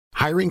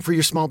Hiring for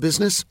your small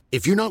business?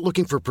 If you're not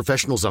looking for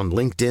professionals on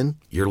LinkedIn,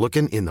 you're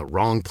looking in the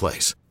wrong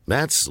place.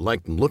 That's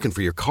like looking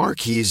for your car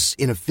keys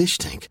in a fish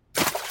tank.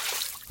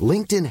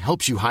 LinkedIn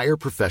helps you hire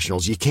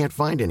professionals you can't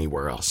find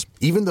anywhere else,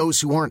 even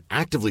those who aren't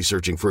actively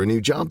searching for a new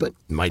job but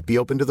might be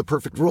open to the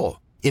perfect role.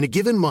 In a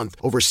given month,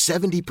 over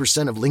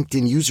 70% of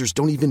LinkedIn users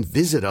don't even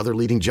visit other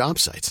leading job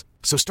sites.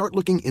 So start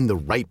looking in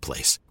the right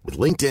place. With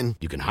LinkedIn,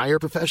 you can hire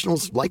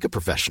professionals like a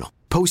professional.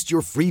 Post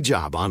your free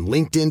job on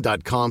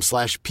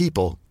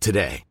linkedin.com/people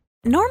today.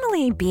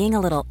 Normally, being a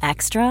little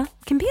extra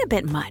can be a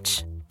bit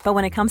much. But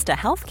when it comes to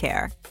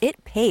healthcare,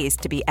 it pays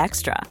to be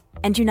extra.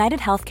 And United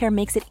Healthcare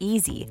makes it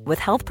easy with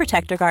Health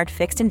Protector Guard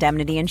fixed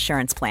indemnity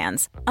insurance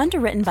plans.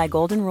 Underwritten by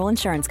Golden Rule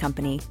Insurance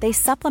Company, they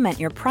supplement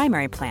your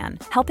primary plan,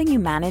 helping you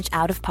manage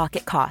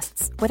out-of-pocket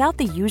costs without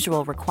the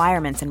usual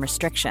requirements and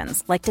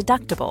restrictions like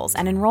deductibles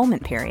and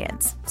enrollment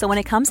periods. So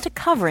when it comes to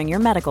covering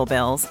your medical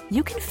bills,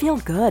 you can feel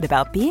good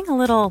about being a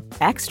little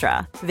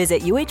extra.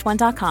 Visit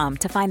uh1.com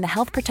to find the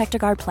Health Protector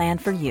Guard plan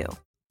for you.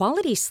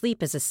 Quality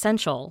sleep is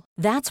essential.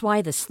 That's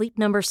why the Sleep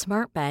Number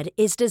Smart Bed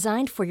is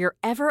designed for your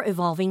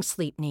ever-evolving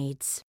sleep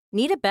needs.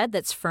 Need a bed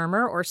that's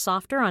firmer or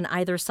softer on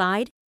either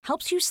side?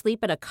 Helps you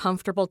sleep at a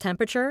comfortable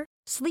temperature?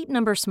 Sleep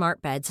Number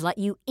Smart Beds let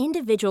you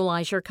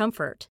individualize your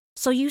comfort,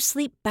 so you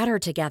sleep better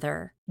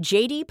together.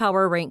 J.D.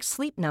 Power ranks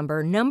Sleep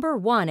Number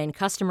 #1 in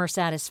customer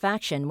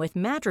satisfaction with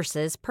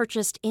mattresses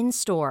purchased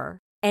in-store.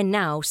 And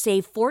now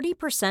save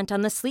 40%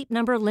 on the Sleep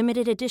Number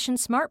Limited Edition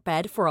Smart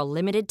Bed for a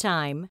limited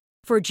time.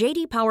 For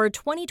J.D. Power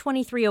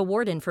 2023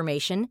 award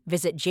information,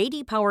 visit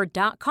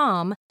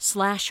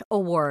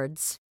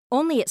jdpower.com/awards.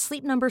 Only at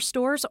Sleep Number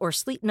stores or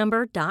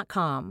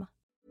sleepnumber.com.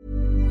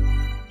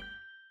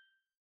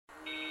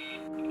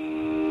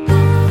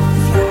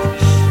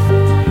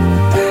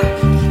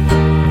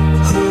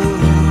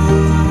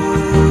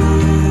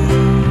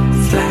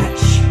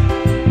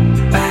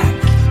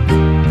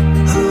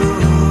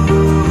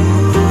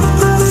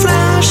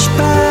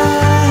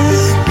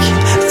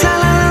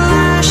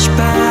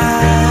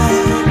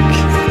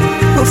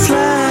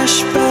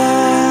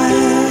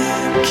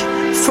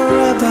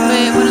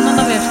 Var det någon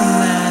av er som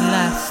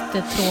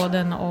läste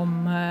tråden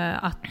om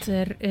att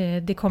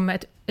det kom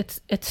ett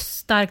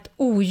starkt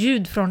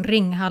oljud från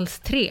Ringhals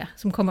 3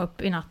 som kom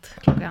upp i natt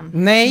klockan?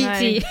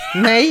 Nej.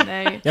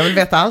 Jag vill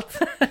veta allt.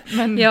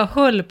 Men jag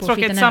höll på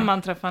tråkigt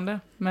sammanträffande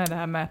med det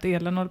här med att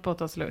elen håller på att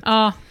ta slut.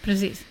 Ja,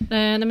 precis.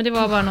 Nej, men det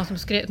var bara någon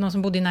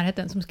som bodde i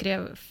närheten som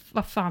skrev,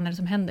 vad fan är det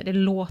som händer? Det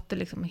låter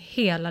liksom i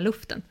hela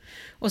luften.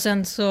 Och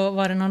sen så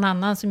var det någon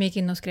annan som gick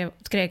in och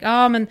skrek,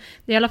 men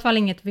det är i alla fall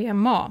inget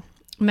VMA.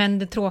 Men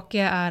det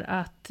tråkiga är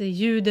att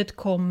ljudet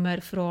kommer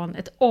från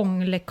ett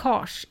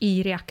ångläckage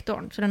i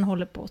reaktorn. Så den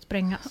håller på att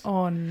sprängas.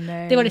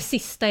 Nej. Det var det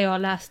sista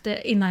jag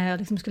läste innan jag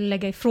liksom skulle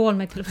lägga ifrån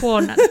mig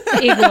telefonen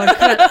igår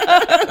kväll.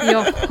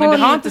 Men det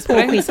har inte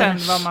sprängts än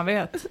vad man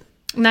vet.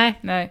 Nej.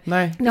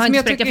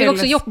 Jag vill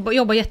också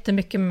jobba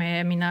jättemycket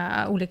med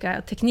mina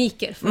olika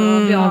tekniker för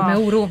att bli av med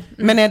oro.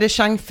 Men är det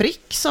Chang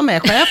Frick som är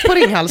chef på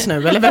Ringhals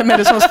nu? Eller vem är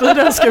det som styr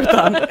den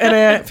skutan?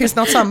 Finns det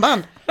något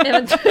samband?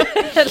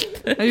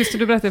 Eventuellt. Just det,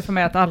 du berättade för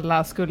mig att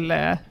alla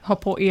skulle ha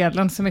på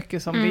elen så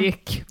mycket som det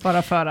gick.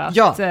 Bara för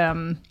att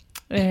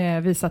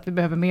visa att vi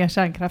behöver mer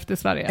kärnkraft i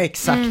Sverige.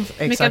 Exakt.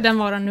 Mycket av den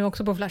var nu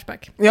också på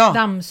Flashback. Ja.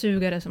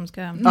 Dammsugare som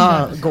ska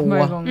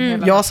gå.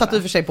 Jag satt i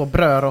och för sig på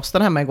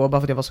brödrosten hemma igår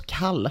bara för att jag var så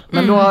kall.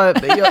 Men då... och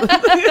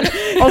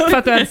för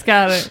att du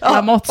älskar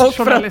Lamotts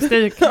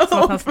journalistik så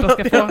att han ska få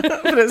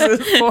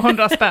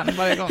 200 spänn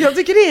varje gång. Jag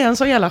tycker det är en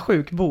så jävla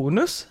sjuk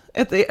bonus.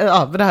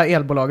 Det här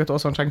elbolaget då,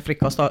 som Chang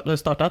Frick har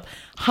startat.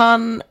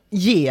 Han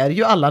ger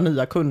ju alla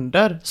nya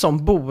kunder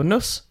som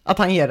bonus att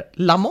han ger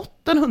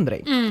Lamotte en 100.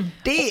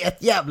 Det är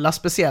ett jävla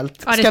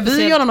speciellt. Ja, ska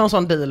vi göra någon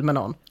sån deal med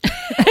någon?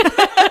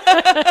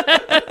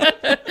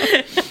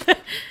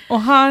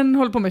 Och han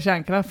håller på med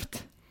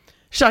kärnkraft.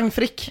 Chang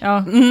Frick. Ja.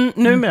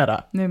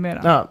 Numera.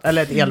 Ja,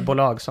 eller ett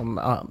elbolag som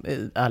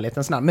i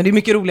ärlighetens namn. Men det är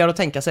mycket roligare att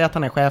tänka sig att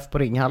han är chef på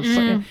Ringhals.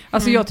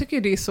 Alltså jag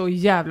tycker det är så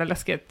jävla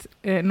läskigt.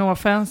 No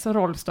offense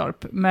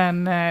Rolfstorp,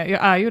 men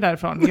jag är ju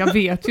därifrån. Jag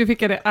vet ju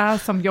vilka det är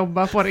som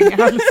jobbar på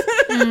Ringhals.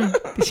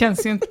 Det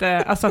känns ju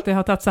inte att det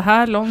har tagit så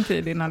här lång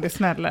tid innan det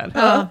smäller.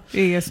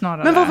 Det är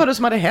snarare... Men vad var det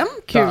som hade hänt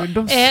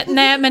då?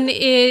 Nej, men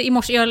i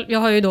morse, jag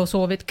har ju då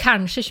sovit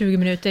kanske 20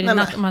 minuter i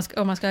natt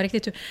om man ska ha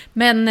riktigt tur.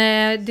 Men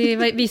det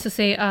visar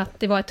sig att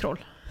det var ett troll.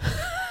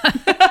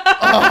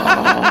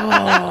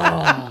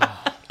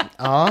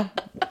 Ja,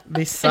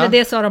 vissa. Eller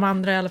det sa de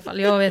andra i alla fall.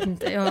 Jag vet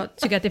inte. Jag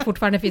tycker att det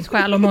fortfarande finns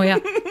skäl att noja.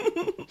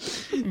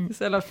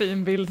 Så jävla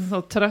fin bild,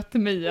 så trött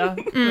Mia.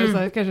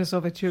 Så kanske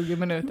sovit 20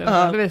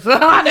 minuter. Det är så,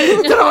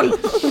 troll!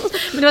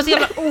 Men det var så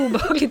jävla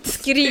obehagligt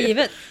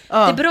skrivet.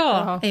 Det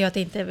bra är ju att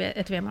det inte är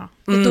ett VMA.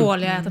 Det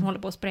dåliga är att den håller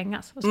på att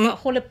sprängas. Och så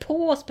håller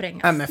på att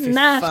sprängas.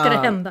 När ska det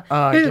hända?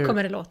 Hur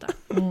kommer det låta?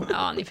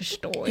 Ja, ni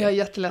förstår ju. Jag är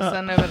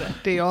jätteledsen över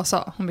det jag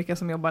sa om vilka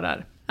som jobbar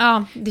där.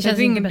 Ja, det känns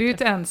inte bättre. Ju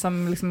till en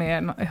som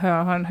liksom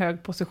har en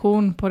hög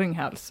position på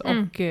Ringhals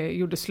och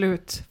gjorde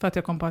slut för att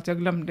jag kom på att jag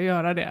glömde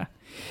göra det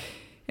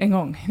en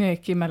gång när jag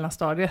gick i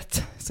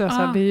mellanstadiet. Så jag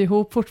sa, vi är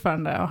ihop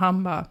fortfarande, och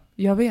han bara,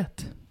 Jag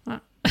vet.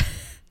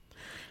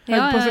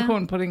 Hög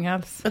position på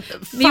Ringhals.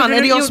 Fan,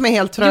 är det jag som är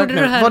helt trög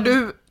nu? här... Var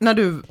du, när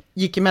du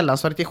gick i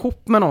mellanstadiet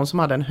ihop med någon som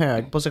hade en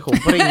hög position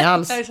på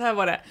Ringhals? Nej, så här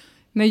var det.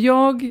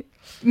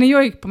 När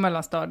jag gick på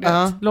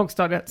mellanstadiet,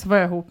 lågstadiet, så var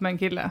jag ihop med en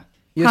kille.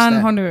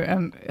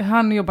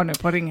 Han jobbar nu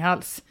på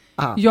Ringhals.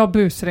 Jag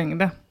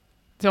busringde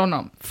till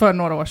honom för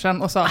några år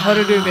sedan och sa,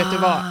 hörru du, vet du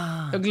vad?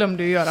 Jag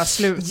glömde ju göra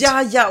slut.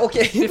 Ja,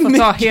 okej. Vi får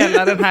ta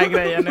hela den här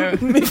grejen nu.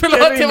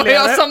 Förlåt, det var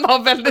jag som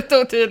var väldigt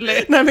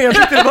otydlig. Nej, men jag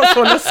tyckte det var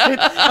så läskigt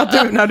att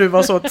du, när du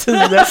var så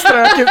 10,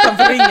 strök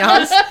utanför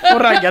Ringhals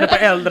och raggade på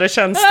äldre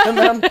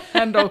tjänstemän.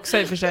 Hände också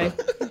i och för sig.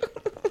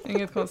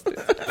 Inget konstigt.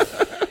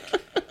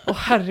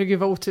 Herregud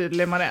vad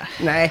otydlig man är.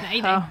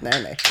 Nej.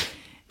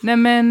 Nej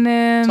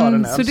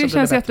men, så det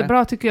känns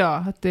jättebra tycker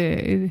jag. Att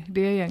det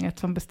är gänget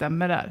som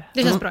bestämmer där.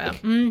 Det känns bra, ja.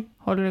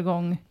 Håller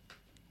igång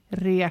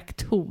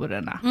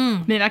reaktorerna.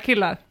 Mina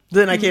killar.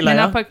 Dina killar,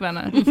 Mina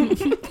pojkvänner.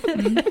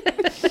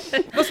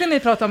 Vad ska ni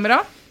prata om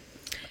idag?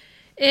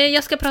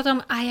 Jag ska prata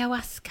om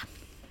ayahuasca.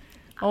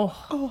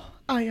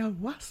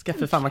 Ayahuasca,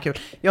 för fan vad kul.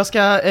 Jag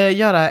ska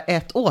göra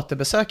ett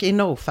återbesök i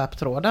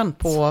NoFap-tråden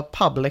på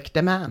Public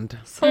Demand.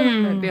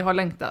 Det har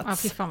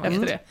längtats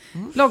efter det.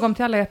 Lagom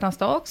till alla hjärtans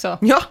dag också.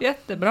 Ja.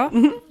 Jättebra.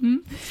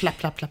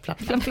 Flapp.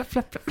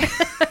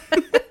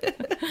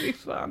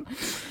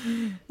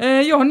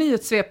 Jag har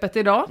nyhetssvepet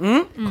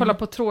idag. Kolla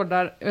på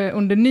trådar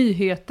under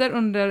nyheter,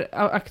 under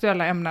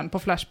aktuella ämnen på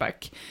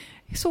Flashback.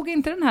 Jag såg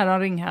inte den här om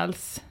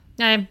Ringhals.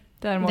 Nej,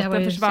 däremot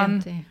den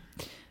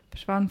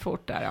försvann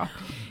fort där, ja.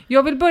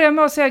 Jag vill börja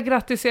med att säga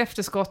grattis i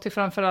efterskott till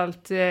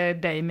framförallt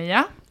dig,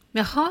 Mia.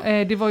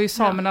 Jaha. Det var ju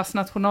samernas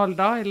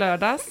nationaldag i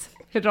lördags.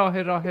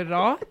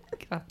 Hurra.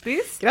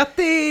 Grattis.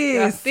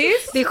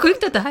 Det är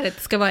sjukt att det här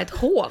ska vara ett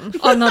hån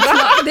av något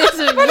slag. Det är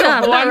så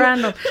jävla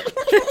random.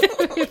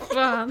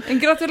 Fan. En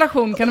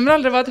gratulation kan väl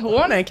aldrig vara ett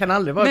hån? Nej, kan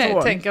aldrig vara ett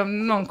hån. Tänk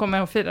om någon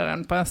kommer och firar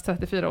den på ens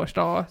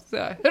 34-årsdag.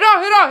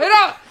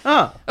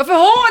 Hurra! Varför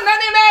hånar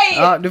ni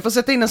mig? Ja, du får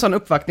sätta in en sån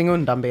uppvaktning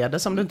undanbede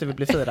som du inte vill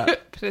bli firad.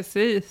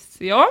 Precis,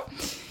 ja.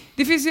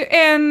 Det finns ju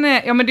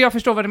men jag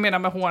förstår vad du menar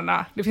med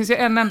håna. Det finns ju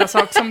en enda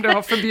sak som du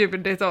har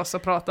förbjudit oss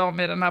att prata om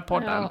i den här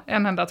podden. Ja.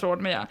 En enda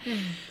tråd, Mia.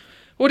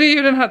 Och det är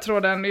ju den här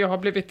tråden jag har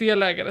blivit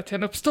delägare till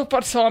en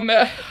uppstoppad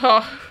same.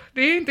 Ja,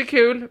 det är inte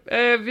kul.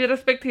 Vi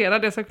respekterar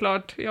det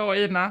såklart, jag och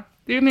Ina.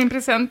 Det är ju min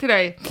present till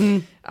dig.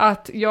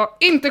 Att jag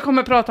inte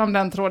kommer prata om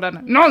den tråden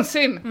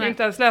någonsin. Nej.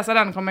 Inte ens läsa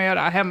den kommer jag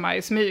göra hemma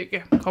i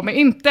smyg. Kommer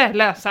inte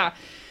läsa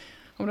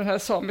om den här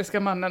samiska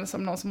mannen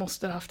som någons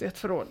moster haft i ett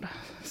förråd.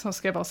 Som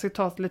ska vara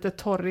citat lite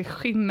torr i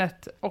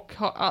skinnet och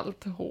ha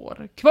allt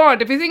hår kvar.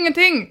 Det finns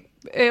ingenting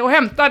att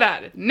hämta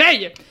där.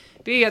 Nej!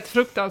 Det är ett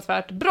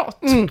fruktansvärt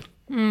brott.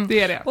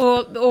 Det är det.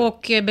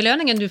 Och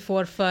belöningen du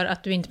får för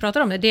att du inte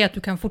pratar om det är att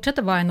du kan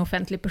fortsätta vara en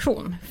offentlig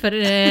person. För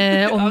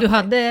om du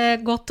hade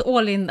gått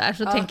all in där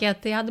så tänker jag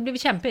att det hade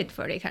blivit kämpigt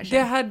för dig kanske.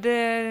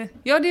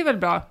 Ja, det är väl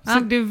bra. Så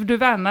du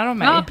värnar om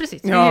mig. Ja,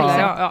 precis.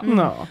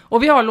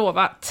 Och vi har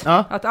lovat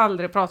att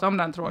aldrig prata om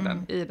den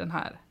tråden i den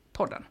här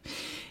podden.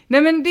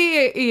 Nej, men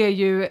det är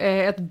ju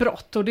ett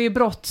brott, och det är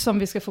brott som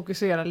vi ska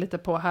fokusera lite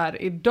på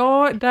här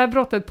idag. Det här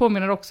brottet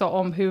påminner också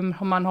om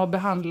hur man har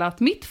behandlat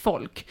mitt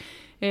folk.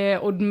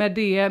 Och med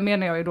det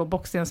menar jag ju då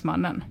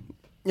Bockstensmannen.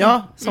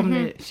 Ja. Som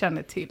ni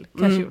känner till.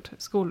 Kanske gjort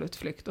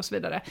skolutflykt och så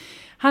vidare.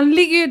 Han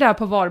ligger ju där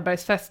på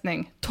Varbergs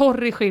fästning.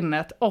 Torr i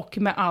skinnet och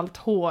med allt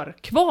hår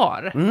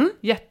kvar.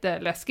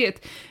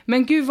 Jätteläskigt.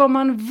 Men gud vad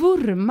man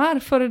vurmar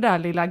för det där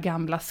lilla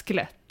gamla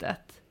skelettet.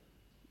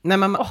 Nej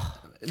men...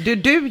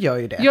 Du gör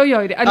ju det. Jag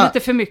gör ju det. Lite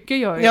för mycket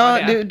gör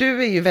jag det.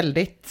 Du är ju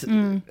väldigt...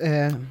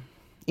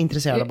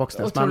 intresserad av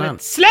Bockstensmannen.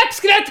 Släpp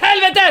skelett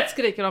helvetet!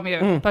 Skriker de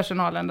ju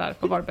personalen där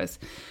på Varbergs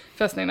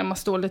fästning när man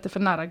står lite för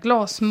nära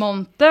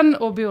glasmonten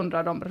och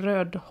beundrar de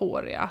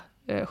rödhåriga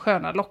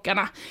sköna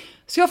lockarna.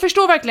 Så jag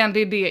förstår verkligen, det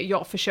är det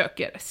jag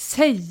försöker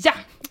säga.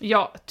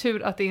 Ja,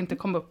 tur att det inte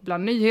kom upp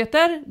bland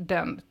nyheter,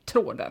 den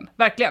tråden.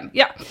 Verkligen,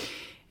 ja.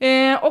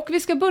 Och vi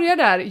ska börja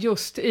där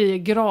just i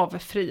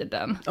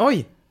gravfriden.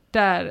 Oj!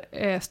 Där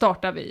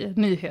startar vi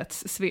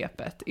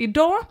nyhetssvepet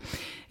idag.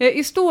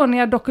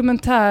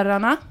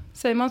 Estonia-dokumentärerna,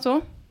 säger man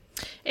så?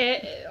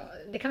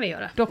 Det kan vi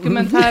göra.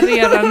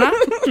 Dokumentärerarna.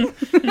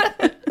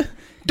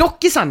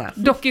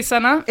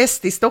 Dockisarna.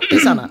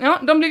 Estis-dockisarna. Ja,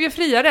 de blev ju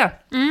friare.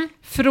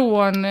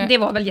 Från... Det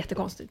var väl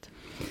jättekonstigt.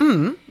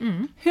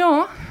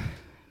 Ja,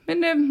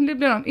 men det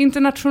blev någon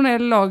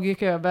internationell lag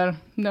gick över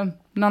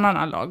någon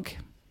annan lag.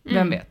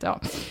 Vem vet, ja.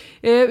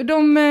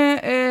 De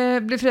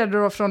blev friade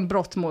då från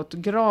brott mot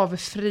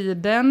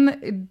gravfriden.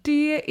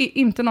 Det är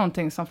inte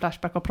någonting som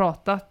Flashback har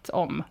pratat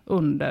om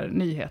under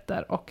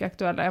nyheter och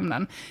aktuella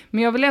ämnen.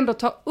 Men jag vill ändå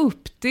ta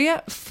upp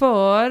det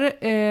för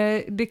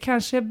det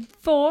kanske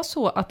var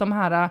så att de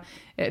här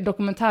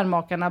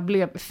dokumentärmakarna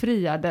blev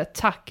friade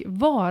tack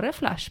vare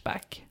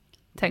Flashback,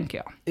 tänker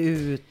jag.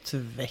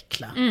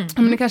 Utveckla.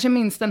 Men ni kanske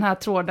minns den här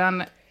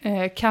tråden.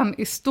 Kan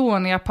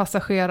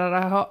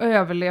Estonia-passagerare ha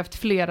överlevt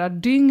flera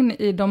dygn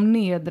i de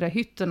nedre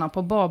hytterna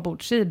på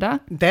babordssida?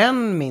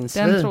 Den minns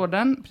vi. Den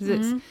tråden,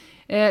 precis.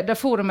 där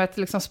forumet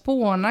liksom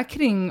spånar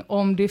kring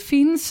om det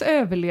finns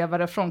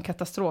överlevare från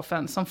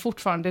katastrofen som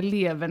fortfarande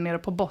lever nere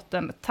på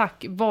botten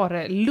tack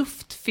vare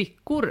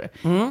luftfickor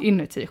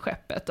inuti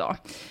skeppet då.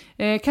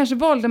 Kanske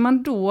valde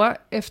man då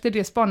efter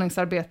det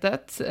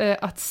spaningsarbetet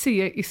att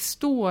se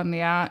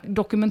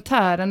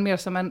Estonia-dokumentären mer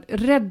som en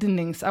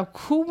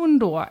räddningsaktion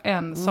då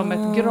än som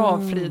ett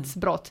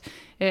gravfridsbrott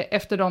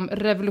efter de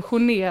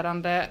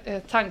revolutionerande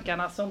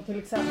tankarna som till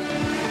exempel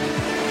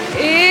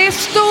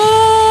Estonia!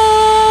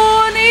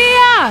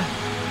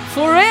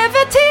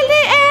 Forever till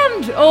the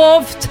end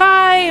of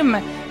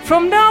time!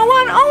 From now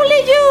on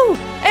only you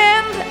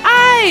and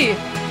I!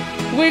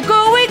 We're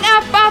going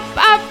up, up,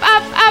 up,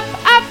 up, up,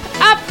 up,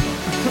 up!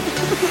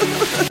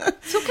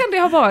 Så kan det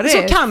ha varit.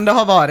 Så kan det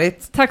ha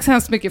varit. Tack så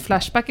hemskt mycket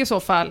Flashback i så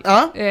fall.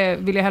 Ja.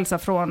 Vill jag hälsa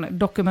från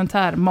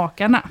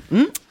dokumentärmakarna.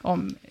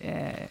 Om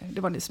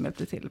det var ni som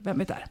hjälpte till.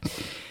 Vem är där?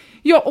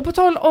 Ja, och på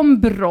tal om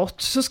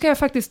brott så ska jag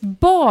faktiskt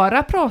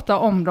bara prata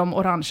om de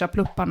orangea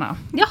plupparna.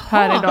 Jaha,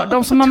 här idag.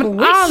 De som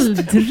man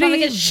aldrig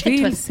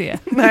vilken vill se.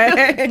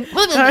 Nej,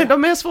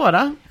 de är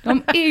svåra.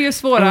 De är ju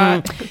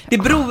svåra. Det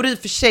beror i och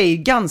för sig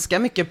ganska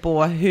mycket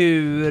på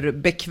hur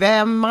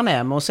bekväm man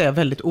är med att säga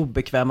väldigt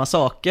obekväma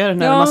saker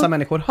när en massa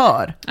människor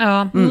hör.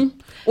 Ja.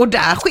 Och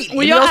där skiljer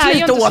Och vi jag oss är ju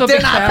lite inte så åt i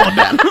den här bekväm.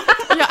 podden.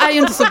 Jag är ju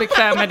inte så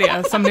bekväm med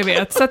det som ni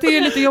vet. Så att det är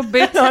ju lite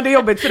jobbigt. Ja, det är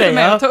jobbigt för dig.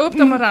 Men Ja. ta upp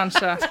de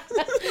orangea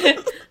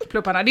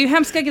plupparna. Det är ju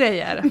hemska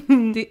grejer.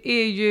 Det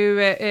är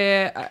ju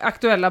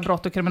aktuella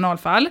brott och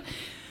kriminalfall.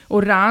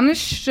 Orange,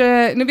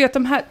 ni vet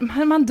de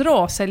här, man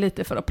drar sig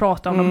lite för att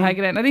prata om de här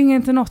grejerna. Det är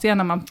inte något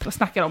gärna man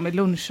snackar om i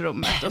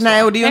lunchrummet. Och Nej,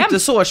 så. och det är ju inte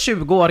så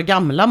 20 år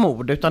gamla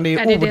mord, utan det är ju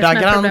Nej, det är det som är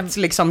ordagrant problemet.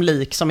 liksom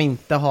lik som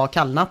inte har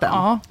kallnat än.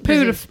 Ja,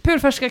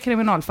 purfärska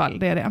kriminalfall,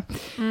 det är det.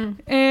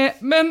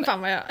 Men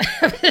Fan vad jag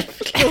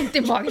fick ont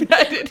i magen.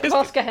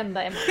 Vad ska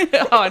hända, Emma?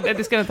 ja,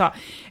 det ska jag ta.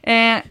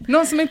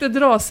 Någon som inte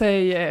drar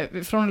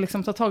sig från att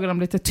liksom ta tag i de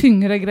lite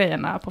tyngre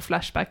grejerna på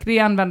Flashback, det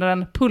är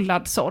användaren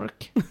Pullad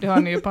Sork. Det hör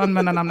ni ju på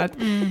användarnamnet.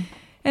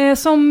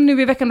 Som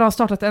nu i veckan då har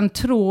startat en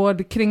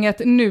tråd kring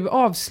ett nu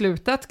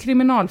avslutat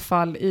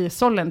kriminalfall i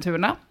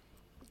Sollentuna.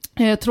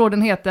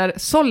 Tråden heter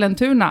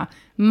Sollentuna.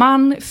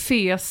 Man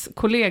fes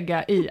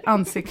kollega i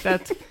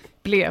ansiktet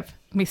blev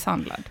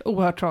misshandlad.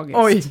 Oerhört tragiskt.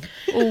 Oj.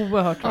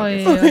 Oerhört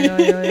tragiskt. I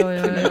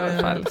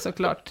alla fall,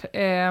 såklart.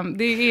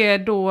 Det är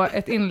då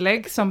ett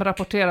inlägg som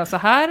rapporterar så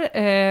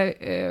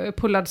här.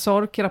 Pullad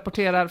Sork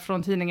rapporterar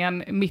från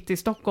tidningen Mitt i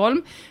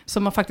Stockholm,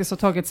 som har faktiskt har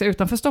tagit sig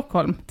utanför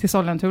Stockholm till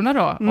Sollentuna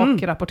då,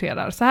 och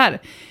rapporterar så här.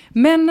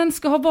 Männen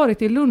ska ha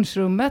varit i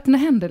lunchrummet när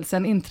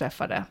händelsen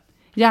inträffade.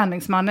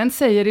 Gärningsmannen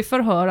säger i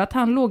förhör att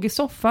han låg i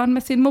soffan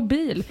med sin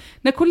mobil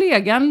när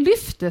kollegan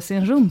lyfte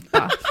sin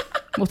rumpa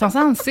mot hans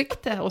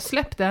ansikte och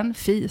släppte en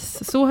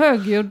fis så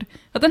högljudd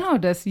att den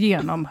hördes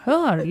genom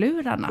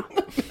hörlurarna.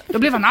 Då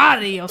blev han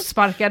arg och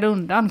sparkade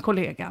undan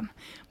kollegan.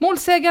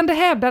 Målsägande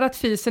hävdar att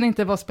fisen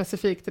inte var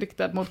specifikt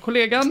riktad mot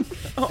kollegan.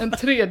 En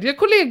tredje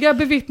kollega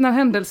bevittnar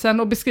händelsen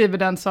och beskriver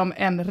den som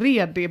en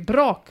redig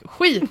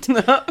brakskit.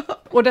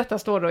 Och detta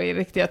står då i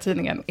riktiga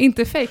tidningen.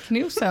 Inte fake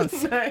news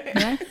ens.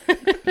 Nej.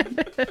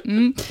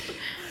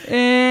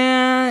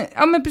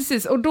 Ja men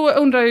precis, och då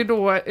undrar ju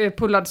då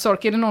Pullad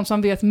Sork, är det någon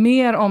som vet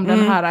mer om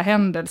den här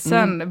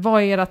händelsen?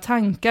 Vad är era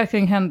tankar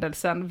kring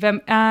händelsen?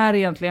 Vem är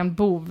egentligen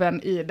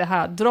boven i det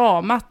här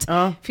dramat?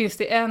 Ja. Finns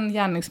det en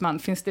gärningsman?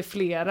 Finns det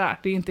flera?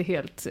 Det är inte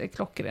helt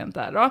klockrent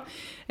där då.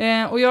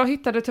 Och jag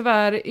hittade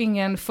tyvärr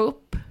ingen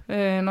FUP,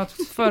 något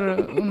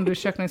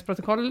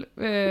förundersökningsprotokoll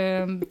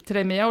till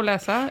dig Mia att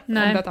läsa om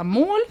detta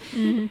mål.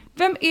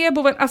 Vem är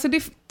boven? Alltså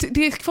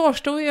det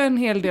kvarstår ju en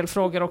hel del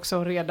frågor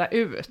också att reda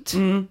ut.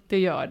 Det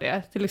gör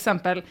det. Till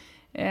exempel,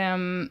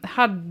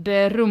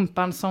 hade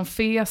rumpan som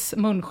fes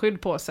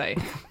munskydd på sig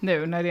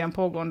nu när det är en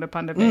pågående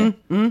pandemi?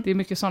 Det är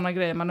mycket sådana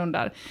grejer man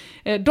undrar.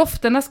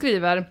 Dofterna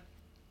skriver: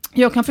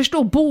 jag kan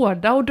förstå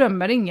båda och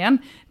dömer ingen.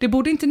 Det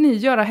borde inte ni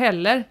göra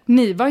heller.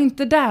 Ni var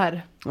inte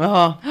där.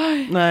 Jaha,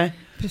 nej.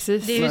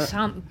 Precis. Det är ju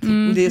sant.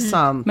 Det är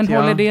sant. Men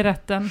håller det i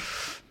rätten?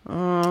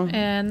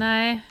 Nej.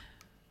 Nej.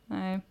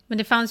 Men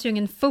det fanns ju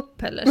ingen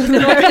FUP heller. Så det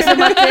låter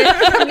som att det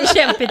kan bli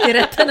kämpigt i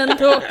rätten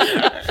ändå.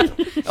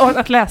 Och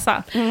att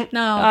läsa.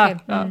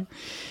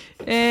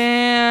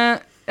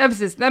 Ja,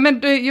 precis. Nej,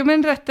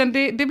 men rätten,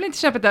 det blir inte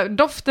kämpigt där.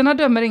 Dofterna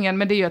dömer ingen,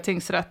 men det gör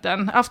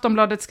tingsrätten.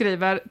 Aftonbladet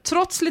skriver: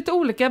 trots lite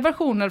olika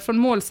versioner från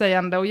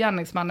målsägande och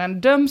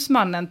gärningsmannen döms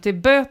mannen till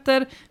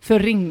böter för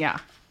ringa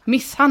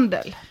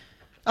misshandel.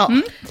 Ja.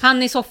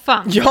 Han i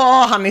soffan.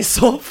 Ja, han i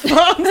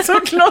soffan.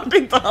 Såklart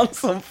inte han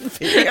som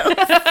fet.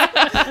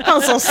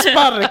 Han som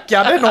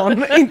sparkade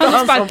någon. Inte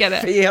han sparkade.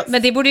 som fet.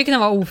 Men det borde ju kunna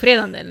vara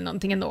ofredande eller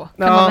någonting ändå.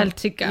 Kan man väl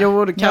tycka.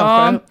 Jo, det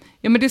kanske.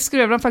 Ja, men det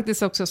skrev de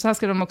faktiskt också. Så här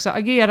skrev de också: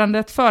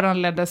 agerandet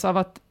föranleddes av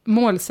att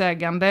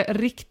målsägande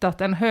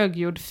riktat en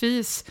högljudd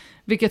fis,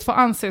 vilket får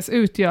anses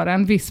utgöra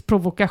en viss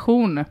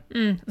provokation.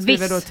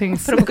 Viss då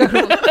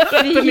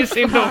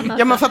provokation.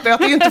 Ja, man fattar ju att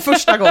det är ju inte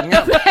första gången.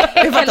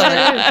 Det fattar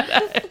jag.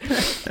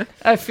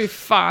 Nej, fy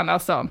fan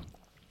alltså.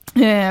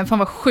 Fan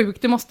vad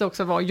sjukt det måste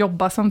också vara att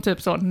jobba som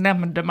typ så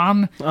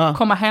nämndeman.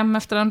 Komma hem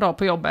efter en dag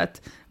på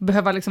jobbet.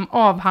 Behöva liksom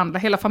avhandla,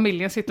 hela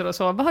familjen sitter och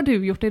så. Vad har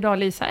du gjort idag,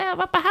 Lisa? Jag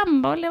var på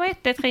handboll, det var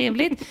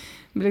jättetrevligt.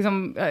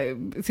 Liksom,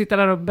 sitter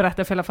där och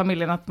berättar för hela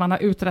familjen att man har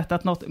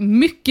uträttat något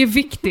mycket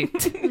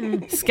viktigt.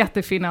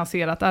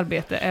 Skattefinansierat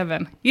arbete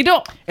även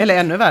idag. Eller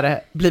ännu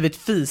värre, blivit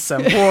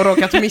fisen på och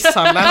råkat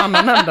misshandla en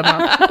annan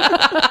nämndeman.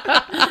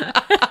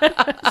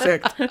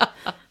 Sökt.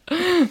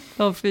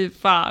 Fy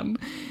fan.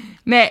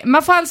 Nej,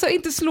 man får alltså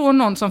inte slå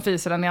någon som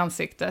fiser den i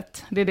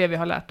ansiktet. Det är det vi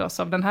har lärt oss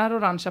av den här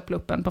orangea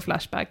pluppen på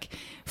Flashback.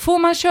 Får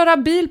man köra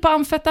bil på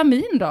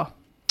amfetamin då?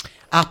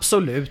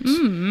 Absolut.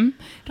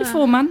 Det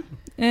får man.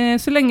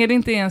 Så länge det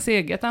inte är ens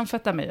eget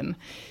amfetamin.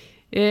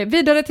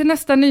 Vidare till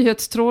nästa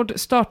nyhetstråd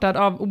startad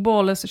av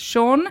Obales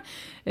Sean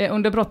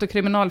under brott och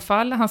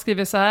kriminalfall. Han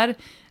skriver så här: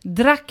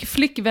 drack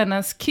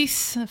flickvännens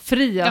kiss,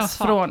 frias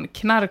från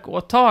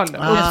knarkåtal.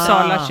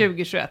 Uppsala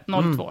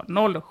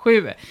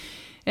 2021-02-07.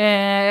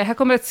 Här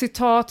kommer ett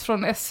citat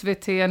från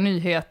SVT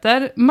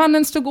Nyheter.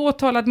 Mannen stod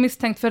åtalad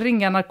misstänkt för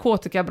ringa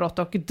narkotikabrott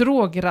och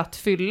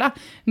drograttfylla.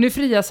 Nu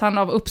frias han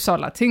av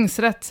Uppsala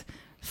tingsrätt.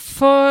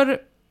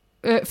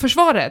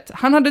 Försvaret.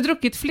 Han hade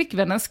druckit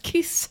flickvännens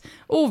kiss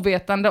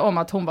ovetande om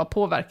att hon var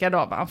påverkad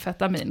av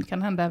amfetamin.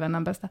 Kan hända även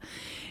den bästa.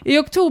 I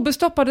oktober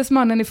stoppades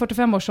mannen i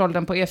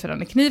 45-årsåldern på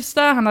E4 i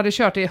Knivsta. Han hade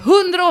kört i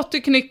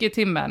 180 knyck i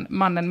timmen.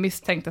 Mannen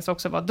misstänktes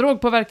också vara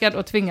drogpåverkad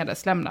och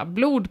tvingades lämna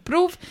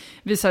blodprov.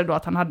 Visade då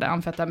att han hade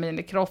amfetamin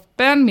i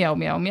kroppen.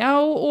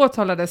 Mjau.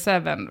 Åtalades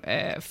även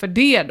för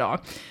det då.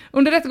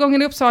 Under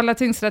rättegången i Uppsala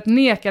tingsrätt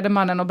nekade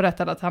mannen och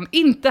berättade att han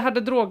inte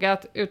hade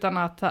drogat utan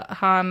att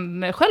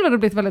han själv hade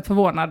blivit väldigt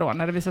förvånad då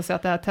när det visade sig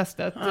att det här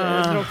testet,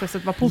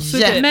 drogtestet var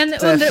positivt. Men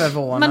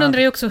man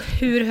undrar ju också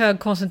hur hög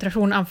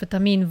koncentration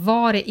amfetamin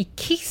var det i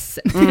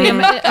kisset. Jag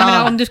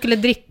menar, om du skulle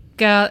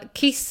dricka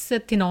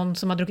kisset till någon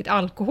som har druckit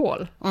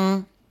alkohol,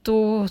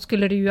 då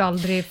skulle du ju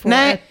aldrig få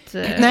Nej,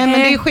 men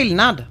det är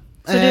skillnad.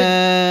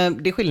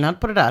 Det är skillnad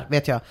på det där,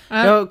 vet jag.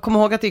 Jag kommer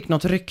ihåg att det gick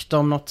något rykte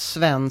om något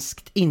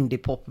svenskt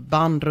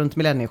indiepopband runt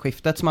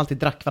millennieskiftet som alltid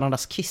drack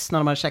varandras kiss när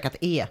de hade käkat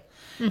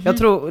Jag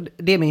tror,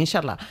 det är min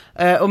källa.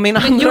 Och min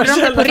andra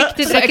källa på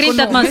riktigt, räcker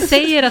inte att man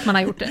säger att man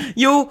har gjort det.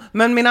 Jo,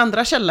 men min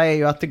andra källa är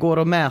ju att det går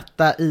att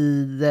mäta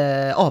i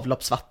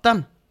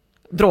avloppsvatten.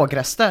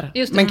 Drogrester.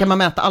 Men kan man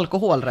mäta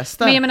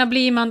alkoholrester? Men jag menar,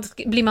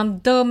 blir man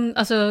dömd,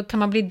 alltså kan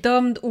man bli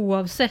dömd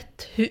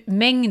oavsett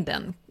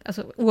mängden,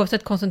 alltså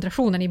oavsett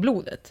koncentrationen i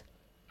blodet?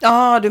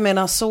 Ja, du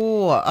menar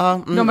så.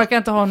 De verkar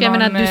inte ha någon... Jag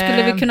menar, du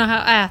skulle väl kunna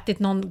ha ätit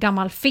någon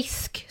gammal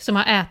fisk som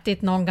har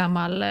ätit någon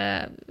gammal...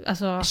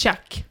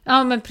 Tjack.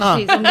 Ja, men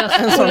precis. Om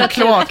en sån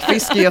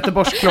kloakfisk i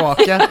Göteborgs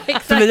kloaker.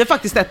 För vi är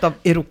faktiskt ett av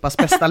Europas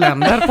bästa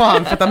länder på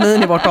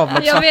amfetamin i vårt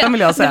avloppsvatten,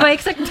 vill jag säga. Det var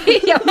exakt det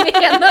jag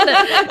menade.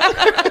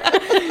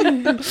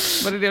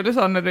 Var det du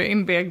sa när du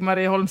inbeg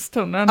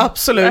Marieholmstunneln?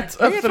 Absolut.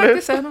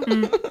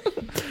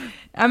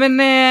 Ja, men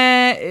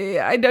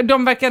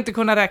de verkar inte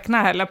kunna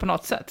räkna heller på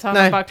något sätt. Han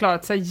har bara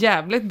klarat sig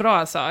jävligt bra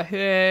alltså.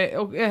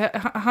 Och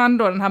han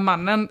då, den här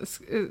mannen,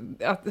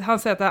 han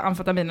säger att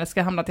amfetaminet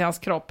ska hamna till hans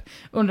kropp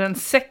under en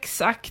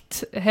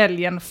sexakt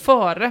helgen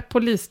före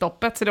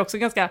polisstoppet. Så det är också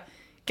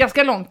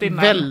ganska långt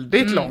innan.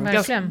 Väldigt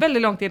långt.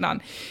 Väldigt långt innan.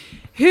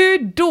 Hur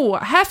då?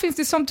 Här finns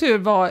det som tur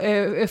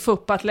var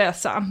FUP att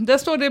läsa. Där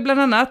står det bland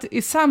annat: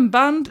 i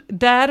samband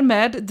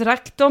därmed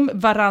drack de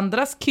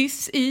varandras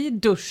kiss i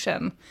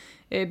duschen.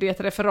 Det är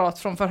ett referat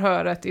från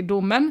förhöret i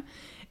domen.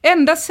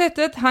 Enda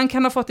sättet han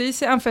kan ha fått i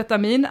sig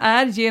amfetamin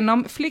är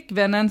genom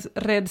flickvännens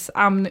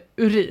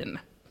redsamnurin.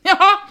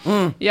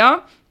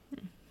 Ja.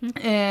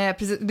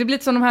 Precis. Det blir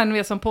lite som de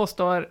här som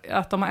påstår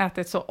att de har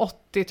ätit så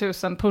 80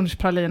 000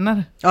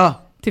 punschpraliner. Ja.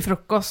 Till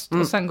frukost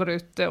och sen går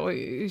ut och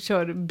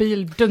kör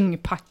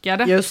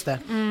bildungpackade. Just det.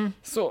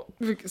 Så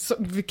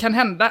det kan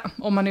hända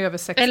om man är över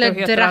 60 eller och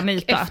heter drack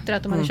Anita. Efter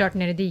att de hade kört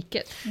ner i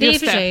diket. Det är i och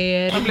för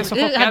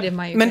sig...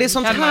 Men det är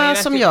sånt här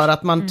som gör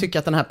att man tycker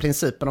att den här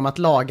principen om att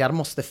lagar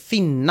måste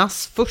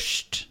finnas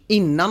först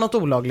innan något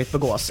olagligt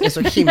begås är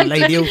så himla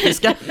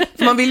idiotiska.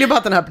 För man vill ju bara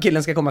att den här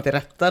killen ska komma till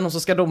rätten och så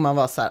ska domaren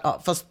vara så här: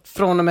 fast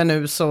från och med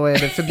nu så är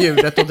det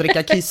förbjudet att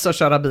dricka kiss och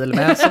köra bil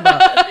med, så bara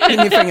in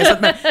i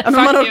fängelset med. Men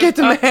man orkar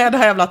inte med det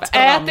här jävla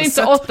tramset. Ät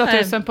inte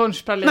 8000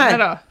 punschpraliner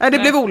då. Nej, det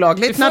blev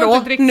olagligt. Du får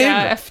inte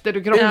dricka efter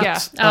du groggar.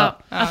 Ja,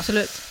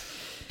 absolut.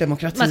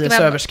 Demokrati är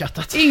så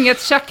överskattat.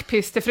 Inget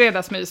tjackpiss till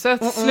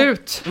fredagsmyset.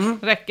 Slut.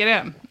 Räcker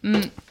det.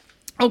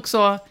 Och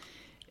så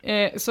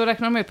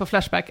räknar de ut på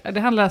Flashback. Det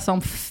handlar alltså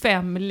om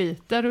 5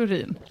 liter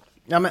urin.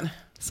 Ja, men...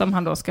 som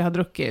han då ska ha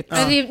druckit. Ja.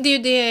 Det är ju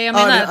det jag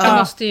menar. Man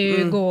måste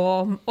ju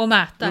gå och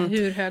mäta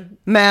hur hög...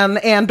 Men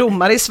är en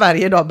domare i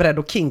Sverige idag beredd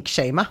att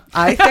kinkshamea?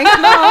 I think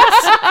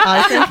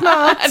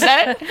not.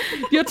 Nej,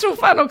 jag tror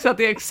fan också att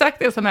det är exakt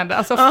det som händer.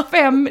 Alltså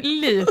 5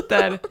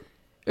 liter.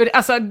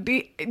 Alltså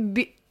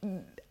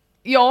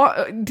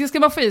det ska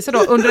man få i sig då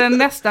under en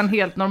nästan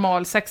helt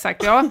normal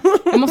sexakt. Ja,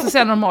 jag måste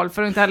säga normal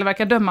för att inte heller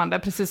verka dömande,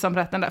 precis som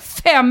rätten där.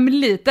 5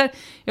 liter.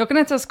 Jag kan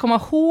inte ens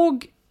komma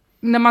ihåg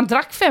när man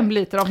drack 5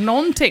 liter av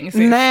någonting.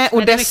 Nej, och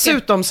Nej, det är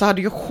dessutom så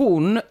hade ju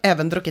hon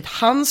även druckit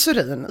hans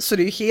urin, så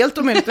det är ju helt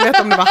omöjligt att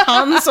veta om det var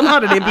han som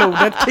hade det i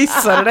blodet,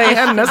 kissade det i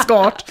hennes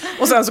gart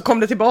och sen så kom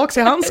det tillbaka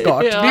i hans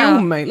gart. Ja. Det är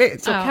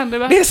omöjligt. Så kan det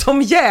vara. Det är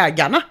som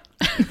Jägarna,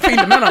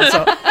 filmen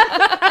alltså.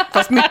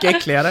 Fast mycket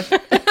äckligare.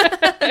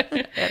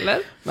 Eller?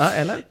 Ja,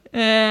 eller?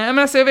 Men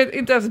alltså, jag vet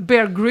inte ens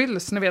Bear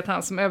Grylls, ni vet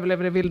han som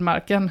överlever i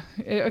vildmarken.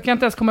 Jag kan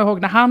inte ens komma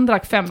ihåg när han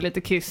drack 5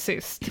 liter kiss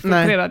sist.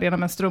 Filtrerad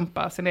genom en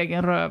strumpa, sin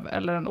egen röv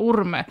eller en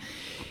orm.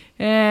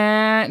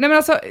 Nej men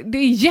alltså, det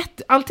är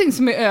allting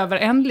som är över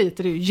 1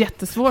 liter är ju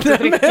jättesvårt att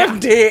dricka. Men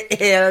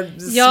det är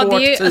svårt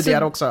det är,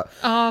 tidigare alltså, också.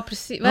 Ja,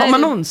 precis. Har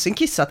man någonsin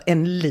kissat 1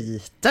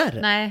 liter?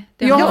 Nej,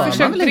 det Jag har har man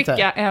försökt väl inte?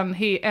 dricka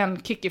en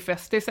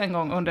Kikki-festis en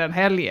gång under en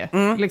helg.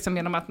 Liksom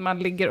genom att man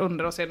ligger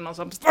under och så är det någon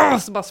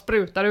som bara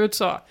sprutar ut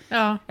så.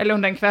 Ja. Eller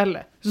under en kväll.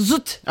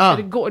 Zutt! Ja.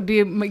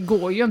 Det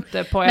går ju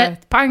inte på Men-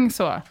 ett pang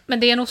så. Men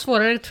det är nog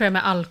svårare tror jag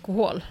med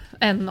alkohol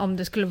än om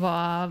det skulle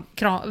vara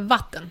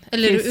vatten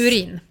eller Kiss.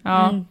 urin.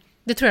 Ja.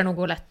 Det tror jag nog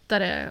går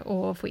lättare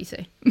att få i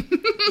sig.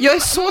 Jag är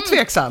så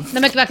tveksam.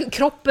 Nej, men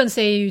kroppen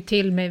säger ju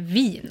till med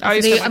vin. Ja, Alltså,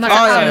 just det är det. en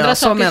massa Ja, andra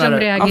så saker menar som du.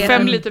 Ja, reagerar.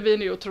 5 liter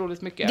vin är ju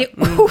otroligt mycket. Det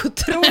är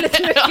otroligt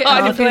mycket. Ja,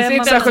 det då finns är man-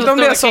 inte Särskilt om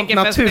det är sånt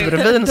Kikki-festis. naturvin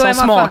Då är som man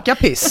fan- smakar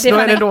piss. Det är Då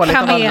är fan det en dåligt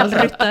av alla.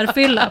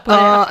 kamelryttarfylla på det.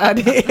 Ja,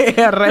 det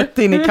är rätt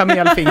in i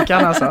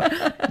kamelfinkan alltså.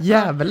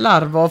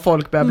 Jävlar vad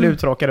folk börjar bli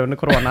uttråkade under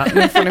corona.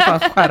 Nu får ni fan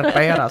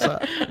skärpa er alltså.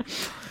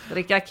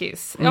 Dricka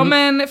kiss. Ja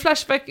men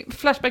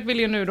Flashback vill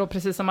ju nu då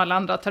precis som alla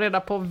andra ta reda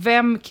på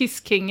vem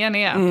kisskingen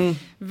är.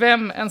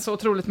 Vem, en så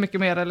otroligt mycket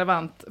mer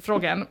relevant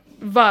fråga än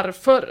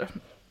varför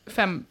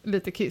 5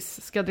 liter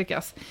kiss ska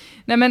drickas.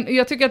 Nej men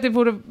jag tycker att det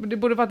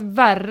borde vara ett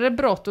värre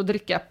brott att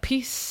dricka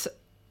piss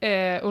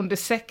under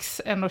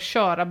sex än att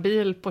köra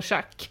bil på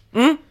tjack.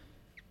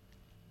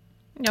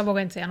 Jag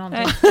vågar inte säga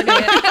någonting.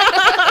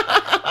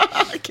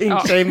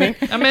 King-shaming.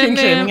 Ja, men,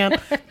 King-shamingen.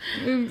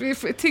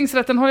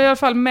 Tingsrätten håller i alla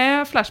fall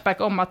med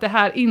Flashback om att det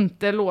här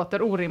inte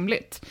låter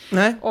orimligt.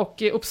 Nej.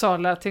 Och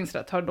Uppsala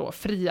tingsrätt har då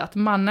friat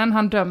mannen.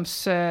 Han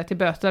döms till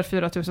böter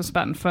 4 000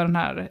 spänn för den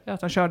här,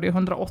 att han körde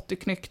 180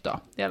 knyck då.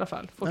 I alla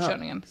fall,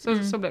 fortkörningen.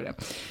 Så blev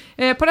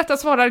det. På detta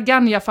svarar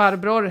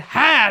Ganja-farbror: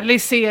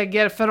 härlig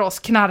seger för oss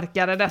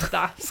knarkare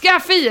detta. Ska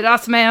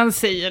firas med en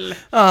sil.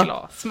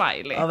 Glad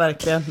smiley. Ja,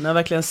 verkligen. Den har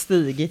verkligen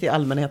stigit i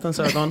allmänhetens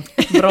ögon.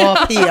 Bra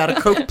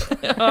PR-kupp.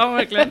 Ja,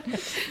 verkligen.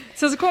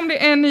 Sen så kom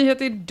det en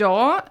nyhet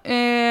idag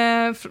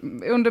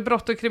under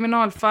brott och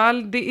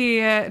kriminalfall. Det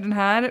är den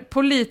här: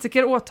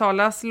 politiker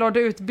åtalas, lade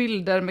ut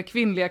bilder med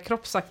kvinnliga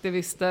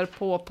kroppsaktivister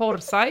på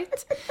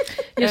porrsajt.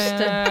 Just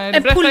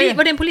det.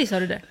 Var det en polis, har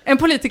du det? En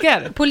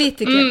politiker.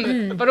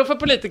 Politiker. Vadå för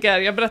politiker?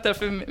 Jag berättade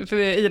för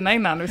Ina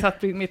innan, vi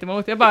satt mitt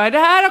emot. Jag bara, det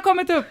här har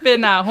kommit upp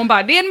Ina. Hon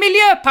bara, det är en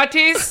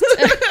miljöpartist.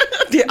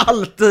 Det är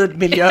alltid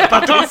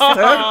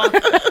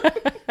miljöpartister.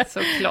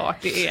 Såklart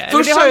det är.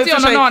 Först Det har inte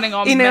jag någon aning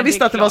om. innan men jag visste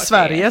det är att det var klart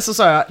Sverige så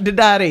sa jag, det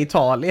där är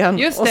Italien.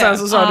 Just och det. sen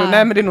så sa du,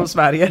 nej men det är nog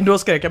Sverige. Då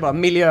skrek jag bara,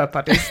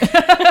 miljöpartist.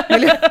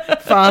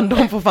 Fan,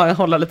 de får fan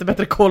hålla lite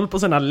bättre koll på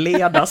sina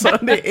led. Alltså,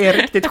 det är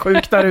riktigt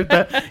sjukt där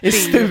ute i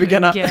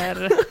stugorna.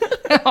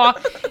 Ja,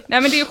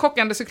 nej men det är ju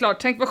chockande såklart.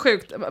 Tänk vad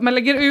sjukt. Man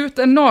lägger ut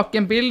en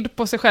nakenbild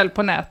på sig själv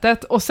på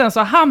nätet och sen så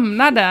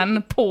hamnar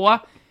den på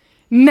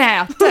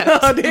nätet.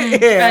 Ja,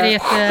 det är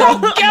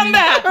Chockande!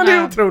 det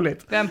är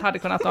otroligt. Vem hade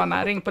kunnat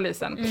ana? Ring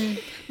polisen.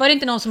 Var det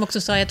inte någon som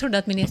också sa, jag trodde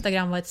att min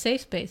Instagram var ett safe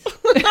space?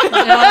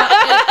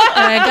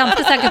 Jag är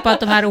ganska säker på att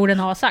de här orden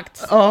har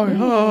sagts.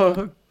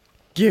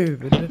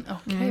 Gud.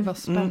 Okej, vad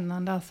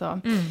spännande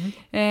alltså.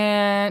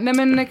 Nej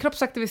men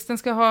kroppsaktivisten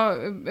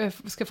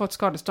ska få ett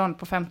skadestånd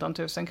på 15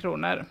 000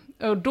 kronor.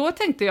 Och då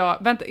tänkte jag,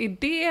 vänta, är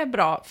det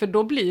bra? För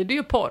då blir det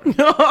ju porr.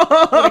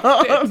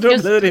 Då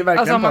blir det verkligen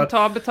Alltså om man porr.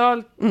 tar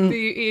betalt,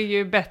 det är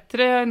ju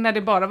bättre när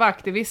det bara var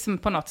aktivism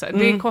på något sätt.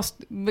 Det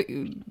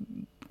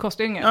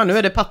kostar inget. Ja, nu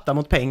är det patta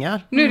mot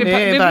pengar. Nu är det det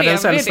är nu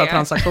världens blev det äldsta det.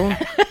 transaktion.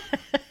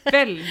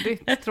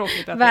 Väldigt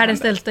tråkigt att Världens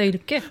det händer. äldsta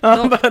yrke.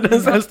 Ja,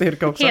 världens äldsta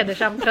yrke också.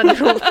 Hedersam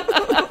tradition.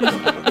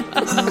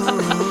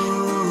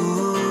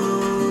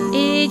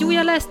 Jo,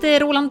 jag läste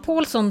Roland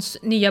Paulssons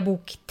nya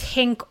bok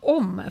Tänk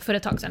om för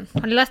ett tag sedan.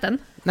 Har ni läst den?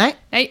 Nej.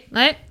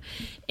 Nej.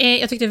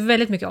 Jag tyckte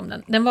väldigt mycket om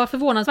den. Den var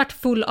förvånansvärt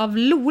full av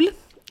lol.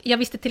 Jag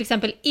visste till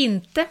exempel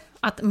inte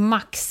att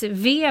Max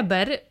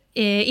Weber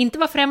inte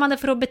var främmande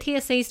för att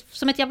bete sig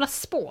som ett jävla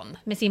spån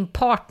med sin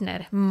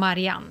partner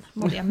Marianne.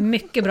 Mådde jag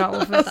mycket bra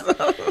att få veta.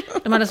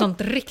 De hade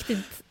sånt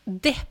riktigt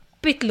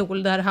deppigt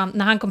lol där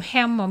när han kom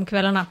hem om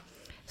kvällarna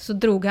så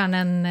drog han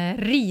en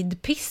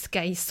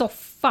ridpiska i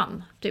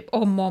soffan typ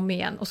om och om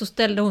igen och så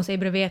ställde hon sig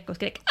bredvid och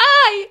skrek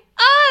aj,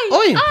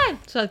 Oj. aj,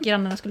 så att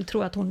grannarna skulle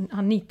tro att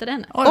han nitade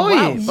henne.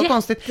 Oj, vad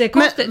konstigt.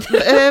 Jättekonstigt.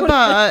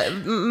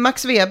 Men,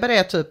 Max Weber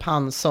är typ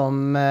han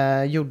som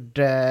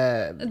gjorde...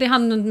 Det är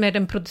han med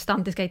den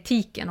protestantiska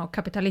etiken och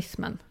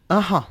kapitalismen.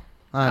 Aha.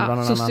 Nej, det var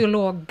någon annan.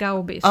 Sociolog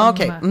Gaubi.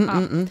 Okej.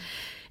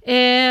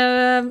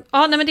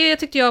 Nej, men det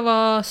tyckte jag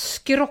var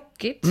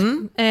skrockigt.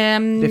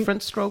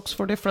 Different strokes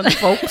for different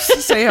folks,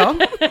 säger jag.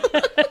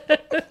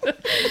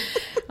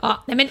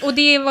 Ja, nej men, och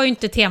det var ju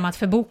inte temat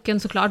för boken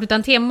såklart,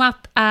 utan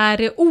temat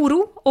är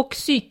oro och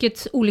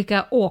psykets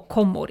olika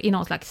åkommor i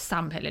någon slags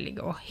samhällelig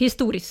och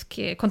historisk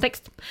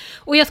kontext.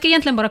 Och jag ska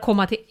egentligen bara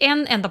komma till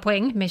en enda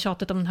poäng med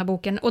tjatet om den här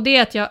boken, och det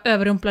är att jag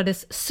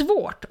överrumplades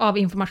svårt av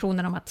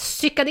informationen om att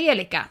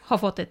psykedelika har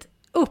fått ett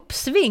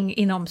uppsving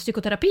inom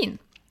psykoterapin.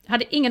 Jag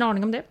hade ingen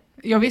aning om det.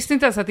 Jag visste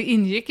inte ens att det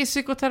ingick i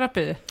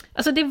psykoterapi.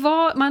 Alltså det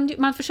var,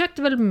 man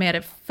försökte väl med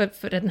det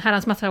för en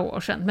herrans massa år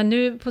sedan, men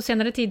nu på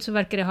senare tid så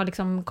verkar det ha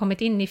liksom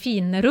kommit in i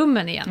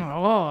finrummen igen.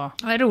 Ja.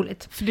 Det är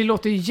roligt. För det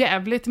låter ju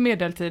jävligt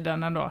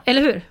medeltiden ändå.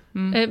 Eller hur?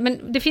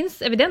 Men det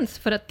finns evidens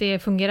för att det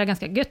fungerar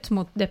ganska gött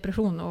mot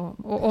depression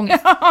och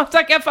ångest. Ja,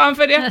 tackar fan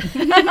för det.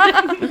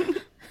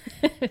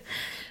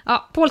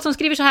 Ja, Paulsson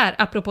skriver så här,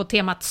 apropå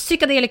temat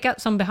psykedelika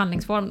som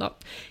behandlingsform då.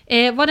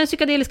 Vad den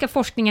psykedeliska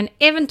forskningen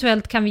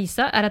eventuellt kan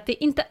visa är att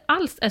det inte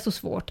alls är så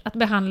svårt att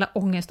behandla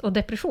ångest och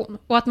depression.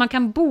 Och att man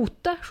kan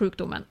bota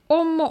sjukdomen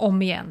om och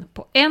om igen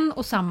på en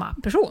och samma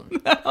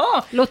person.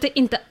 Låter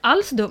inte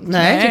alls dumt.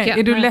 Nej, tycker jag.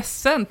 Är du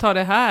ledsen? Ta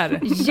det här.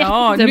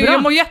 Jättebra.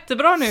 Jag mår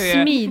jättebra nu.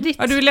 Smidigt.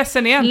 Ja, du är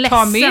ledsen igen. Ledsen,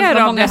 Ta mer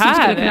vad av många det som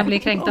skulle här. kunna bli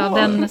kränkta av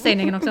den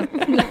sägningen också.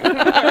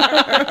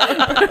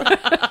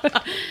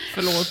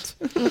 Förlåt.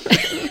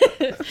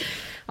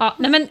 Ja,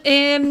 nej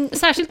men,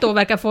 särskilt då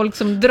verkar folk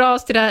som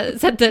dras till det här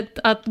sättet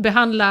att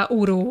behandla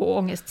oro och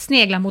ångest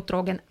snegla mot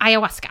drogen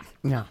ayahuasca.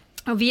 Ja.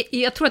 Och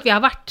jag tror att vi har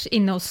varit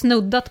inne och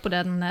snuddat på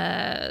den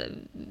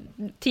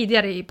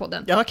tidigare i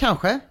podden. Ja,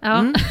 kanske.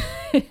 Ja.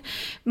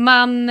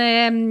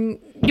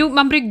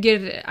 Man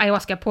brygger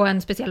ayahuasca på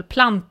en speciell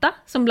planta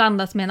som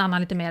blandas med en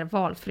annan lite mer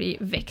valfri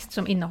växt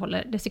som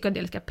innehåller det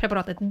psykedeliska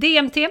preparatet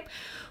DMT.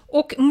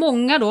 Och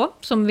många då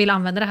som vill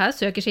använda det här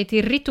söker sig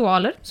till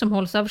ritualer som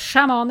hålls av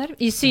shamaner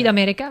i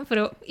Sydamerika för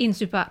att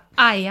insupa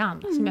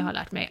ayan, som jag har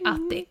lärt mig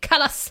att det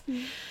kallas.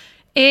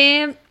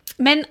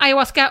 Men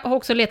ayahuasca har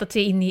också letat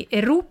sig in i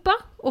Europa,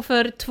 och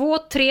för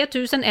 2-3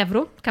 tusen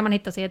euro kan man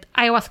hitta sig ett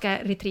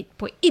ayahuasca-retreat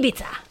på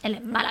Ibiza eller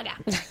Malaga.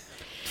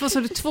 Vad sa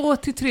du?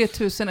 2-3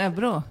 tusen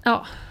euro?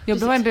 Ja,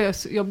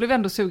 Jag blev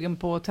ändå sugen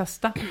på att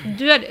testa.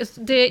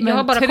 jag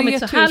har bara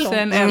kommit så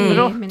här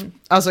långt.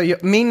 Alltså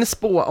min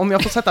om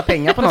jag får sätta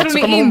pengar på något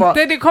så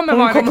kommer det kommer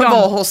hon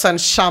vara hos en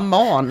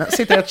shaman.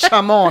 Sitter i ett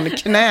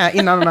shamanknä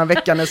innan den här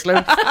veckan är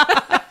slut.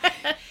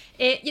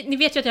 Ni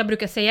vet ju att jag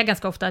brukar säga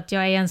ganska ofta att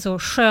jag är en så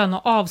skön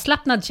och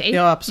avslappnad tjej.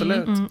 Ja,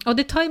 absolut. Och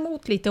det tar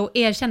emot lite att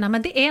erkänna,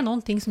 men det är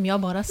någonting som jag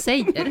bara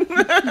säger.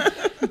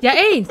 Jag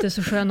är inte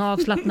så skön och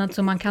avslappnad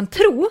som man kan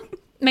tro,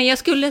 men jag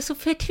skulle så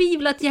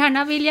förtvivlat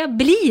gärna vilja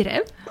bli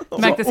det.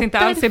 Märktes inte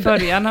alls i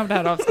början av det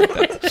här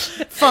avsnittet.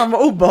 Fan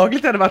vad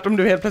obehagligt det hade varit om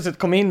du helt plötsligt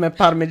kom in med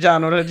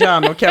Parmigiano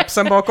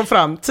Reggiano-kepsen bak och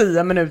fram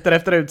 10 minuter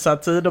efter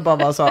utsatt tid och bara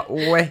var så,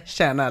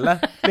 tjena eller?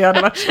 Det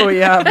hade varit så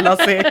jävla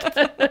segt.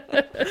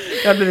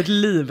 Jag hade blivit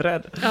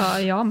livrädd. Ja,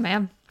 jag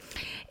med.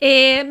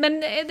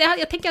 Men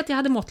jag tänker att jag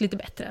hade mått lite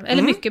bättre,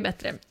 eller mycket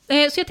bättre.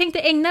 Så jag tänkte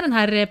ägna den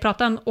här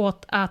pratan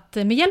åt att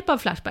med hjälp av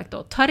Flashback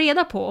då ta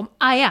reda på om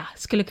Aya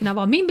skulle kunna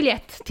vara min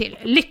biljett till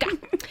lycka.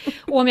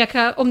 Och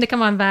om det kan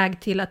vara en väg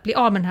till att bli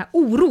av med den här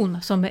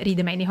oron som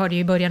rider mig. Ni hörde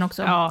ju i början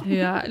också hur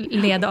jag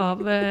led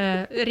av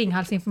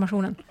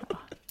ringhalsinformationen.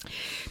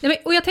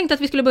 Och jag tänkte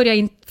att vi skulle börja i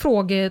en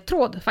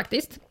frågetråd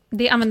faktiskt.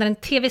 Det är användaren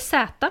TVZ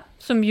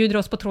som bjuder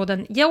oss på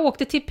tråden: jag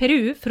åkte till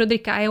Peru för att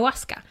dricka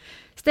ayahuasca.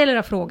 Ställer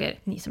era frågor,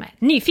 ni som är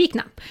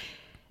nyfikna.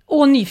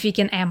 Och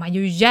nyfiken är man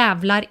ju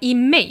jävlar i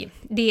mig.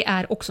 Det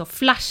är också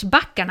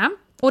flashbackarna.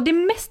 Och det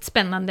mest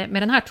spännande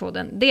med den här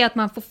tråden, det är att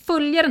man får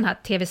följa den här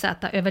TVZ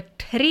över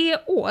 3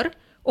 år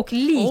och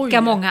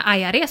lika många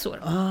Aya-resor.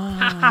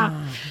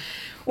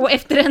 Och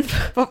efter en...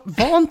 Vad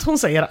vant hon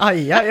säger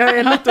Aja. Jag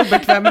är lite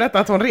obekväm med detta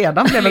att hon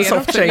redan blev en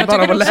soft tjej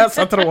bara av att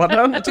läsa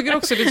tråden. Jag tycker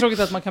också det är tråkigt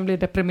att man kan bli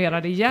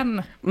deprimerad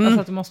igen. Alltså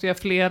att du måste göra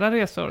flera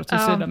resor till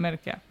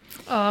Sydamerika.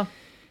 Ja,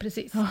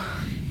 precis.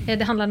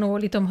 Det handlar nog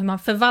lite om hur man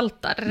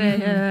förvaltar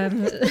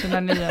sina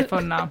nya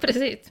funna.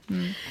 Precis.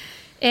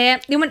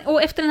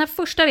 Och efter den här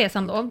första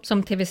resan då,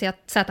 som TVZ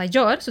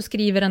gör, så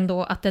skriver den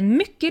då att den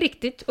mycket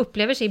riktigt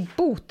upplever sig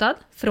botad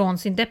från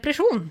sin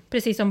depression,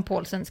 precis som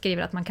Paulsen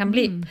skriver att man kan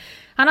bli.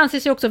 Han anser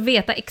sig också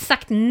veta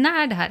exakt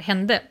när det här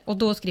hände, och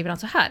då skriver han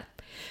så här: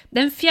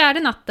 den 4:e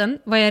natten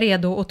var jag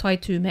redo att ta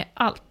itu med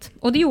allt,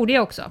 och det gjorde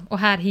jag också. Och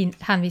här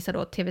hänvisar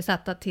då TVZ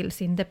till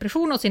sin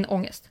depression och sin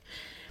ångest.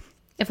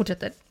 Jag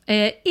fortsätter.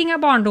 Inga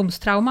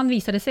barndomstrauman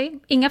visade sig,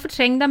 inga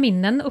förträngda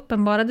minnen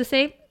uppenbarade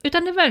sig,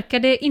 utan det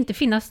verkade inte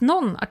finnas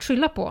någon att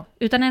skylla på,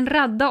 utan en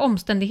radda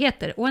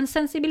omständigheter och en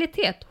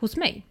sensibilitet hos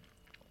mig.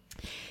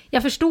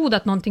 Jag förstod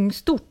att någonting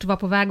stort var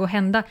på väg att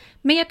hända,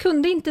 men jag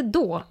kunde inte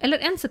då, eller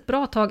ens ett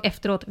bra tag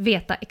efteråt,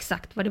 veta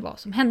exakt vad det var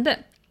som hände.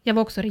 Jag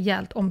var också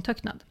rejält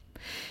omtöcknad.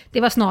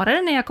 Det var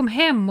snarare när jag kom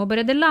hem och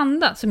började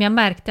landa som jag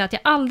märkte att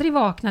jag aldrig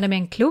vaknade med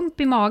en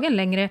klump i magen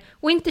längre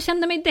och inte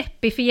kände mig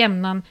deppig för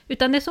jämnan,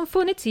 utan det som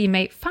funnits i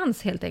mig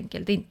fanns helt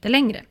enkelt inte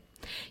längre.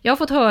 Jag har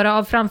fått höra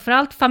av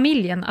framförallt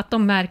familjen att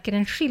de märker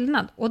en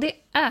skillnad, och det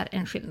är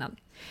en skillnad.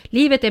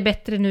 Livet är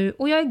bättre nu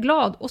och jag är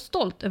glad och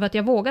stolt över att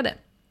jag vågade.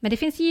 Men det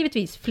finns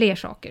givetvis fler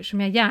saker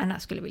som jag gärna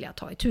skulle vilja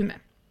ta itu med.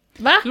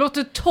 Va?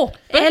 Låter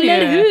toppen.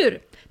 Eller hur?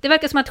 Det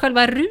verkar som att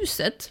själva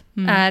ruset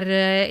är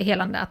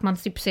helande. Att man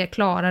typ ser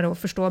klarare och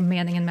förstår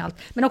meningen med allt.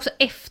 Men också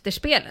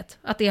efterspelet.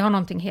 Att det har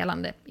någonting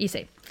helande i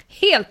sig.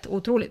 Helt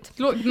otroligt.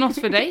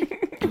 Något för dig?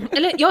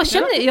 Eller jag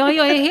känner, jag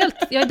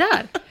är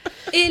där.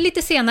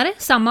 Lite senare,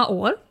 samma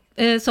år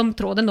som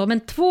tråden då, men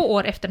 2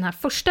 år efter den här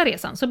första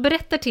resan så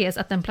berättar TS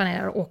att den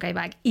planerar att åka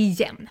iväg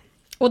igen.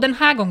 Och den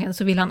här gången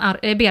så vill han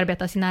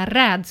bearbeta sina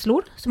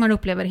rädslor som han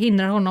upplever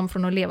hindrar honom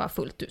från att leva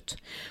fullt ut.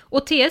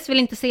 Och TS vill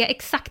inte säga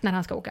exakt när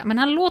han ska åka, men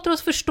han låter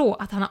oss förstå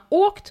att han har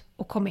åkt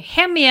och kommit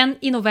hem igen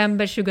i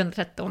november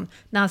 2013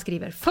 när han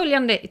skriver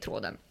följande i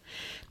tråden.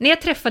 När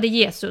jag träffade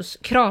Jesus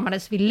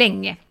kramades vi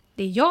länge.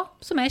 Det är jag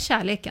som är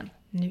kärleken.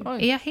 Nu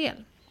är jag hel.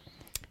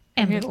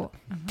 MH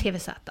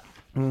TVZ.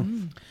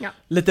 Ja.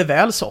 Lite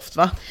väl soft,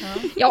 va?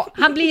 Ja,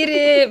 han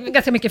blir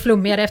ganska mycket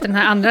flummigare efter den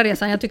här andra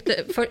resan. Jag tyckte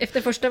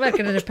efter första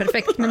verkade det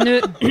perfekt, men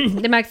nu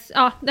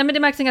det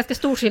märks en ganska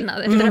stor skillnad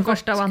efter den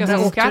första och andra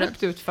åkturen.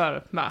 åkturen.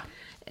 Utför, va?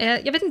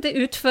 Jag vet inte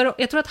utför,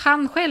 jag tror att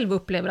han själv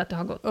upplever att det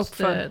har gått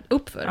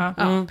uppför.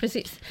 Ja,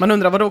 precis. Man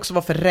undrar vad det också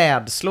var för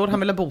rädslor han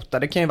ville bota.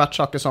 Det kan ju varit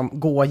saker som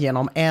gå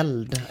genom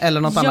eld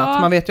eller något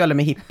annat. Man vet ju aldrig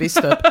med hippies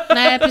typ.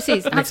 Nej,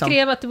 precis. Han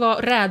skrev att det var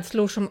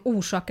rädslor som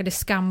orsakade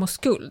skam och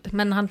skuld.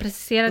 Men han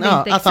preciserade inte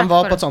exakt att han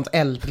var på ett sånt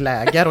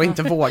eldläger och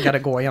inte vågade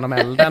gå genom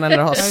elden eller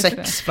ha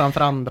sex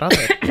framför andra.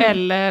 Typ.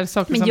 Eller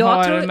saker som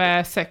har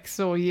med sex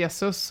och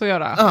Jesus att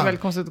göra. Det är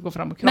väldigt konstigt att gå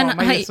fram och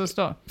krama Jesus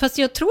då. Fast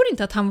jag tror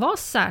inte att han var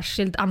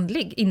särskilt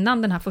andlig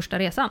innan den här första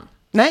resan.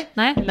 Nej,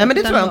 men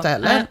det tror jag inte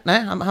heller.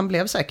 Nej, han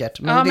blev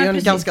säkert. Men det är ju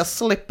en ganska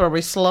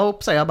slippery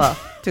slope, säger jag bara.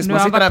 Tills man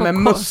sitter där med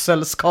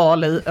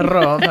musselskal i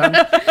röven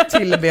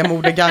till be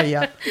Moder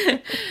Gaia.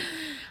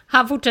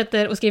 Han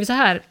fortsätter och skriver så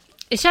här.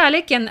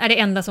 Kärleken är det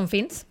enda som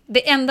finns.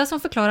 Det enda som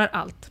förklarar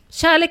allt.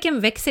 Kärleken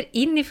växer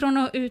inifrån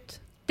och ut.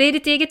 Det är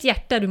ditt eget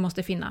hjärta du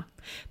måste finna.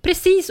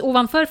 Precis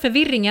ovanför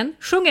förvirringen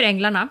sjunger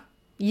änglarna.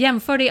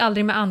 Jämför dig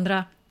aldrig med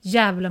andra.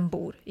 Djävulen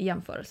bor i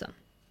jämförelsen.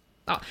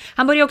 Ja,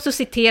 han börjar också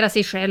citera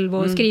sig själv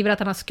och skriver att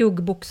han har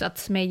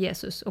skuggboxats med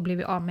Jesus och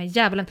blivit av med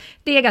djävulen.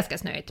 Det är ganska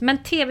snöjt, men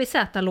TVZ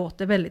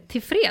låter väldigt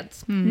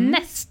tillfreds.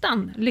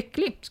 Nästan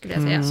lycklig, skulle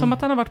jag säga. Som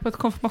att han har varit på ett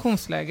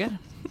konfirmationsläger.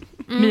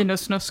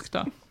 Minus snusk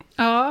då.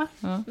 Ja,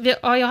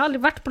 jag har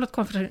aldrig varit på något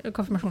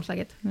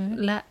konfirmationsläger.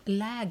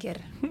 Läger.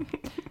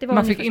 Det var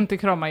man fick inte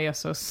krama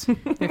Jesus.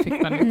 Det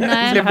fick man inte.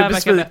 Nej. Blev du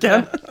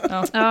besviken?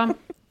 Ja.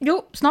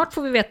 Jo, snart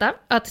får vi veta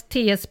att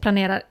TS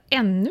planerar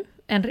ännu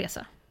en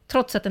resa.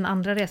 Trots att den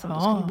andra resan då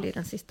skulle bli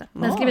den sista.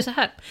 Den skriver så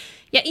här.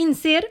 Jag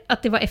inser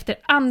att det var efter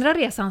andra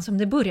resan som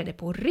det började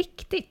på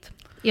riktigt.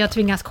 Jag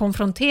tvingas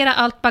konfrontera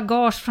allt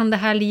bagage från det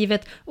här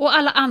livet och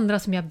alla andra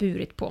som jag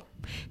burit på.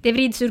 Det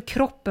vrids ur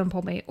kroppen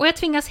på mig och jag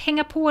tvingas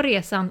hänga på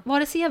resan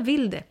vare sig jag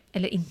vill det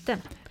eller inte.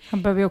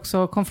 Han behöver ju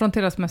också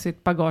konfronteras med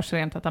sitt bagage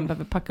rent, att han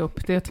behöver packa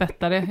upp det och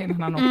tvätta det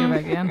innan han åker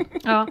iväg igen.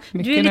 Ja,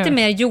 du är lite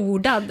mer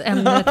jordad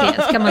än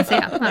TS, kan man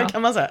säga. Ja. Det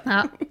kan man säga.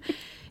 Ja.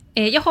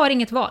 Jag har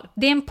inget val.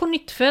 Det är en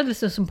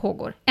pånyttfödelse som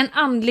pågår. En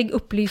andlig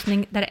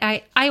upplysning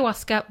där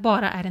ayahuasca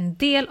bara är en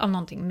del av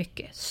någonting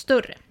mycket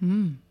större.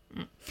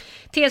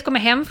 TS kommer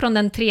hem från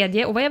den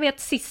 3:e och vad jag vet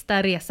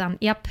sista resan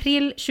i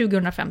april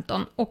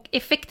 2015. Och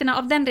effekterna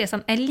av den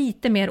resan är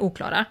lite mer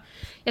oklara.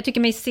 Jag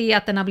tycker mig se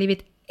att den har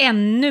blivit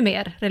ännu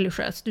mer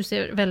religiös. Du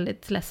ser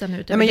väldigt ledsen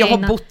ut. Ja, men jag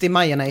har bott i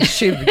Majerna i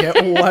 20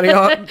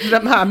 år.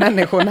 De här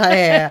människorna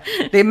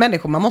det är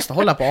människor man måste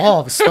hålla på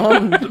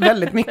avstånd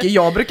väldigt mycket.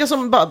 Jag brukar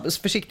som bara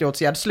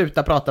försiktighetsåtgärd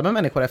sluta prata med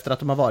människor efter att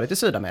de har varit i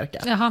Sydamerika.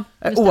 Jaha,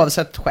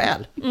 oavsett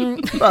skäl.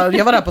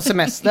 Jag var där på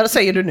semester,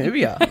 säger du nu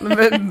ja.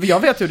 Jag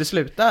vet hur det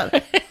slutar.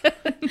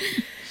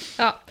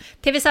 Ja,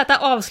 TVZ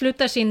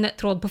avslutar sin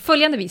tråd på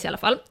följande vis i alla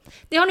fall.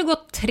 Det har nu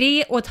gått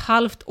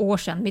 3,5 år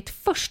sedan mitt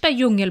första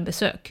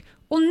djungelbesök.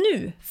 Och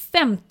nu,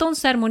 15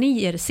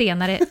 ceremonier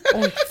senare,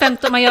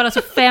 man gör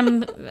alltså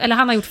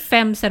han har gjort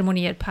 5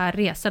 ceremonier per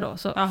resa då,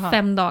 så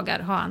 5 dagar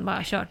har han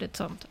bara kört ett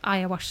sånt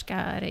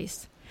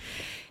ayahuasca-race.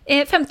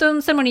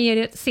 15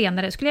 ceremonier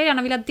senare skulle jag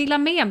gärna vilja dela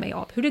med mig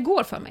av hur det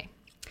går för mig.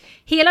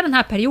 Hela den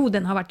här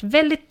perioden har varit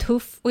väldigt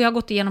tuff och jag har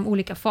gått igenom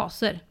olika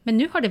faser, men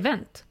nu har det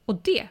vänt, och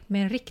det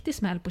med en riktig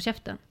smäll på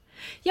käften.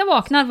 Jag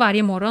vaknar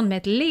varje morgon med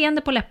ett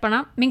leende på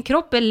läpparna. Min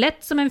kropp är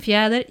lätt som en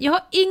fjäder. Jag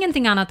har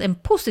ingenting annat än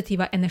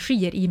positiva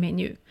energier i mig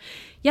nu.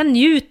 Jag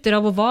njuter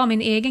av att vara i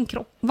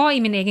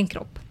min egen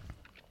kropp.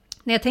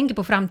 När jag tänker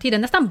på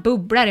framtiden nästan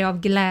bubblar jag av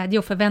glädje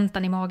och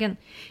förväntan i magen.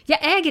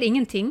 Jag äger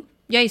ingenting.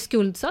 Jag är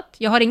skuldsatt.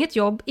 Jag har inget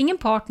jobb, ingen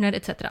partner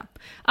etc.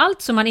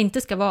 Allt som man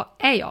inte ska vara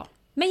är jag.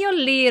 Men jag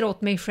ler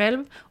åt mig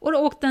själv och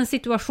åt den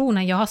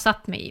situationen jag har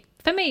satt mig i.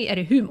 För mig är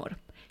det humor.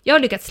 Jag har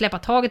lyckats släppa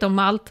taget om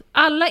allt.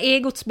 Alla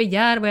egots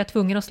begär var jag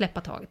tvungen att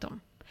släppa taget om.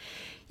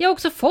 Jag har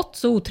också fått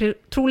så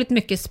otroligt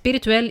mycket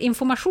spirituell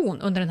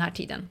information under den här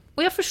tiden.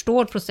 Och jag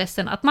förstår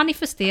processen att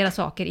manifestera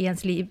saker i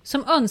ens liv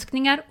som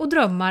önskningar och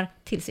drömmar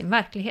till sin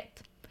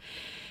verklighet.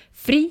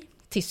 Fri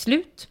till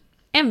slut.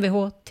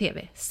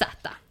 MVH-TV-Z.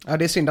 Ja,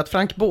 det är synd att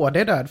Frank Både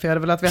är död, för jag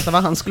hade velat veta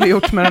vad han skulle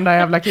gjort med den där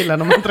jävla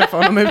killen om man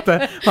träffade honom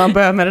ute. Och han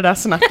börjar med det där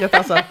snacket,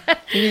 alltså.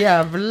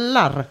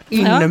 Jävlar,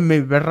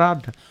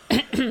 inmurad.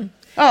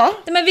 Ja.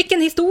 Men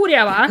vilken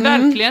historia, va?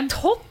 Verkligen.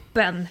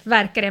 Toppen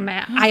verkar det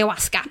med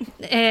ayahuasca.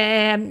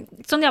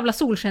 Sån jävla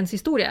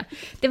solskenshistoria.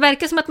 Det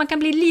verkar som att man kan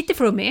bli lite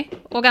flummig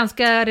och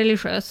ganska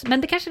religiös,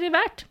 men det kanske det är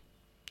värt.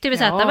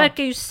 TVZ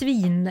verkar ju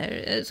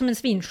som en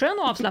svinskön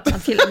och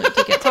avslappnad kille nu,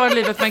 tycker jag. Tar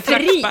livet med en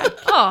klackspark.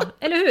 Ja,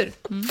 eller hur?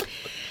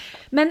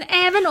 Men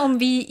även om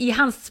vi i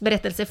hans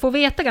berättelse får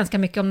veta ganska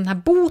mycket om den här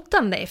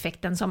botande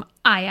effekten som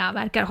Aya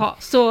verkar ha,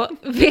 så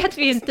vet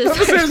vi inte... Jag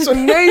ser så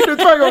nöjd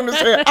ut varje gång du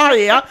säger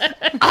Aya.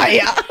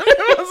 Aya.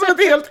 Det var som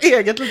ett helt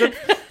eget litet...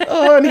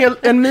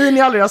 en min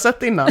jag aldrig har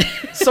sett innan.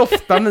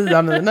 Softa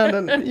Mia-minen.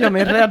 Den gör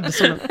mig rädd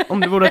som om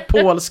det vore ett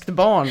polskt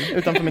barn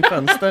utanför mitt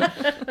fönster.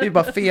 Det är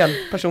bara fel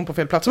person på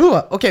fel plats.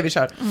 Okej, vi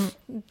kör.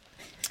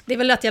 Det är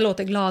väl att jag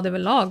låter glad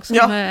överlag. Som,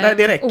 nej,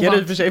 det räcker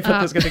i och för sig för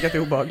att du ska tycka att det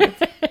är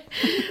obehagligt.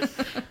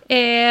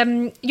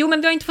 Jo,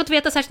 men vi har inte fått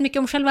veta särskilt mycket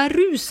om själva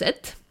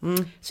ruset.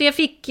 Så jag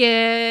fick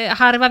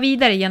harva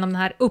vidare genom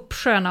den här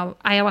uppsjön av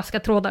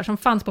ayahuasca-trådar som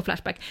fanns på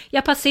Flashback.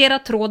 Jag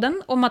passerade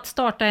tråden om att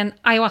starta en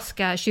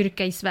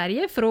ayahuasca-kyrka i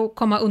Sverige för att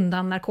komma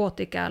undan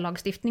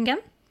narkotikalagstiftningen.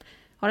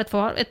 Har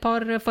ett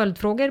par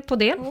följdfrågor på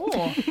det.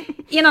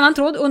 I en annan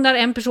tråd undrar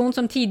en person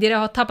som tidigare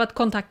har tappat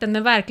kontakten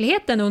med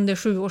verkligheten under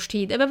 7 års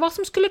tid över vad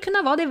som skulle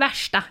kunna vara det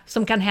värsta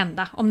som kan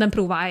hända om den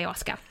provar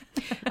ayahuasca.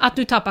 Att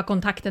du tappar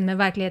kontakten med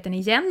verkligheten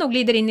igen och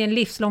glider in i en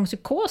livslång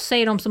psykos,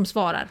 säger de som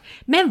svarar.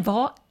 Men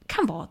vad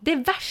kan vara det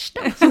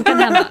värsta som kan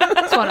hända,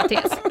 svarar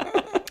TS.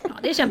 Ja,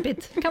 det är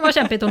kämpigt. Det kan vara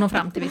kämpigt att nå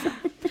fram till vissa.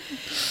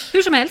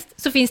 Hur som helst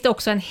så finns det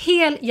också en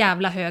hel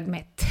jävla hög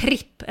med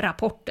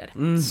tripprapporter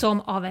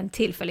som av en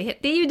tillfällighet.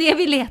 Det är ju det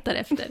vi letar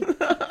efter.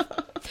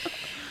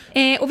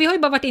 Och vi har ju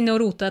bara varit inne och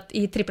rotat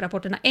i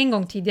tripprapporterna en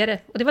gång tidigare.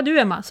 Och det var du,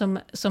 Emma,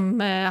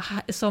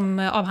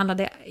 som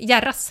avhandlade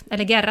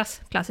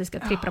Gerras klassiska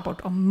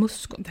tripprapport om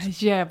muskot. Den här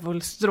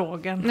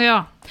djävulsdrogen.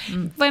 Ja.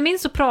 Vad jag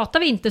minns så pratar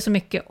vi inte så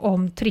mycket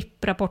om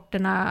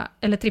tripprapporterna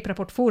eller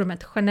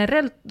tripprapportforumet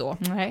generellt då.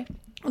 Nej.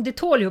 Och det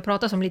tål ju att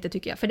prata om lite,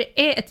 tycker jag. För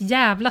det är ett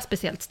jävla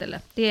speciellt ställe.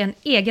 Det är en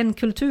egen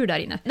kultur där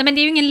inne. Nej, men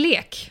det är ju ingen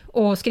lek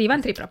att skriva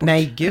en tripprapport.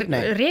 Nej, gud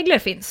nej. Regler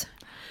finns.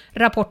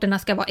 Rapporterna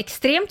ska vara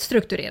extremt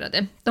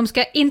strukturerade. De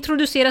ska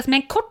introduceras med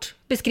en kort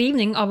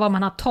beskrivning av vad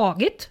man har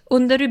tagit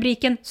under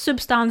rubriken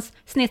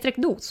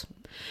substans/dos.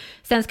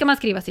 Sen ska man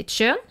skriva sitt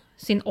kön,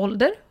 sin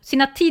ålder,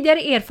 sina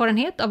tidigare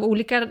erfarenhet av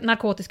olika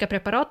narkotiska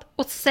preparat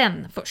och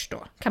sen först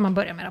då kan man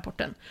börja med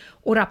rapporten.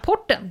 Och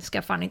rapporten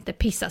ska fan inte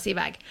pissas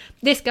iväg.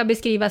 Det ska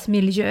beskrivas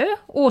miljö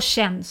och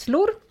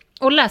känslor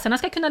och läsarna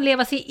ska kunna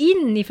leva sig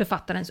in i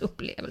författarens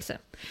upplevelse.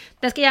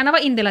 Den ska gärna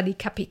vara indelad i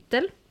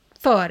kapitel,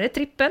 före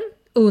trippen,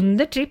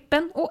 under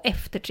trippen och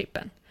efter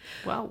trippen.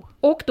 Wow.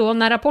 Och då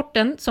när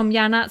rapporten, som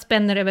gärna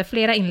spänner över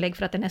flera inlägg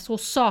för att den är så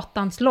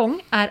satans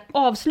lång, är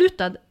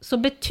avslutad så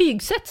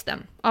betygsätts den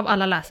av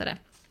alla läsare.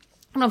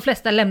 Och de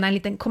flesta lämnar en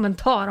liten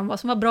kommentar om vad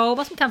som var bra och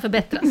vad som kan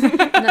förbättras.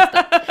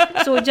 Nästa.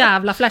 Så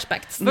jävla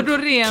flashbacks. Vadå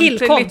rent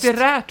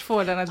litterärt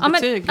får den ett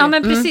betyg? Ja,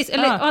 men precis.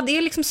 Eller, det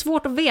är liksom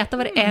svårt att veta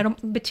vad det är de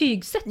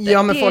betygsätter.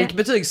 Ja, men folk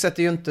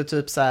betygsätter ju inte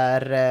typ så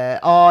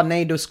här,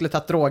 nej, du skulle ta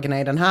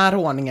drogerna i den här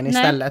ordningen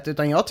istället.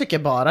 Utan jag tycker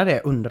bara det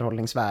är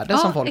underhållningsvärde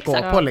som folk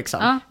går på liksom.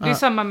 Ja. Det är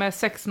samma med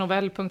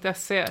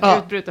sexnovell.se,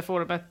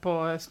 utbrytarforumet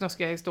på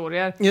snuskiga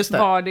historier. Just det.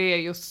 Vad det är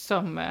just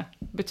som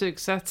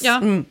betygsätts.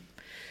 Ja,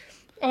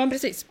 ja men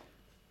precis.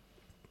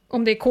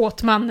 Om det är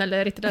kåtman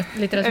eller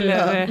litteratur.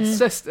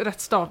 Eller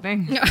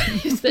rättstavning. Ja,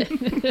 just det.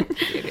 Det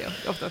är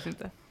det oftast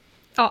inte.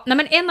 Ja,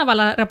 men en av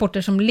alla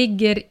rapporter som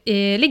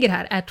ligger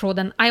här är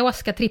tråden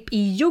Ayahuasca-tripp i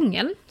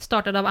djungeln,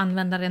 startad av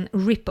användaren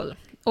Ripple.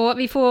 Och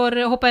vi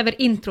får hoppa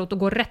över introt och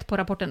gå rätt på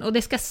rapporten. Och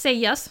det ska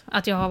sägas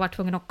att jag har varit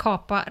tvungen att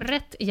kapa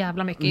rätt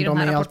jävla mycket i den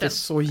här rapporten. De är alltid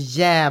så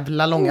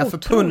jävla långa, för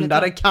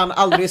pundare kan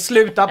aldrig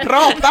sluta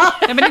prata!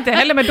 Nej, men inte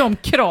heller med de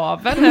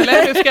kraven,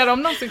 eller? Hur ska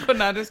de någonsin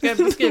kunna? Du ska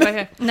beskriva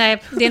här.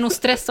 Nej, det är nog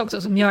stress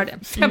också som gör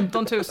det.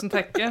 15 000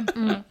 tecken.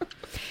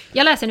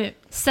 Jag läser nu.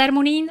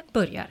 Ceremonin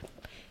börjar.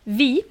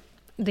 Vi,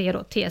 det är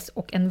då TS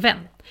och en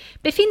vän,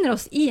 befinner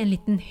oss i en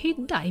liten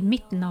hydda i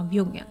mitten av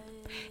djungeln.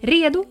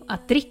 Redo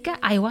att dricka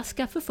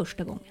ayahuasca för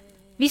första gången.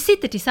 Vi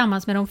sitter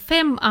tillsammans med de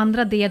 5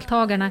 andra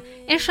deltagarna,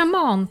 en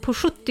shaman på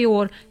 70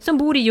 år som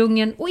bor i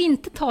djungeln och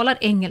inte talar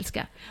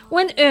engelska,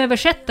 och en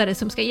översättare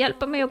som ska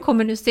hjälpa mig att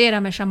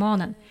kommunicera med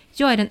shamanen.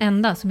 Jag är den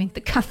enda som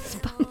inte kan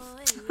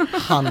spanska.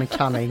 Han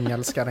kan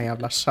engelska, den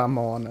jävla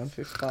shamanen.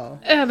 Fy fan.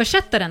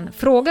 Översättaren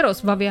frågar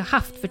oss vad vi har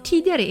haft för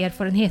tidigare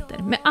erfarenheter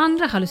med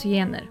andra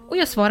hallucinogener, och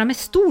jag svarar med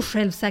stor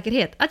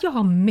självsäkerhet att jag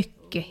har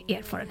mycket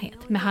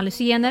erfarenhet med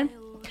hallucinogener.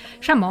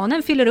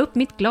 Shamanen fyller upp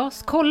mitt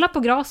glas, kollar på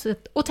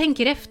glaset och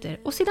tänker efter,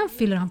 och sedan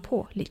fyller han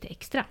på lite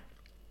extra.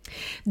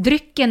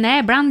 Drycken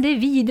är bland det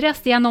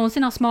vidrigaste jag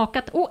någonsin har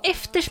smakat, och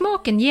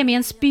eftersmaken ger mig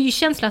en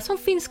spykänsla som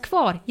finns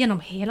kvar genom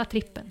hela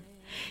trippen.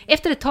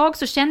 Efter ett tag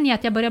så känner jag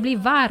att jag börjar bli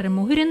varm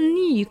och hur en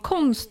ny,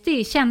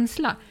 konstig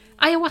känsla,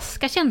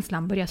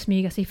 ayahuasca-känslan, börjar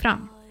smyga sig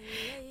fram.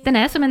 Den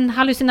är som en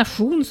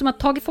hallucination som har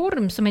tagit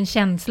form som en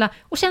känsla,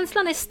 och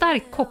känslan är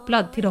starkt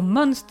kopplad till de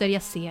mönster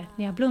jag ser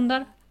när jag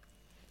blundar.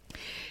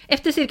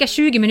 Efter cirka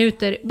 20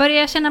 minuter börjar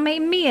jag känna mig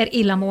mer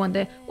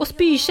illamående, och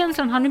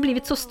spykänslan har nu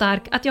blivit så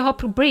stark att jag har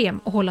problem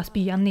att hålla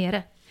spyan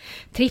nere.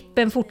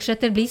 Trippen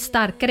fortsätter bli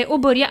starkare och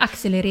börjar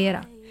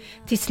accelerera.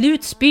 Till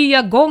slut spyr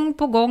jag gång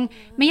på gång,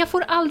 men jag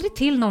får aldrig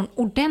till någon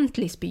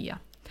ordentlig spya.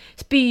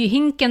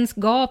 Spyhinkens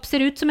gap ser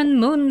ut som en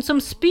mun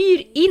som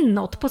spyr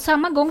inåt på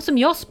samma gång som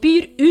jag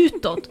spyr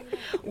utåt.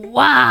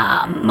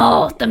 Wow,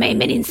 mata mig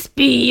med din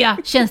spya,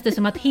 känns det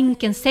som att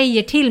hinken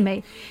säger till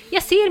mig.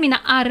 Jag ser mina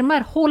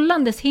armar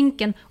hållandes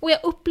hinken, och jag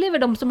upplever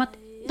dem som att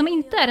de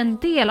inte är en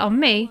del av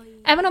mig,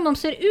 även om de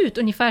ser ut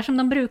ungefär som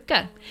de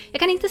brukar. Jag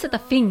kan inte sätta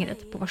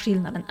fingret på vad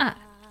skillnaden är.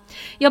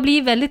 Jag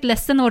blir väldigt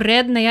ledsen och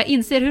rädd när jag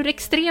inser hur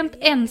extremt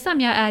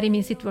ensam jag är i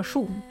min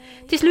situation.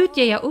 Till slut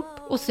ger jag upp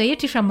och säger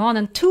till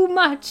shamanen too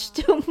much.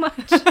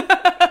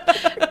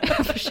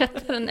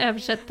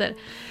 Översätter.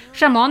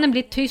 Shamanen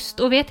blir tyst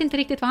och vet inte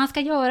riktigt vad han ska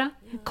göra.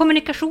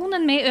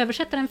 Kommunikationen med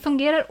översättaren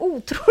fungerar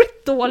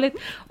otroligt dåligt,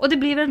 och det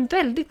blir en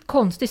väldigt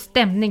konstig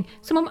stämning,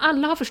 som om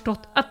alla har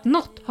förstått att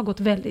något har gått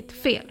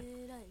väldigt fel.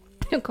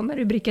 Nu kommer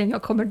rubriken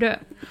jag kommer dö.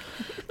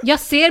 Jag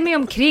ser mig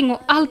omkring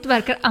och allt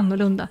verkar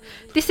annorlunda.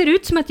 Det ser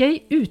ut som att jag är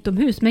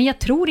utomhus, men jag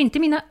tror inte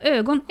mina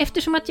ögon,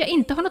 eftersom att jag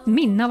inte har något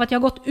minne av att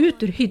jag gått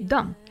ut ur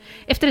hyddan.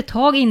 Efter ett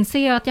tag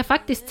inser jag att jag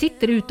faktiskt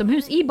sitter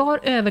utomhus i bar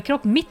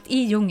överkropp mitt i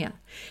djungeln.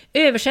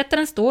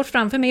 Översättaren står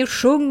framför mig och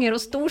sjunger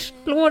och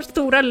slår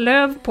stora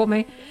löv på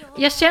mig.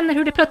 Jag känner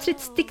hur det plötsligt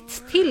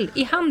sticks till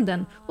i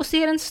handen och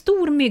ser en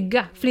stor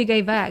mygga flyga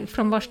iväg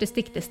från vars det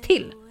sticktes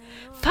till.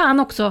 Fan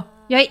också!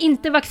 Jag är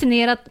inte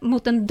vaccinerad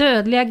mot den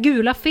dödliga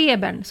gula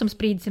febern som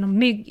sprids genom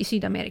mygg i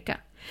Sydamerika.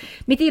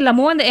 Mitt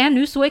illamående är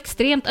nu så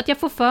extremt att jag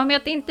får för mig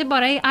att det inte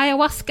bara är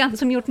ayahuascan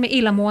som gjort mig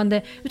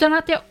illamående, utan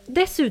att jag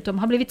dessutom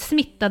har blivit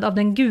smittad av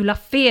den gula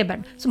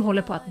febern som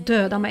håller på att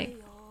döda mig.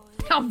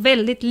 Jag har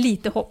väldigt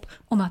lite hopp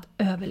om att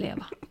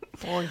överleva.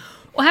 Oj.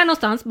 Och här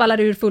någonstans ballar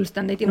det ur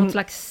fullständigt i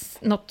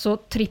något så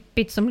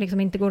trippigt som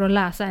liksom inte går att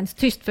läsa ens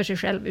tyst för sig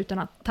själv utan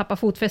att tappa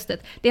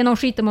fotfästet. Det är någon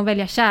skit om att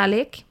välja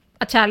kärlek.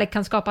 Att kärlek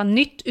kan skapa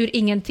nytt ur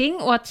ingenting,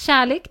 och att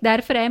kärlek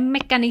därför är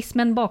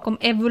mekanismen bakom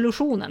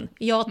evolutionen.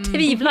 Jag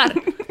tvivlar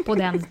på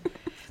den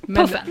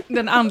puffen. Men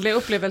den andliga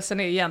upplevelsen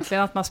är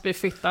egentligen att man spyr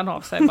fyttan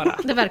av sig bara.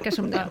 Det verkar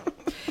som det.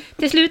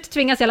 Till slut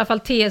tvingas i alla fall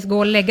TS gå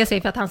och lägga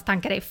sig för att hans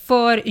tankar är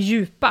för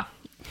djupa.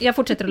 Jag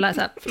fortsätter att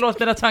läsa. Förlåt,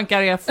 mina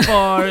tankar är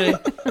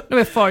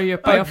för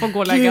djupa. Jag får gå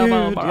och lägga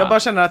mig bara. Jag bara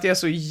känner att jag är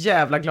så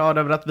jävla glad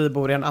över att vi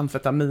bor i en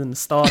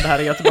amfetaminstad här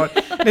i Göteborg.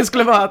 Det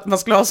skulle vara att man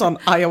skulle ha sån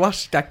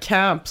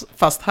ayahuasca-camp,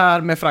 fast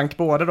här med Frank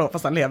Både då,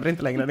 fast han lever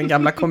inte längre, den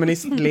gamla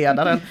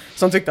kommunistledaren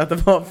som tyckte att det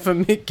var för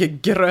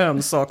mycket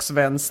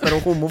grönsaksvänster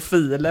och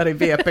homofiler i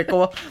VPK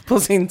på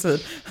sin tid.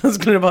 Så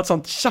skulle det vara ett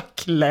sånt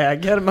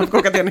tjackläger, man får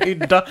åka till en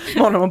hydda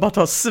med honom och bara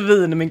ta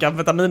svin med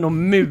amfetamin och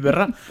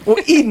mura och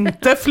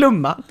inte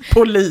flumma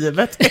på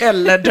livet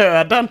eller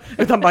döden,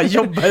 utan bara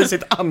jobba i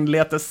sitt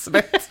anletes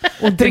svett.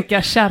 Och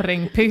dricka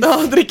kärringpiss.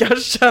 Ja, dricka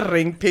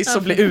kärringpiss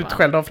och bli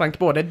utskälld av Frank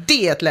Både.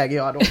 Det är ett läge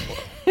jag då på.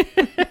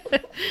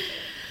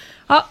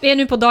 Ja, vi är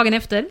nu på dagen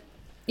efter.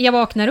 Jag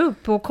vaknar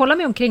upp och kollar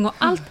mig omkring och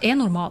allt är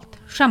normalt.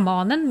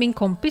 Shamanen, min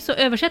kompis och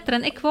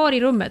översättaren är kvar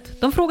i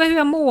rummet. De frågar hur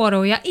jag mår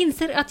och jag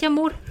inser att jag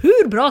mår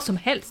hur bra som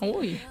helst.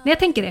 Oj. När jag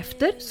tänker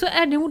efter så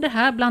är nog det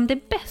här bland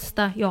det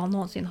bästa jag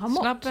någonsin har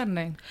mått. Snabb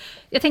vändning.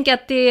 Jag tänker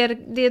att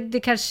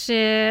det kanske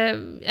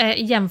är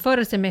i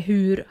jämförelse med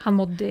hur han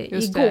mådde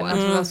just igår.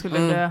 Det, jag skulle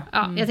dö.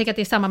 Ja, jag tänker att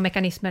det är samma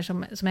mekanismer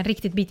som en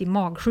riktigt bit i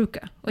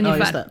magsjuka. Ungefär. Ja,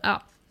 just det.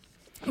 Ja.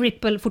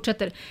 Ripple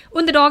fortsätter.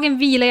 Under dagen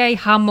vilar jag i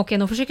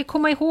hammocken och försöker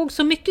komma ihåg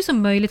så mycket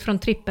som möjligt från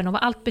trippen och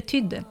vad allt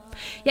betydde.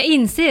 Jag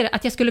inser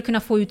att jag skulle kunna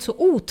få ut så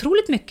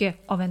otroligt mycket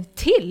av en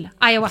till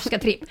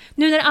ayahuasca-tripp,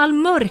 nu när all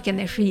mörk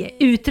energi är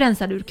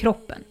utrensad ur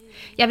kroppen.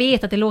 Jag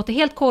vet att det låter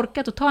helt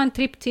korkat att ta en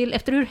tripp till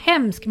efter hur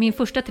hemsk min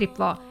första tripp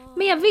var,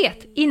 men jag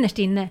vet innerst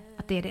inne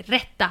att det är det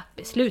rätta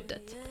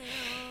beslutet.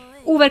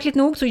 Overkligt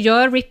nog så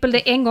gör Ripple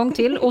det en gång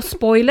till, och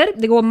spoiler,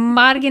 det går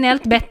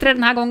marginellt bättre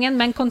den här gången,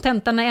 men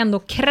kontentan är ändå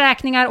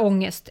kräkningar,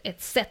 ångest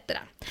etc.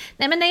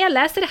 Nej, men när jag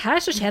läser det här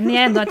så känner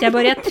jag ändå att jag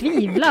börjar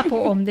tvivla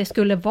på om det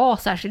skulle vara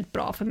särskilt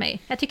bra för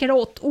mig. Jag tycker det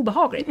är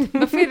obehagligt.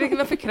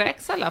 Varför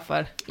kräks alla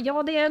för?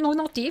 Ja, det är nog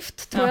något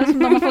gift, tror jag, som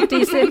de har fått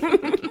i sig.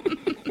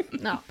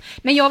 Ja.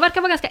 Men jag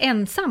verkar vara ganska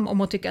ensam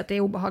om att tycka att det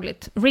är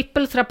obehagligt.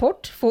 Ripples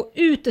rapport får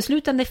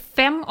uteslutande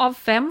 5 av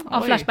 5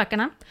 av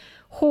flashbackarna.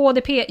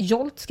 HDP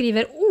Jolt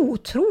skriver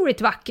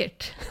otroligt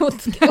vackert.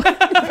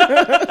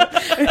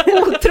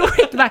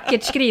 Otroligt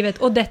vackert skrivet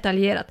och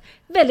detaljerat.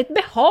 Väldigt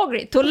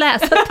behagligt att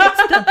läsa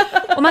texten.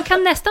 Och man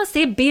kan nästan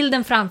se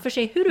bilden framför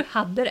sig hur du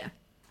hade det.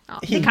 Ja,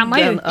 det kan man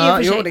ju.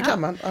 Jo, det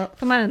kan man. Ja.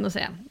 Får man ändå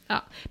säga.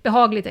 Ja.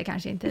 Behagligt är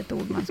kanske inte ett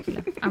ord man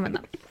skulle använda.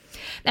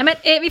 Nej, men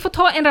vi får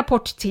ta en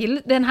rapport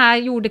till. Den här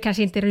gjorde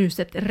kanske inte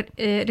ruset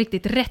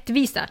riktigt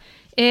rättvisa.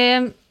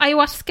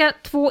 Ayahuasca,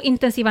 2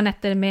 intensiva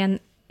nätter med en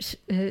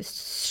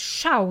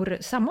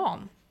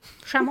shaman.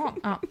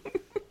 Ja.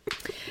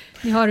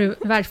 Ni har ju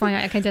världsvan,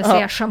 jag kan inte ens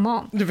säga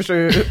shaman. Du förstår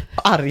ju hur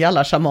arga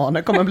alla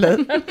shamaner kommer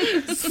bli.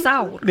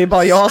 Saur. Det är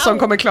bara jag som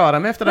kommer klara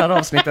mig efter det här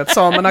avsnittet.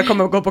 Samerna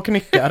kommer att gå på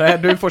knyckare,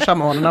 du får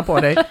shamanerna på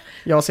dig.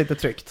 Jag sitter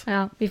tryggt.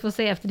 Ja, vi får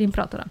se efter din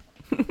prat då.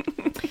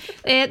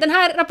 Den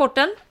här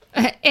rapporten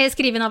är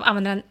skriven av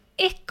användaren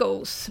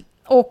Echoes.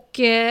 Och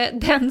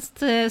dens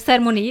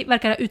ceremoni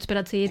verkar ha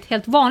utspelat sig i ett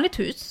helt vanligt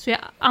hus. Så jag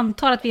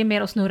antar att vi är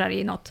mer och snurrar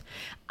i något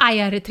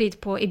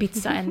Aya-retreat på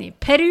Ibiza än i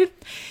Peru.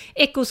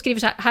 Echo skriver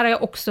så här har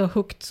jag också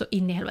hukt så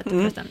in i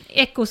helvete.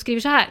 Echo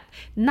skriver så här: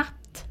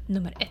 natt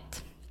nummer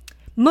 1.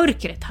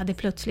 Mörkret hade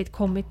plötsligt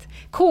kommit,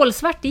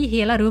 kolsvart i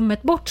hela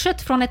rummet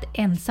bortsett från ett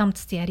ensamt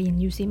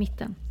stearinljus i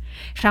mitten.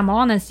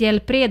 Shamanens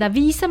hjälpreda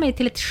visar mig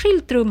till ett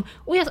skilt rum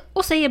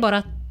och säger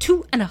bara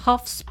 2,5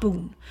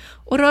 spoon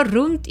och rör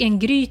runt i en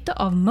gryta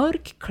av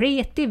mörk,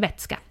 kletig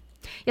vätska.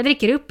 Jag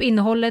dricker upp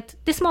innehållet,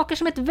 det smakar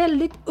som ett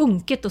väldigt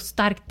unket och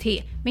starkt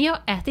te, men jag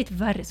har ätit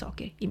värre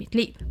saker i mitt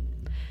liv.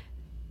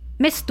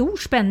 Med stor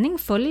spänning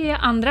följer jag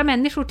andra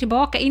människor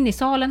tillbaka in i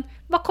salen.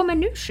 Vad kommer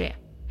nu ske?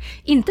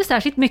 Inte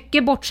särskilt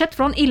mycket bortsett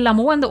från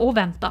illamående och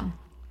väntan.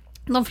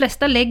 De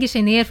flesta lägger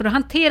sig ner för att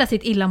hantera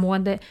sitt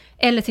illamående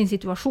eller sin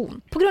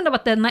situation. På grund av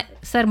att denna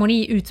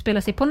ceremoni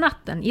utspelar sig på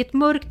natten i ett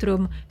mörkt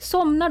rum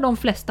somnar de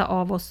flesta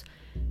av oss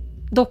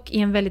dock i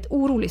en väldigt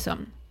orolig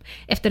sömn.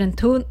 Efter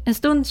en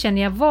stund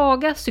känner jag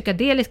vaga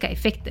psykedeliska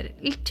effekter,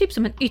 typ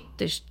som en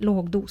ytterst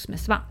låg dos med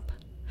svamp.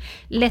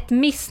 Lätt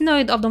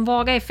missnöjd av de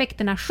vaga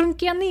effekterna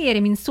sjunker jag ner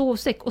i min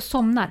sovsäck och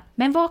somnar,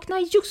 men vaknar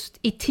just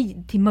i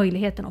tid till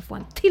möjligheten att få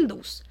en till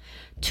dos.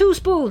 2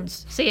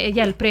 spoons, säger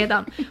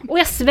hjälpredan, och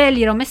jag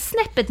sväljer dem med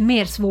snäppet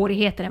mer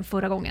svårigheter än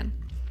förra gången.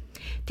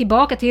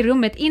 Tillbaka till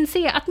rummet inser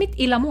jag att mitt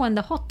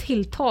illamående har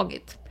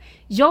tilltagit.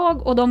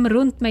 Jag och de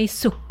runt mig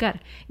suckar.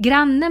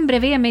 Grannen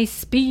bredvid mig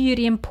spyr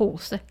i en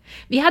påse.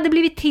 Vi hade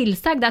blivit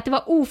tillsagda att det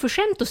var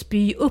oförskämt att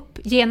spy upp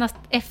genast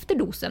efter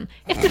dosen,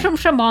 eftersom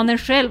shamanen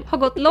själv har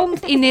gått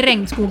långt in i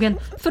regnskogen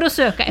för att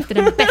söka efter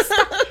den bästa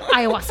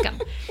ayahuascan.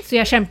 Så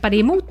jag kämpade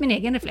emot min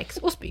egen reflex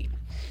och spy.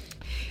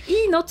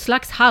 I något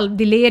slags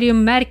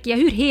halvdelirium märker jag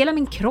hur hela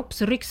min kropp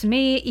rycks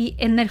med i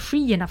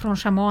energierna från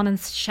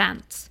shamanens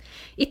chants.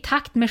 I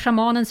takt med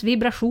shamanens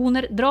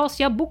vibrationer dras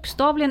jag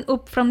bokstavligen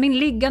upp från min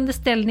liggande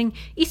ställning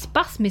i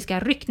spasmiska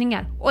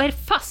ryckningar och är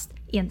fast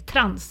i en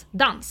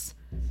transdans.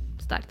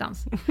 Stark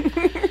dans.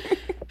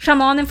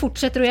 Shamanen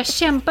fortsätter och jag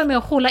kämpar med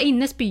att hålla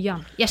inne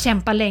spyan. Jag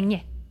kämpar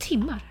länge,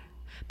 timmar.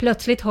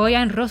 Plötsligt hör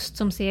jag en röst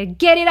som säger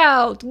get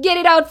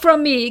it out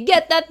from me,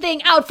 get that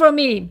thing out from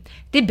me.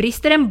 Det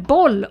brister en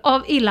boll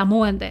av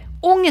illamående.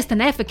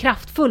 Ångesten är för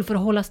kraftfull för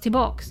att hållas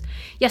tillbaks.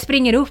 Jag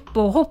springer upp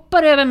och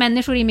hoppar över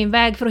människor i min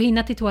väg för att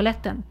hinna till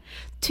toaletten.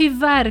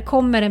 Tyvärr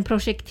kommer en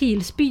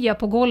projektilspya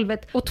på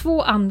golvet och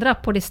 2 andra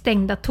på det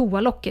stängda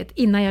toalocket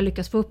innan jag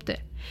lyckas få upp det.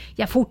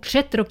 Jag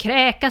fortsätter att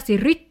kräkas i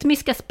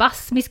rytmiska,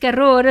 spasmiska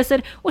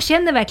rörelser och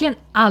känner verkligen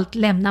allt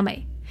lämna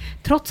mig.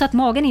 Trots att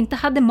magen inte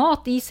hade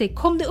mat i sig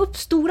kom det upp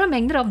stora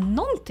mängder av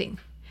någonting.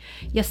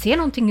 Jag ser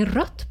någonting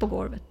rött på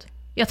golvet.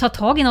 Jag tar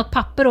tag i något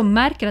papper och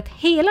märker att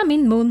hela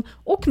min mun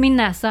och min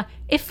näsa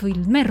är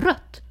fylld med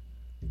rött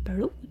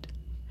blod.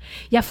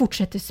 Jag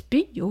fortsätter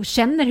spy och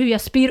känner hur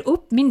jag spyr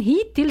upp min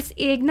hittills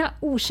egna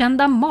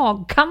okända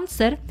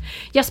magcancer.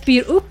 Jag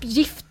spyr upp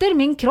gifter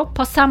min kropp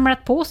har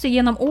samlat på sig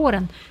genom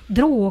åren.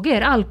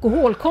 Droger,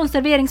 alkohol,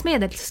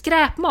 konserveringsmedel,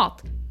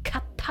 skräpmat.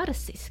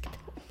 Katarsiskt.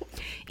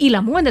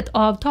 Illamåendet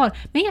avtar,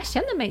 men jag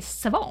känner mig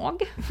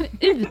svag,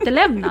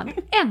 utelämnad,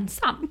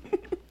 ensam.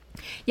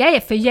 Jag är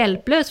för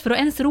hjälplös för att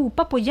ens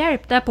ropa på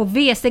hjälp där på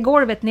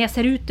WC-golvet när jag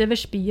ser ut över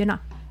spyorna.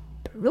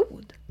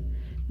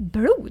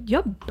 Blod,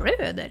 jag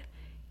blöder.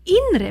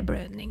 Inre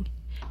blödning.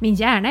 Min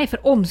hjärna är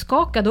för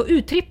omskakad och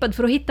uttrippad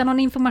för att hitta någon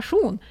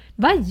information.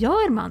 Vad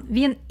gör man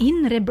vid en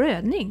inre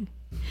blödning?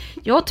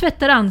 Jag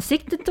tvättar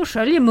ansiktet och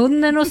sköljer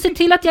munnen och ser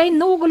till att jag är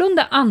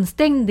någorlunda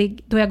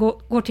anständig då jag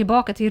går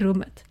tillbaka till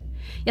rummet.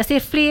 Jag ser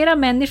flera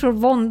människor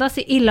våndas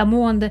i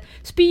illamående,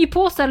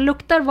 spypåsar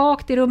luktar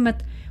vagt i rummet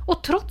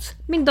och trots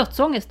min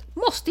dödsångest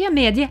måste jag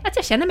medge att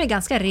jag känner mig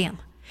ganska ren.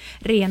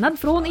 Renad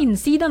från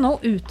insidan och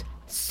ut.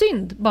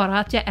 Synd bara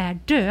att jag är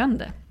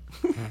döende.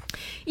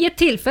 I ett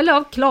tillfälle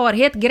av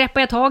klarhet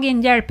greppar jag tag i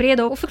en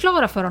hjälpreda och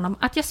förklarar för honom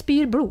att jag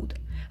spyr blod.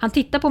 Han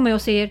tittar på mig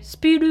och säger,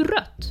 spyr du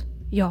rött?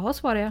 Ja,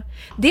 svarar jag.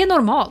 Det är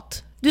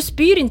normalt. Du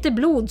spyr inte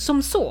blod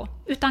som så,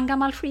 utan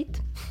gammal skit.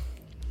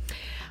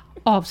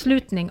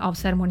 Avslutning av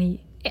ceremoni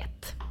 1.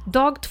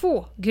 Dag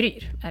 2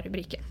 gryr är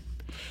rubriken.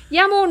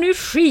 Jag mår nu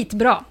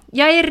skitbra.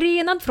 Jag är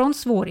renad från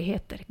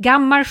svårigheter.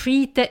 Gammal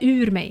skit är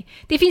ur mig.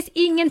 Det finns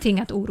ingenting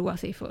att oroa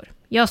sig för.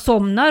 Jag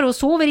somnar och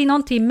sover i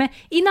någon timme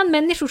innan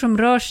människor som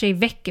rör sig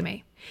väcker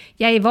mig.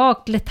 Jag är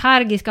vagt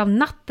letargisk av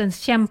nattens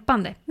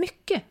kämpande.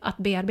 Mycket att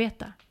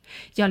bearbeta.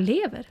 Jag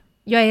lever.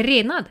 Jag är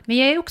renad, men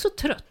jag är också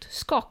trött,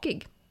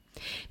 skakig.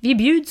 Vi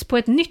bjuds på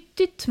ett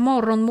nyttigt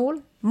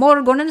morgonmål.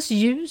 Morgonens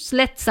ljus,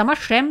 lättsamma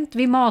skämt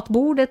vid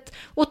matbordet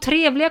och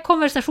trevliga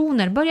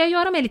konversationer börjar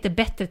göra mig lite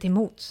bättre till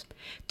mots.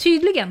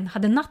 Tydligen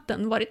hade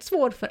natten varit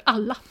svår för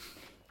alla.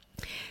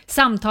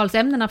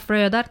 Samtalsämnena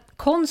flödar: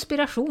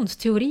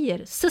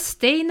 konspirationsteorier,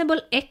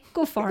 sustainable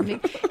eco-farming,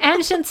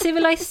 ancient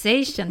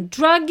civilization,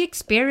 drug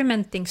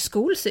experimenting,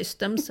 school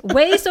systems,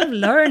 ways of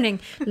learning,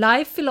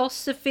 life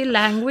philosophy,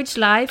 language,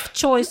 life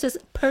choices,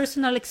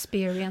 personal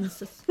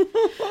experiences.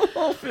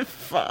 Fy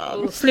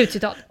fan.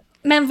 Slutcitat.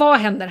 Men vad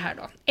händer här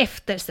då,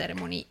 efter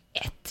ceremoni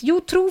 1? Jo,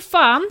 tro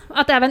fan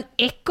att även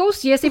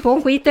Echoes ger sig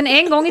på skiten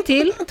en gång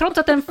till, trots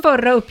att den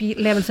förra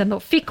upplevelsen då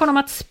fick honom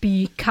att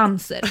spy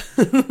cancer.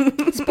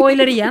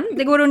 Spoiler igen,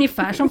 det går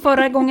ungefär som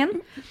förra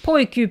gången.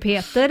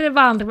 Pojkdjupheter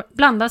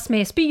blandas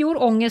med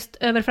spyor, ångest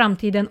över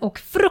framtiden och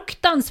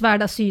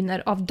fruktansvärda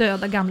syner av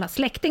döda gamla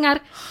släktingar.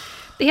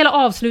 Det hela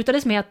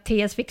avslutades med att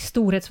TS fick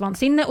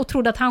storhetsvansinne och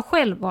trodde att han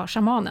själv var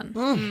shamanen.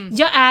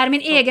 Jag är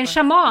min egen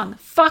shaman.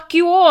 Fuck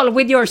you all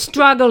with your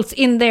struggles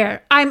in there.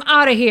 I'm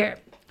out of here.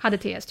 Hade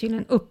TS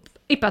tydligen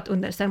yppat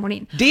under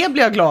ceremonin. Det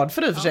blir jag glad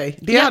för i och för sig.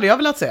 Det hade jag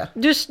velat se.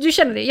 Du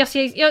känner det. Jag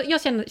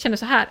känner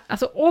så här.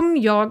 Alltså om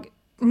jag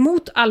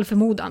mot all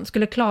förmodan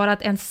skulle klara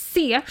att ens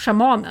se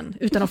shamanen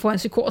utan att få en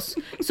psykos,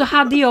 så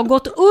hade jag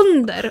gått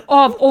under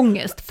av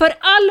ångest för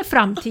all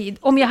framtid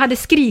om jag hade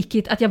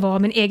skrikit att jag var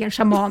min egen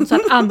shaman så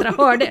att andra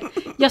hörde.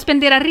 Jag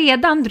spenderar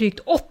redan drygt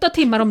 8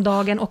 timmar om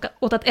dagen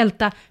åt att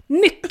älta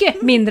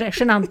mycket mindre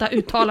genanta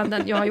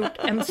uttalanden jag har gjort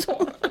än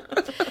så.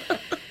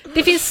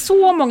 Det finns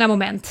så många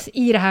moment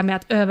i det här med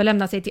att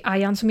överlämna sig till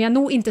Ayan som jag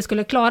nog inte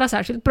skulle klara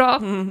särskilt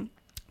bra.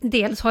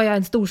 Dels har jag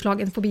en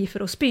storslagen fobi för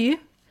att spy.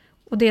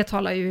 Och det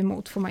talar ju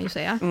emot, får man ju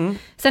säga.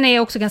 Sen är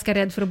jag också ganska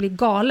rädd för att bli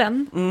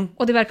galen.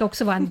 Och det verkar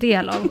också vara en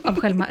del av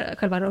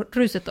själva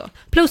ruset då.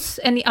 Plus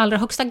en i allra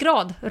högsta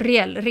grad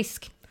reell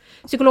risk.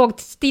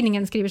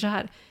 Psykologtidningen skriver så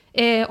här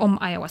om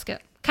ayahuasca.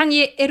 Kan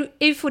ge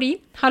eufori,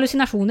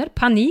 hallucinationer,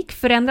 panik,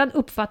 förändrad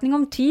uppfattning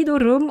om tid och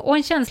rum och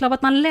en känsla av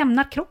att man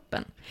lämnar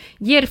kroppen.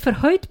 Ger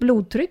förhöjt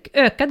blodtryck,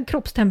 ökad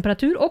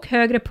kroppstemperatur och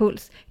högre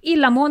puls.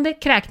 Illamående,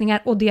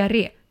 kräkningar och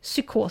diarré.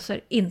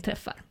 Psykoser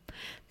inträffar.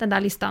 Den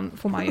där listan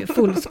får man ju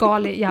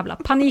fullskalig jävla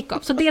panik av.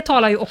 Så det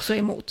talar ju också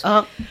emot.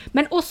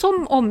 Men och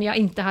som om jag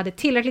inte hade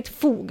tillräckligt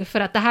fog för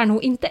att det här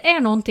nog inte är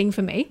någonting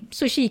för mig,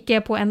 så kikar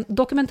jag på en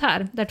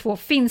dokumentär där 2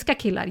 finska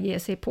killar ger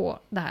sig på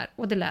det här.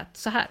 Och det lät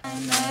så här.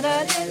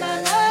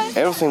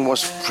 Everything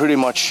was pretty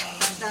much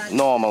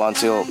normal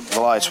until the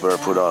lights were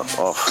put off.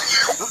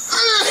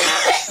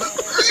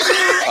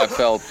 I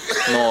felt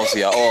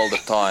nausea all the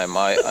time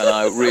and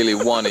I really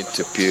wanted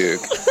to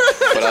puke,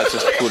 but I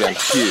just couldn't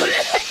puke.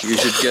 You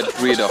should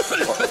get rid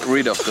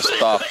of the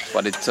stuff,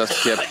 but it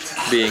just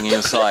kept being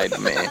inside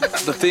me.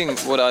 The thing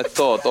what I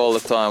thought all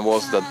the time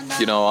was that,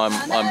 you know,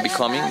 I'm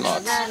becoming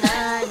nuts.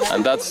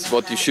 And that's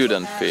what you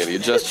shouldn't feel. You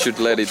just should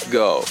let it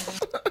go.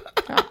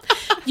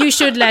 You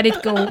should let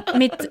it go.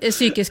 Mitt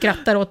psyke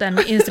skrattar åt den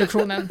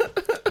instruktionen,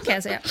 kan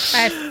jag säga.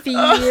 Fy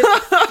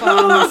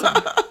fan alltså.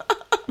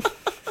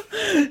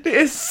 Det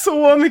är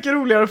så mycket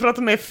roligare för att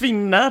de är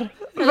finnar.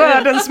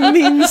 Världens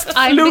minst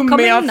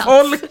flummiga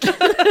folk.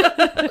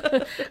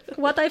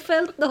 What I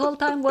felt the whole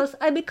time was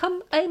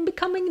I'm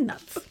becoming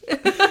nuts.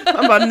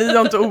 Han bara, ni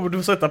har inte ord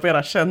att sätta på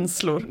era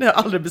känslor. Ni har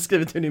aldrig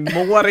beskrivit hur ni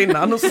mår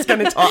innan och så ska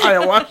ni ta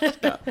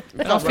ayahuasca.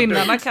 Ja,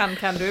 finnarna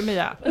kan du,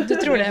 Mia. Du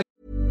tror det?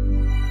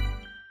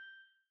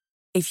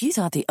 If you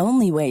thought the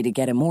only way to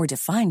get a more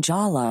defined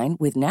jawline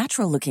with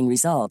natural-looking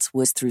results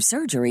was through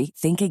surgery,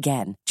 think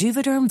again.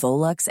 Juvederm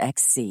Volux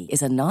XC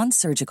is a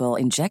non-surgical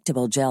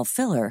injectable gel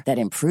filler that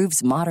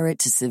improves moderate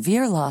to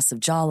severe loss of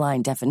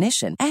jawline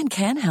definition and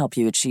can help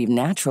you achieve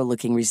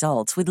natural-looking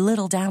results with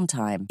little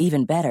downtime.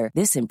 Even better,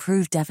 this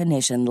improved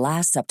definition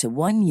lasts up to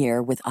 1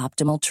 year with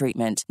optimal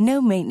treatment.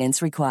 No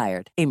maintenance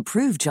required.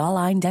 Improve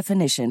jawline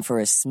definition for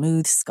a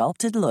smooth,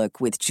 sculpted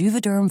look with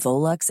Juvederm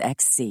Volux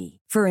XC.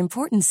 For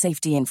important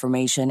safety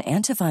information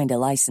and to find a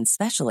licensed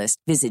specialist,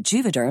 visit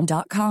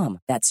Juvederm.com.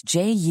 That's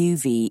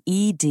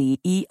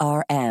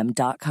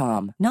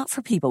JUVEDERM.com. Not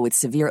for people with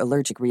severe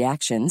allergic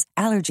reactions,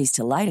 allergies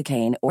to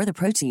lidocaine, or the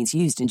proteins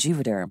used in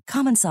Juvederm.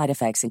 Common side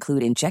effects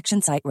include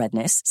injection site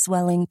redness,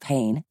 swelling,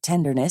 pain,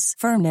 tenderness,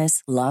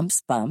 firmness,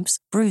 lumps, bumps,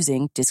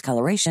 bruising,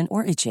 discoloration,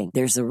 or itching.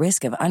 There's a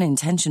risk of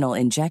unintentional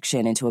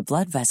injection into a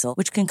blood vessel,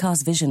 which can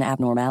cause vision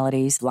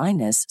abnormalities,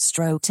 blindness,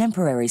 stroke,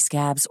 temporary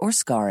scabs, or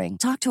scarring.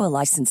 Talk to a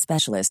licensed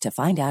specialist to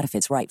find out if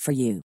it's right for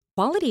you.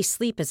 Quality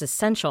sleep is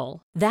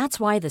essential. That's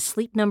why the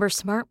Sleep Number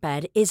Smart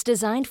Bed is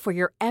designed for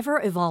your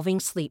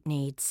ever-evolving sleep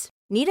needs.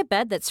 Need a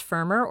bed that's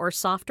firmer or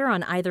softer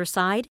on either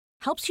side?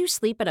 Helps you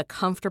sleep at a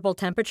comfortable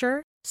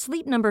temperature?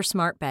 Sleep Number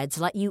Smart Beds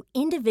let you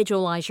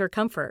individualize your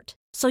comfort,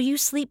 so you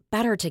sleep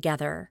better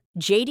together.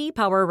 JD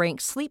Power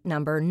ranks Sleep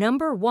Number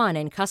 #1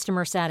 in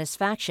customer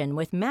satisfaction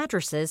with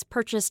mattresses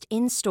purchased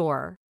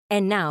in-store.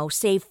 And now,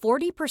 save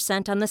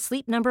 40% on the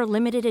Sleep Number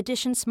Limited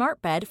Edition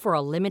Smart Bed for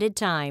a limited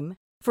time.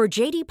 For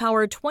JD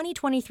Power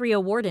 2023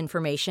 award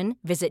information,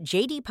 visit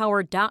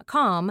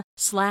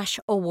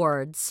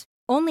jdpower.com/awards.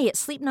 Only at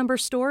Sleep Number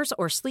stores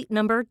or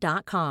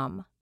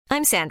sleepnumber.com.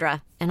 I'm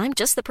Sandra, and I'm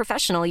just the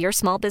professional your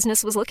small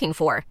business was looking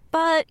for.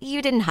 But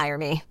you didn't hire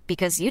me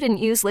because you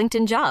didn't use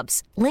LinkedIn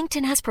Jobs.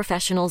 LinkedIn has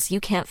professionals you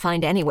can't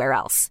find anywhere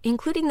else,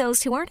 including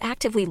those who aren't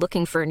actively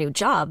looking for a new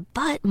job,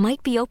 but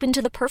might be open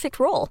to the perfect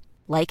role,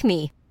 like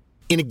me.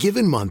 In a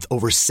given month,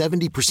 over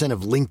 70%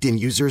 of LinkedIn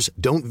users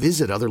don't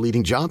visit other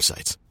leading job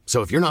sites.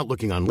 So if you're not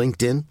looking on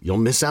LinkedIn, you'll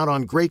miss out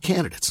on great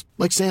candidates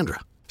like Sandra.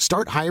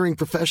 Start hiring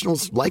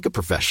professionals like a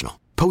professional.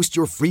 Post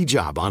your free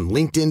job on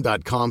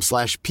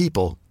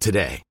linkedin.com/people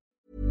today.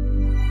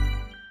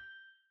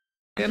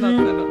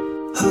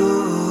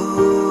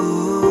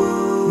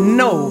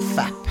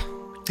 NoFap.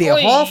 Det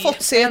har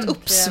fått se ett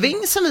uppsving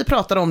som vi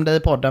pratade om det i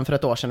podden för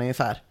ett år sedan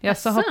ungefär. Ja,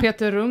 så har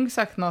Peter Rung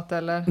sagt något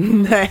eller?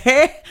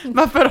 Nej,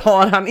 varför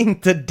har han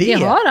inte det?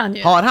 Det har han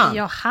ju. Har han?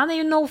 Ja, han är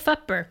ju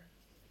no-fapper.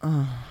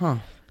 Aha.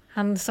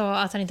 Han sa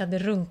att han inte hade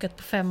runkat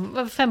på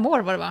 5 år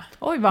var det va?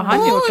 Oj, vad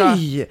han gjort då?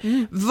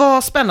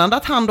 Vad spännande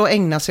att han då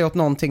ägnar sig åt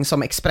någonting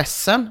som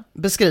Expressen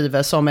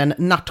beskriver som en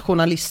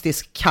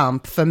nationalistisk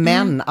kamp för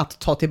män att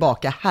ta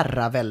tillbaka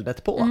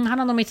herraväldet på. Han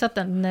har nog missat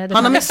den.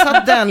 Han har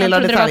missat den lilla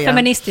detaljen. detaljen. Det var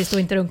feministiskt och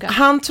inte runka.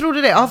 Han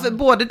trodde det. Ja, för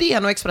både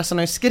DN och Expressen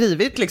har ju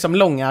skrivit liksom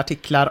långa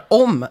artiklar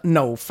om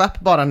NoFap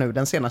bara nu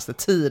den senaste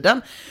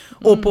tiden.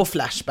 Och på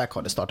Flashback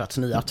har det startats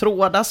nya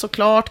trådar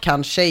såklart.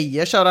 Kan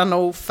tjejer köra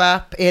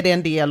NoFap? Är det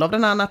en del av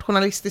den här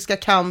nationalistiska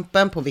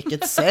kampen? På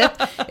vilket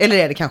sätt? Eller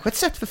är det kanske ett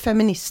sätt för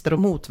feminister att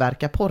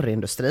motverka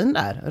porrindustrin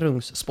där?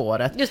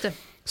 Rungsspåret. Just det.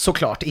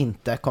 Såklart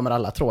inte kommer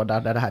alla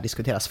trådar där det här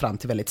diskuteras fram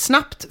till väldigt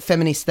snabbt.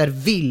 Feminister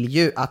vill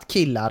ju att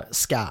killar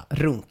ska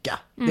runka.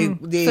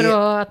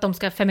 För att de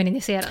ska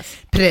feminiseras.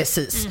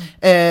 Precis.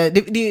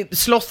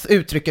 Sloth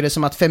uttrycker det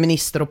som att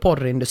feminister och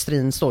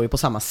porrindustrin står ju på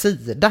samma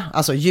sida.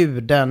 Alltså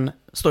juden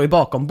står ju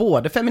bakom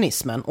både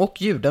feminismen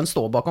och juden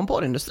står bakom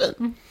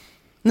porrindustrin.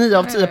 9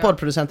 av 10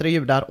 porrproducenter är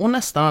judar och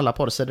nästan alla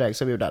porrsidor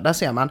ägs av judar. Där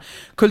ser man.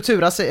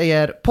 Kultura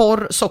säger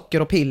porr,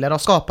 socker och piller har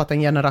skapat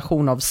en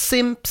generation av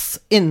simps,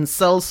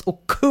 incels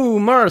och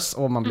coomers.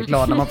 Och man blir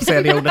glad när man får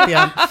se det ordet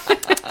igen.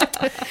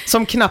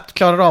 Som knappt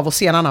klarar av att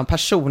se en annan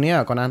person i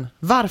ögonen.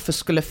 Varför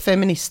skulle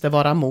feminister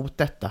vara emot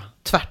detta?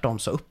 Tvärtom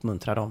så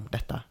uppmuntrar de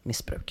detta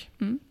missbruk.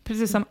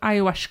 Precis som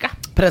ayahuasca.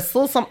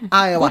 Precis som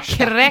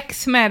ayahuasca. Och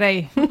kräks med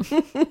dig. Det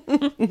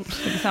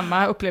är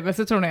samma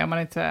upplevelse tror ni om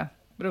man inte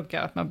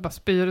brukar, att man bara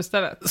spyr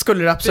istället.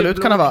 Skulle det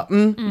absolut kunna vara.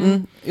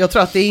 Jag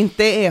tror att det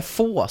inte är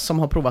få som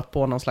har provat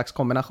på någon slags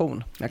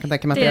kombination. Jag kan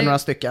tänka mig att det är några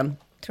stycken.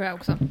 Tror jag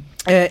också.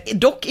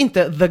 Dock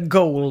inte The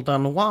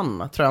Golden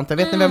One, tror jag inte.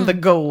 Vet ni vem The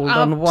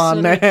Golden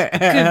One är?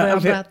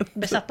 Gud, jag har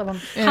besatt av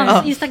honom.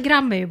 Hans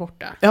Instagram är ju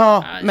borta.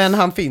 Ja, men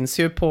han finns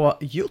ju på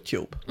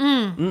YouTube.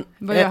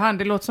 Vad gör han?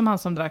 Det låter som han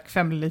som drack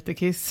 5 liter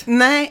kiss.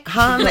 Nej,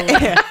 han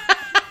är...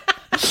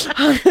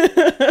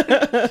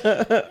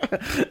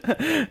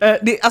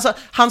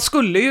 han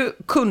skulle ju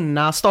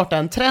kunna starta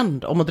en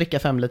trend om att dricka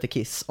 5 liter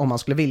kiss om man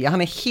skulle vilja.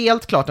 Han är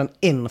helt klart en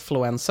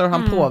influencer.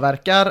 Han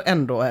påverkar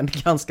ändå en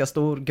ganska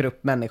stor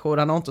grupp människor.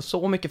 Han har inte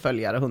så mycket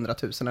följare, 100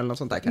 000 eller något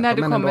sånt där. När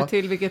du kommer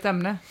till vilket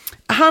ämne?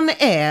 Han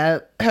är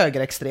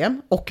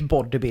högerextrem och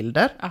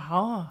bodybuilder.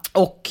 Aha.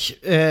 Och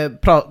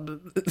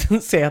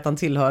säger att han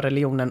tillhör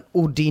religionen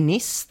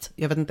odinist.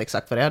 Jag vet inte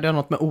exakt vad det är. Det har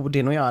något med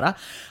Odin att göra.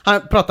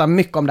 Han pratar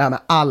mycket om det här med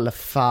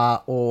alfa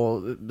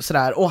och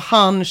sådär. Och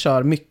han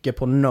kör mycket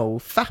på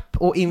NoFap.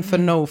 Och inför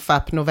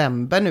NoFap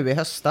november nu i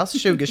höstas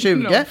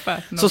 2020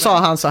 så sa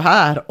han så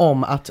här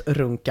om att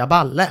runka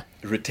balle.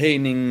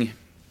 Retaining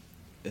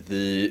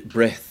the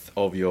breath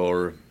of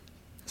your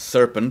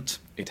serpent,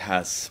 it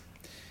has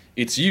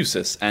its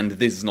uses, and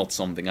this is not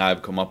something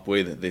I've come up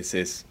with. This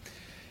is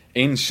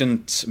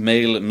ancient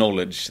male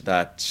knowledge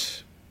that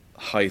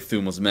high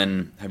thumos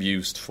men have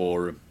used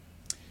for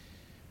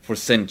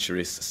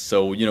centuries.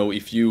 So, you know,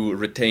 if you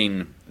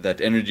retain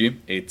that energy,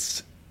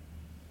 it's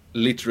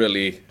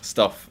literally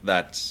stuff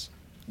that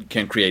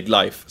can create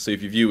life. So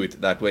if you view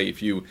it that way,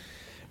 if you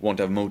want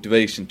to have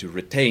motivation to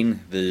retain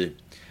the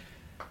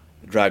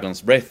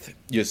dragon's breath,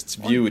 just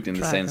view it in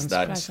the sense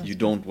that you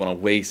don't want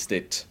to waste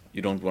it.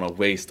 You don't want to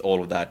waste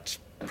all of that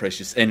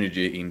precious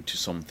energy into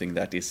something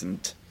that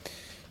isn't,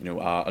 you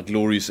know, a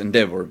glorious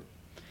endeavor.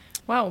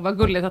 Wow, vad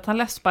gulligt att han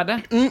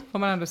läspade, får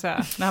man ändå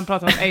säga, när han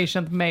pratar om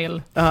ancient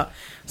male.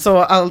 Så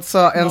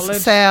alltså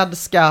ens säd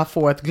ska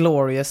få ett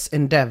glorious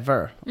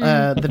endeavor.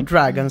 The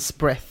dragon's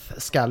breath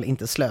ska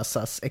inte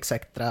slösas, etc.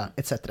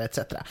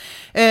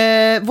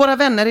 Våra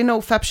vänner i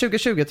NoFap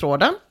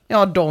 2020-tråden,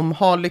 ja, de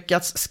har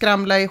lyckats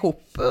skramla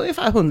ihop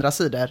ungefär 100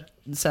 sidor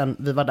sen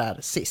vi var där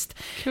sist.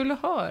 Kul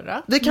att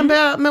höra. Vi kan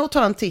börja med att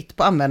ta en titt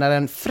på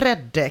användaren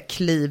Fredde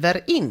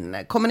kliver in.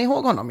 Kommer ni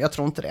ihåg honom? Jag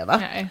tror inte det,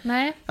 va?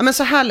 Nej. Ja, men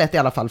så här lät det i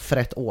alla fall för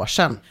ett år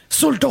sedan.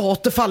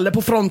 Soldater faller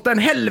på fronten.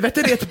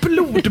 Helvete, det är ett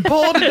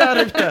blodbad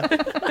där ute.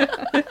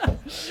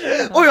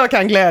 Och jag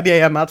kan glädja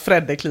er med att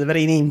Fredde kliver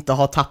in inte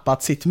har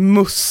tappat sitt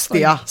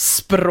mustiga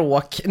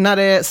språk. När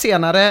det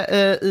senare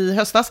i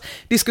höstas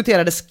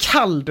diskuterades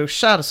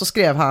kallduschar så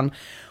skrev han: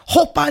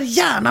 hoppar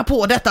gärna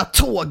på detta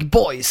tåg,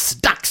 boys.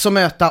 Dags att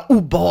möta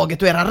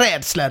obehaget och era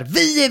rädslor.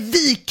 Vi är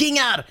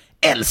vikingar.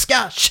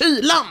 Älskar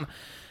kylan.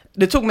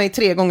 Det tog mig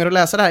 3 gånger att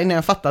läsa det här innan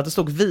jag fattade att det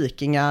stod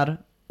vikingar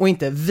och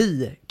inte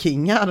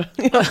vikingar.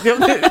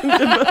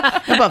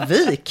 Jag bara,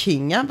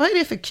 vikingar? Vad är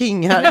det för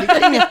kingar?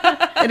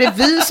 Är det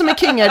vi som är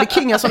kingar? Är det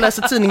kingar som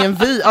läser tidningen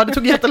Vi? Ja, det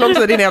tog jättelång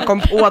tid innan jag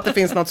kom på att det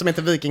finns något som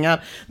heter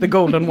vikingar. The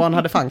Golden One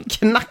hade fan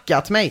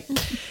knackat mig.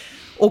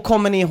 Och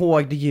kommer ni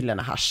ihåg det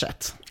gyllene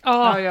haschet?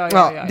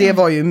 Ja, det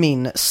var ju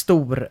min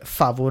stor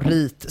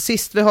favorit.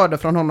 Sist vi hörde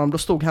från honom, då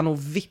stod han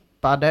och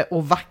vippade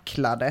och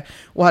vacklade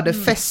och hade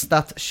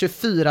festat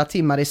 24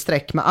 timmar i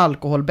sträck med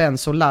alkohol,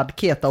 benzo, ladd,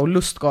 keta och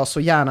lustgas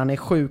och hjärnan är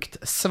sjukt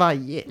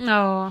svajig.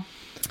 Ja.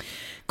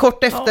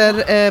 Kort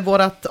efter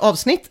vårat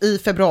avsnitt i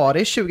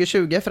februari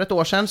 2020, för ett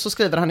år sedan, så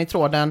skriver han i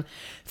tråden: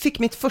 fick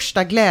mitt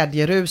första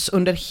glädjerus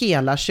under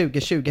hela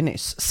 2020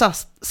 nyss.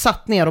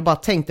 Satt ner och bara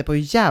tänkte på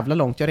hur jävla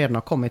långt jag redan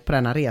har kommit på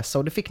denna resa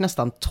och det fick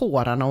nästan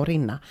tårarna att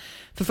rinna.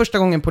 För första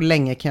gången på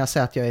länge kan jag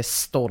säga att jag är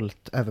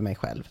stolt över mig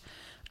själv.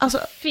 Alltså,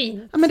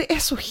 fint. Ja, men det är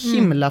så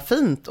himla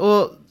fint.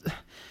 Och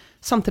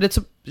samtidigt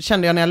så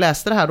kände jag när jag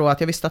läste det här då att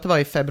jag visste att det var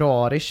i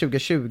februari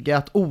 2020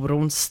 att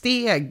oron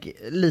steg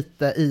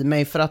lite i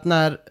mig, för att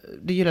när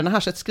det gyllene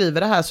haschet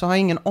skriver det här så har jag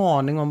ingen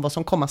aning om vad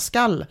som komma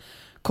skall.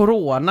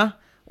 Corona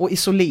och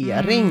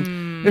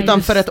isolering.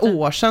 Utan för ett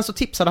år sedan så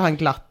tipsade han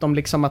glatt om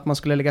liksom att man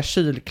skulle lägga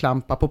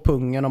kylklampar på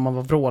pungen om man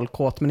var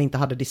vrålkåt men inte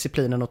hade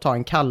disciplinen att ta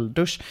en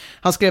kalldusch.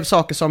 Han skrev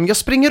saker som: jag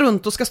springer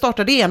runt och ska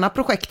starta det ena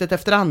projektet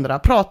efter det andra,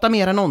 prata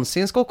mer än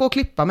någonsin, ska åka och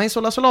klippa mig,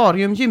 sola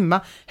solarium, gymma,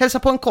 hälsa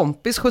på en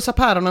kompis, skjutsa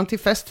päronen till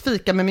fest,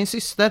 fika med min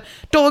syster.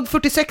 Dag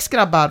 46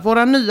 grabbar,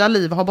 våra nya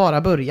liv har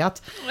bara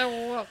börjat.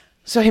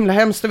 Så himla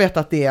hemskt att veta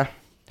att det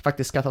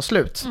faktiskt ska ta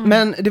slut.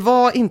 Men det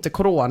var inte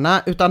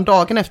corona, utan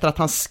dagen efter att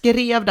han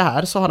skrev det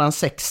här så har han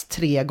sex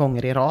 3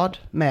 gånger i rad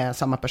med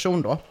samma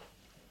person då.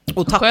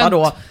 Och tappar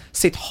då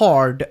sitt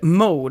hard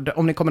mode.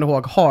 Om ni kommer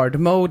ihåg, hard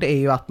mode är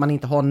ju att man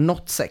inte har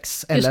något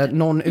sex eller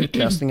någon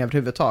utlösning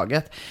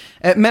överhuvudtaget.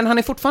 Men han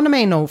är fortfarande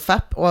med i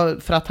NoFap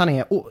för att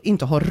han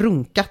inte har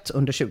runkat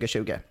under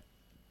 2020.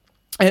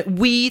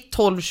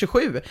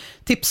 We1227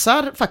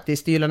 tipsar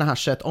faktiskt i Gyllene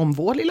Haschet om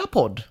vår lilla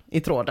podd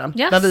i tråden.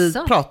 Där vi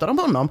pratar om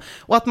honom.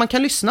 Och att man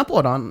kan lyssna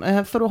på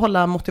den för att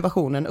hålla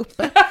motivationen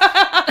uppe.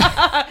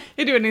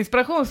 Är du en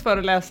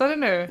inspirationsföreläsare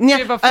nu?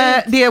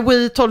 Det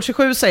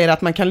We1227 säger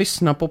att man kan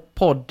lyssna på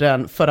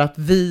podden för att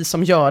vi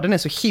som gör den är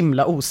så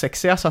himla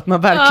osexiga så att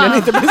man verkligen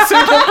inte blir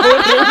sugen på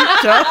att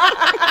runka.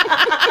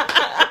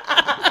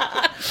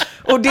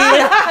 Och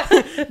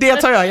det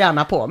tar jag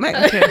gärna på mig.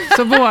 Okay.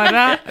 Så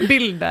våra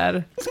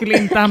bilder skulle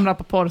inte hamna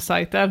på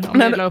porrsajter om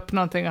vi la upp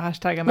någonting och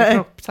hashtaggar med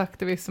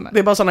kroppsaktivism. Det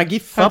är bara sådana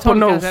giffar på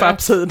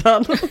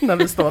NoFap-sidan när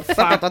vi står.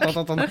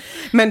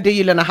 Men det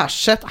gyllene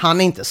haschet,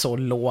 han är inte så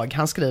låg.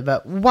 Han skriver: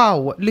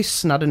 wow,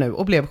 lyssnade nu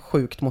och blev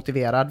sjukt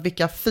motiverad.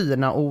 Vilka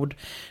fina ord.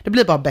 Det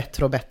blir bara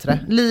bättre och bättre.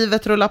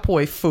 Livet rullar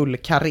på i full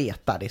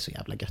kareta. Det är så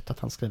jävla gött att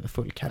han skriver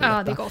full kareta.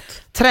 Ja, det är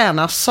gott.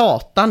 Träna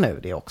satan nu.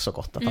 Det är också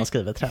gott att han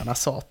skriver träna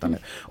satan nu.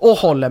 Och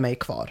håller mig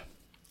kvar.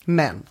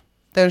 Men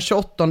den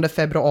 28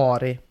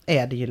 februari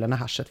är det gyllene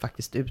haschet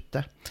faktiskt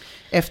ute.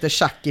 Efter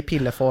tjack i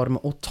pilleform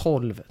och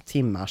 12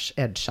 timmars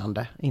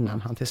edgande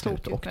innan han till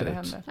slut åkte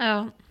ut.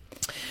 Ja.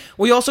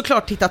 Och jag har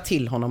såklart tittat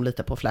till honom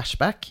lite på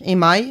Flashback. I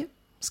maj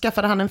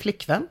skaffade han en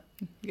flickvän.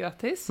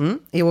 Grattis.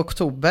 I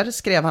oktober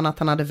skrev han att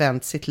han hade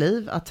vänt sitt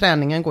liv, att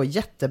träningen går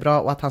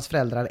jättebra och att hans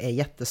föräldrar är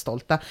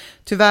jättestolta.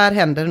 Tyvärr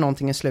hände det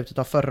någonting i slutet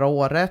av förra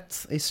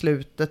året. I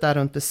slutet där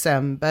runt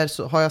december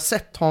så har jag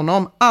sett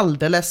honom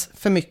alldeles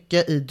för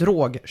mycket i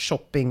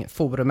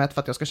drogshoppingforumet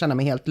för att jag ska känna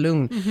mig helt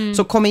lugn.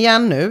 Så kom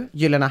igen nu,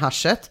 gyllene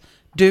haschet.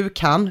 Du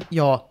kan,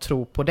 jag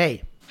tror på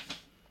dig.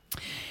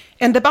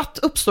 En debatt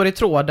uppstår i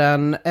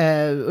tråden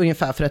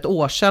ungefär för ett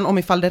år sedan om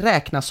ifall det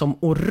räknas som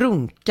att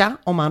runka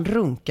om man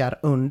runkar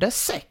under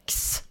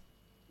sex.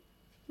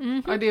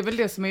 Ja, det är väl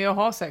det som är att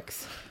ha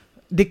sex.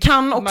 Det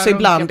kan också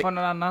ibland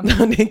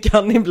det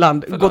kan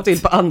ibland gå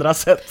till på andra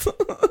sätt.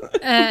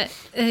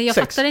 Jag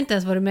fattar inte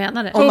ens vad du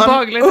menade. Om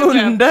man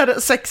under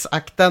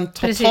sexakten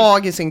tar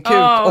tag i sin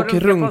kuk och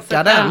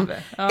runkar den,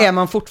 är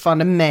man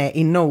fortfarande med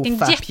i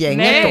NoFap-gänget.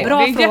 Nej, bra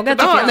fråga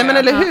tycker jag. Nej, men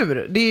eller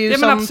hur? Det är ju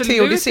som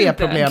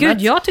TODC-problemet.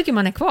 Gud, jag tycker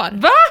man är kvar.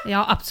 Va?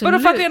 Ja, absolut.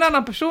 Vadå, för att det är en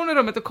annan person i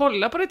rummet och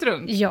kollar på ditt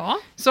runk? Ja.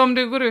 Så om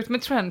du går ut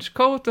med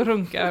trenchcoat och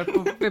runkar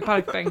vid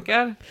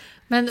parkbänkar.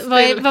 Men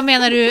vad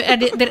menar du?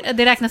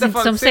 Det räknas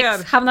inte som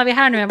sex. Hamnar vi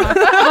här nu, Emma?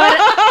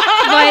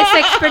 Vad är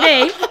sex för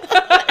dig?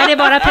 Är det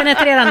bara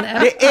penetrerande?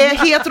 Det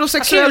är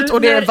heterosexuellt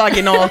och det är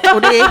vaginalt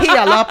och det är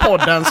hela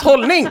poddens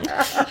hållning.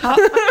 Ja.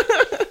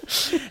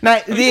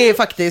 Nej, det är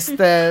faktiskt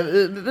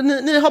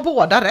ni har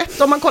båda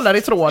rätt om man kollar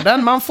i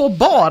tråden. Man får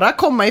bara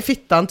komma i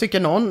fittan, tycker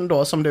någon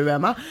då som du,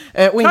 Emma,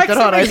 och inte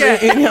röra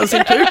in i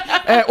sin kuk.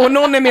 Och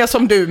någon är mer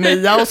som du,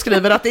 Mia, och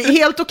skriver att det är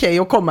helt okej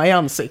att komma i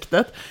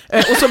ansiktet.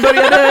 Och så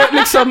börjar det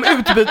liksom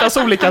utbytas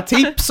olika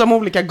tips om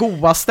olika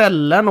goda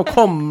ställen att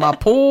komma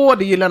på.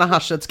 Det gyllene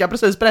haschet ska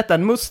precis berätta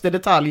en mustig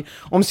detalj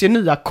om sin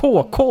nya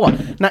KK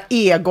när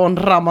Egon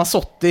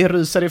Ramazzotti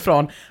ryser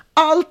ifrån.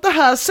 Allt det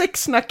här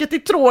sexsnacket i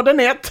tråden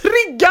är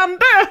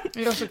triggande!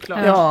 Ja, såklart.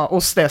 Ja,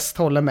 och Stest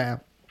håller med.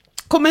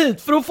 kom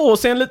hit för att få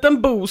sig en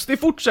liten boost i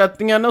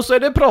fortsättningen och så är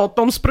det prat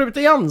om sprut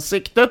i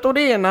ansiktet och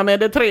det ena med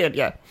det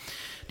tredje.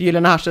 Det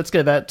Gyllene Haschet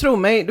skriver, tro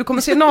mig, du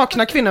kommer se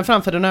nakna kvinnor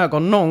framför dina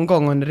ögon någon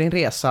gång under din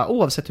resa,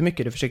 oavsett hur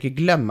mycket du försöker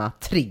glömma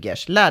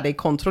triggers. Lär dig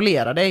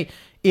kontrollera dig.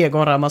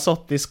 Egon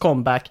Ramazzottis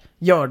comeback,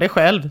 gör det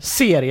själv,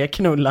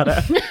 serieknullare.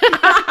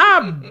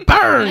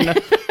 Burn!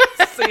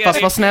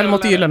 Fast var snäll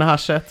mot Gyllene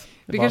Haschet.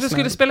 Vi kanske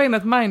skulle spela in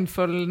ett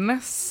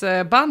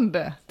mindfulness-band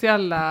till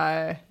alla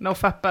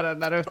nofappare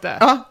där ute.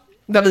 Ja,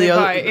 där vi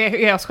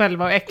är oss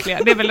själva och äckliga.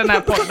 Det är väl den här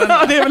podden.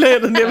 Ja, det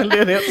är väl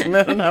det som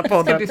är den här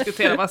podden. Vi ska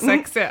diskutera vad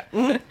sex är.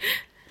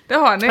 Det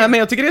har ni. Ja, men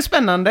jag tycker det är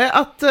spännande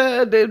att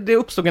det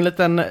uppstod en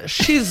liten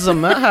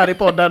schism här i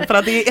podden. För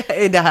att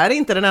det här är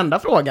inte den enda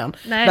frågan.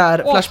 Nej.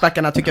 Där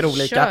flashbackarna tycker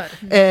olika.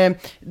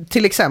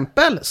 Till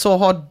exempel så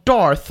har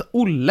Darth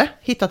Olle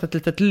hittat ett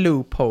litet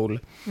loophole.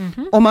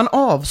 Om man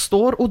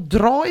avstår och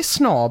dra i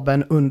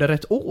snaben under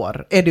ett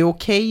år, är det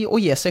okej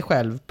att ge sig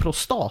själv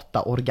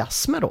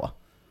prostataorgasmer då?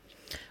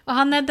 Och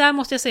där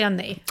måste jag säga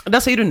nej. Där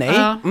säger du nej.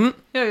 Ja.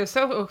 Jag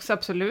sa också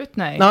absolut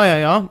nej.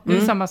 Ja. Det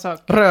är samma sak.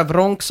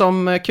 Rövronk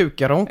som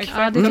kukeronk.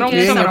 Ja, det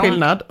är ingen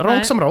skillnad. Ronk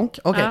Nej. som ronk.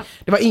 Okej. Ja.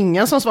 Det var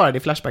ingen som svarade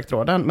i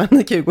Flashback-tråden, men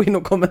ni kan ju gå in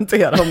och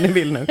kommentera om ni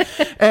vill nu.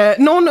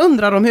 Någon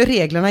undrar om hur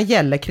reglerna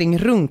gäller kring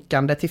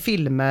runkande till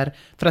filmer,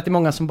 för att det är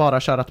många som bara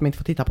kör att de inte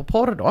får titta på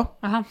porr då.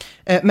 Aha.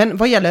 Men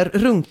vad gäller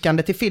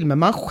runkande till filmer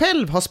man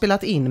själv har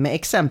spelat in med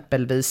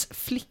exempelvis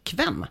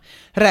flickvän,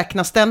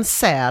 räknas den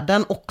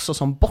säden också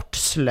som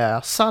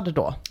bortslösad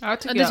då? Ja,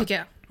 Det tycker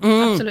jag.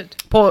 Absolut.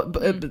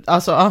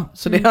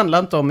 Så det handlar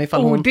inte om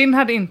ifall hon... Odin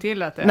hade inte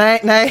gillat det.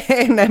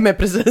 Nej, men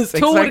precis.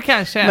 Thor exakt.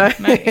 kanske, Nej.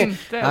 men inte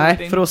Nej,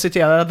 Odin. för att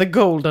citera The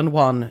Golden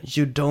One,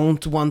 you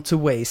don't want to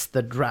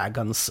waste the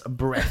dragon's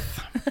breath.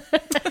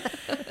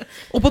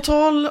 Och på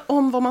tal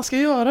om vad man ska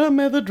göra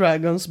med the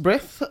dragon's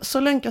breath så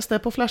länkas det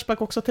på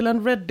Flashback också till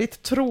en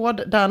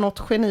Reddit-tråd där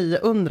något geni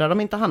undrar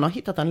om inte han har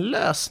hittat en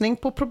lösning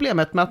på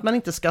problemet med att man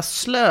inte ska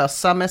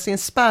slösa med sin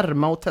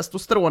sperma och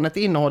testosteronet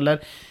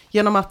innehåller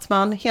genom att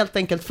man helt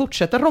enkelt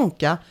fortsätter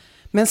ronka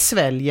men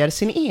sväljer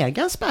sin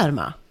egen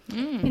sperma.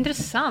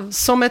 Intressant.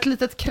 Som ett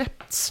litet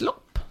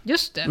kretslopp.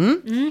 Just det.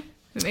 Sin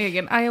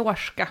egen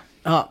ayahuasca.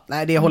 Ja,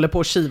 nej, det håller på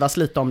att kivas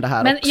lite om det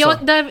här Men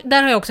också.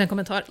 där har jag också en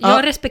kommentar. Ja.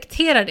 Jag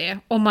respekterar det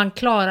om man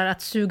klarar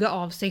att suga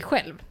av sig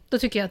själv. Då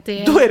tycker jag att Då är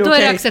det då är det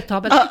okej.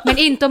 acceptabelt. Men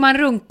inte om man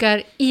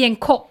runkar i en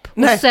kopp och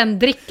Nej. sen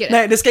dricker det.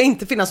 Nej, det ska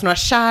inte finnas några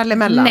kärl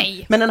emellan.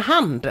 Nej. Men en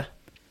hand?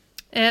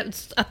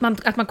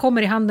 Att man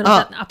kommer i handen och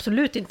Ja. sen,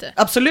 absolut inte.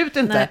 Absolut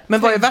inte. Nej. Men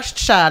vad är värst,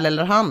 kärl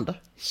eller hand?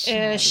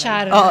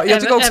 Kärl. Ja,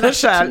 jag tycker också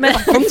kärl. Men,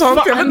 Spontant,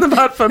 jag vet inte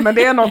varför, men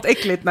det är något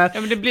äckligt när...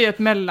 Ja, men det blir ett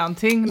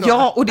mellanting då.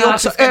 Ja, och det är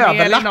också det ska ner i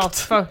överlagt. något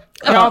för-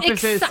 Ja, Ja,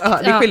 exakt. precis. Ja,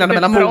 det är skillnaden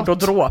mellan mord och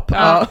dråp.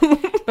 Ja. Ja.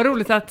 Vad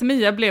roligt att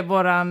Mia blev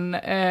våran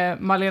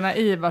Malena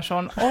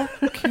Ivarsson och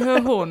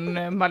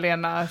hon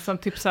Malena som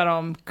tipsar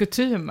om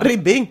kutym.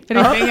 Ribbing.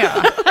 Ribbing, ja.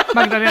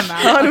 Magdalena.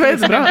 Ja, det var Att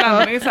jättebra. en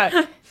blandning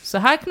så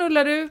här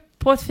knullar du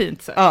på ett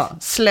fint sätt. Ja,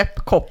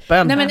 släpp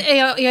koppen. nej, men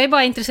jag är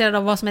bara intresserad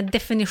av vad som är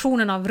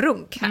definitionen av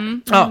runk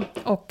här. Ja.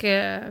 Och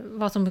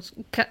vad som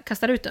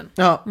kastar ut den.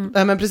 Ja,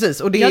 nej, men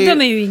precis. Och det Jag är...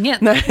 dömer ju ingen.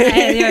 Nej.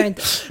 Nej, det gör jag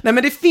inte. Nej,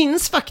 men det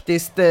finns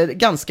faktiskt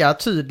ganska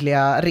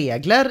tydliga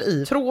regler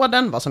i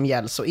tråden, vad som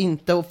gälls och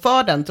inte. Och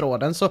för den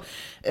tråden så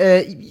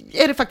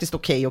är det faktiskt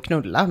okej att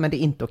knulla, men det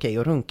är inte okej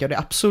att runka. Och det är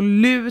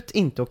absolut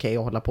inte okej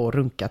att hålla på och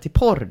runka till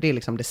porr. Det är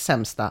liksom det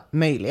sämsta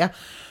möjliga.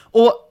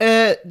 Och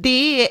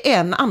det är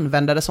en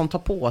användare som tar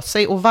på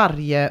sig och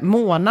varje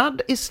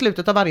månad, i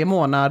slutet av varje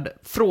månad,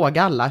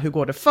 fråga alla hur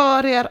går det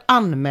för er,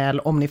 anmäl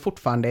om ni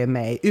fortfarande är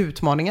med i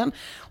utmaningen.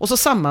 Och så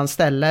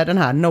sammanställer den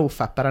här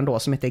nofapparen då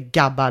som heter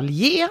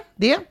Gabalier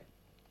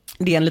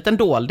det är en liten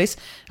doldis.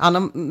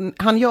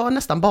 Han gör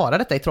nästan bara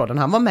detta i tråden.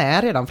 Han var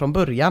med redan från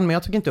början, men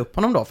jag tog inte upp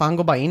honom då, för han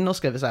går bara in och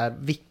skriver så här,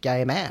 vilka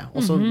är med?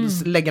 Och så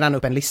lägger han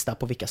upp en lista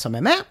på vilka som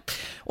är med.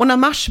 Och när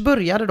mars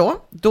började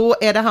då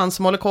är det han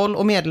som håller koll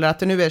och meddelar att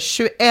det nu är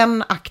 21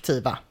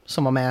 aktiva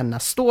som var med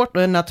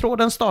när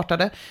tråden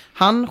startade.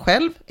 Han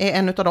själv är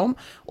en utav dem.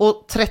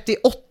 Och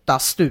 38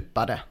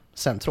 stupade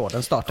sen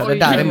tråden startade. Oj,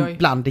 där oj.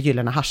 bland det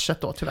Gyllene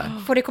Haschet då, tyvärr.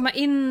 Får det komma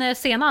in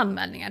sena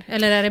anmälningar?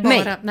 Eller är det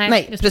bara...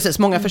 Nej, just precis.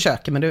 Många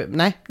försöker, men det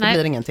Nej.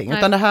 blir ingenting. Nej.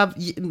 Utan det här,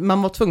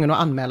 man var tvungen att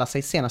anmäla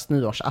sig senast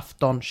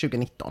nyårsafton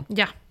 2019.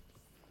 Ja.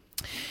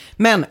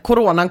 Men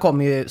coronan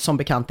kom ju som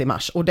bekant i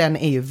mars och den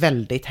är ju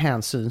väldigt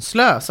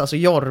hänsynslös. Alltså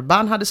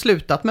Jorban hade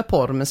slutat med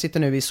porr men sitter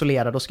nu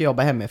isolerad och ska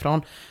jobba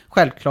hemifrån.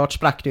 Självklart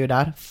sprack det ju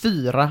där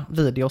 4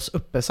 videos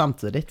uppe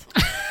samtidigt.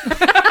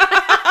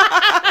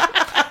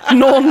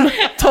 Någon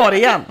tar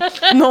igen.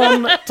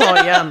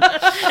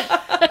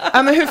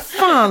 Men hur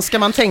fan ska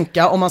man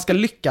tänka om man ska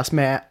lyckas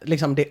med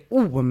liksom det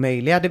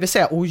omöjliga, det vill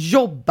säga att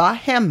jobba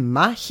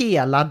hemma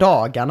hela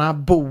dagarna,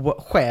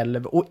 bo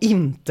själv och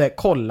inte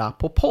kolla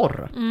på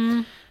porr?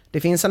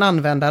 Det finns en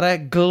användare,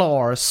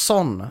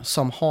 Glarson,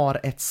 som har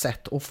ett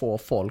sätt att få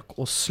folk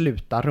att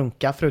sluta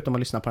runka, förutom att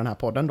lyssna på den här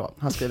podden då.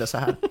 Han skriver så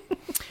här.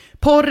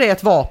 Porr är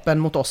ett vapen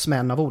mot oss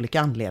män av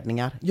olika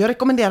anledningar. Jag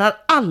rekommenderar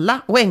alla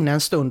att ägna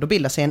en stund och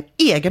bilda sig en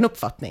egen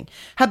uppfattning.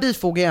 Här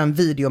bifogar jag en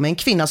video med en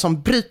kvinna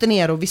som bryter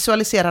ner och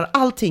visualiserar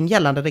allting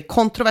gällande det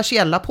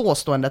kontroversiella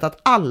påståendet att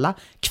alla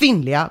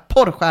kvinnliga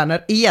porrstjärnor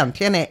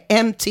egentligen är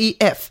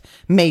MTF,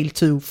 male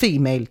to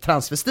female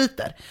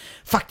transvestiter.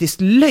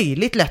 Faktiskt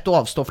löjligt lätt att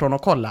avstå från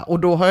att kolla, och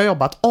då har jag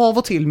jobbat av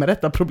och till med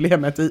detta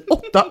problemet i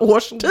 8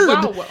 års tid.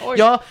 Wow,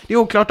 ja, det är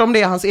oklart om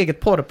det är hans eget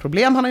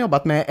porrproblem han har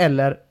jobbat med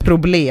eller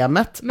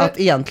problemet att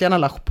egentligen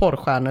alla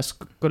porrstjärnor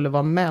skulle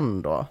vara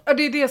män då. Ja,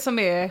 det är det som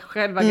är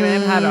själva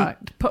grejen här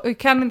då.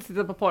 Kan inte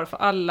titta på porr för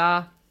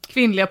alla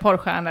kvinnliga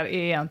porrstjärnor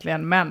är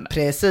egentligen män.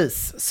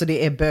 Precis, så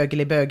det är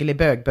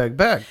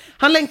bög.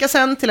 Han länkar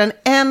sen till en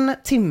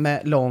 1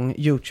 timme lång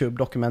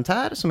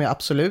YouTube-dokumentär som jag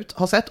absolut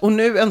har sett. Och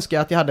nu önskar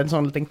jag att jag hade en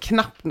sån liten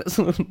knapp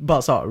som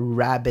bara sa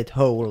rabbit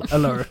hole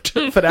alert.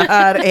 För det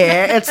här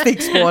är ett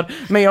stickspår,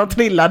 men jag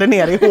trillade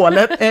ner i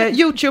hålet.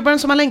 YouTubern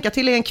som han länkar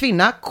till är en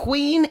kvinna,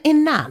 Queen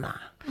Inanna.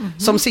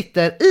 Som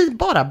sitter i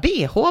bara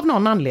BH av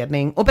någon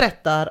anledning och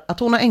berättar att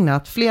hon har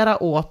ägnat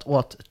flera år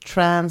åt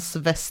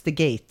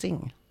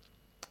transvestigating.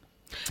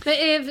 Men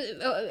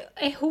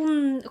är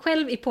hon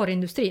själv i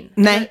porrindustrin?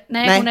 Nej.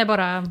 Hon är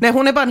bara... Nej,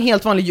 hon är bara en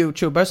helt vanlig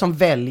YouTuber som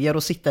väljer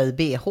att sitta i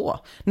BH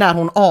när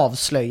hon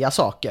avslöjar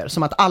saker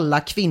som att alla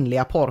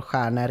kvinnliga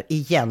porrstjärnor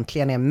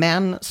egentligen är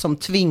män som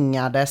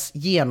tvingades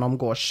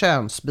genomgå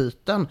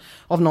könsbyten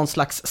av någon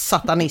slags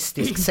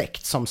satanistisk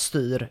sekt som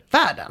styr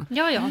världen.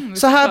 Ja.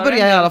 Så här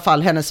börjar i alla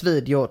fall hennes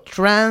video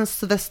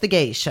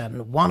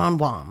Transvestigation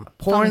 1-on-1.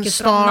 Porn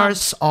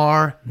stars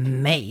are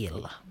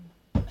male.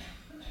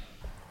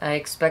 I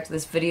expect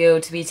this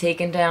video to be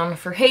taken down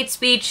for hate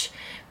speech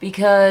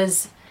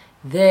because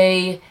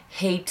they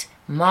hate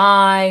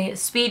my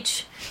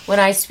speech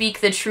when I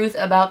speak the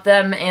truth about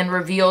them and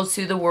reveal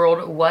to the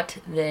world what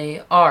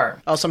they are.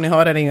 Ja, som ni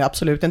hör är den ju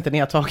absolut inte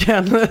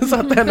nedtagen så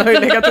att den har ju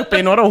legat uppe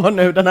i några år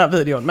nu, den här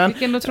videon. Men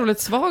vilken otroligt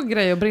svag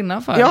grej att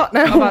brinna för. Ja,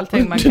 nej, av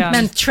allting man kan.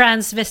 Men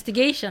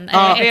transvestigation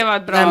det var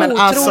ett bra. Nej, men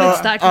otroligt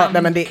starkt namn.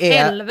 Nej, men det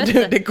är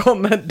Helvete. det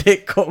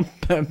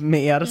kommer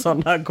mer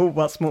sådana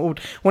goda små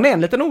ord. Hon är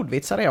en liten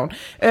ordvitsare, är hon.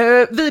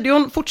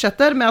 Videon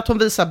fortsätter med att hon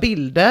visar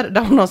bilder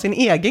där hon har sin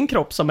egen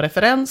kropp som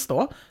referens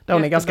då, där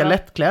hon är ganska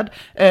lättklädd,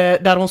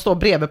 där hon står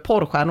bredvid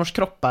porrstjärnors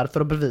kroppar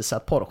för att bevisa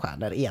att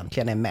porrstjärnor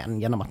egentligen är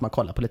män genom att man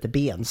kollar på lite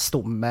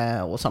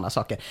benstomme och sådana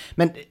saker.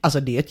 Men alltså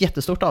det är ett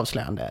jättestort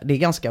avslöjande. Det är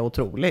ganska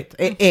otroligt.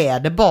 Är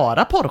det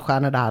bara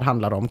porrstjärnor det här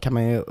handlar om, kan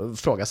man ju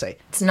fråga sig.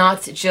 It's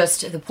not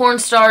just the porn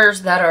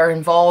stars that are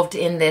involved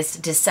in this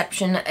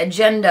deception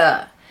agenda.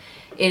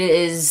 It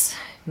is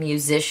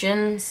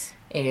musicians,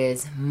 it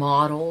is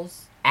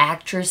models,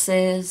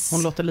 actresses.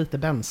 Hon låter lite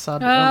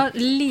bensad. Ja,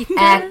 lite.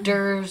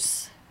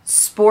 Actors,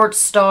 sports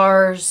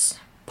stars,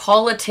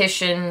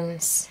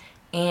 politicians,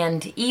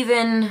 and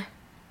even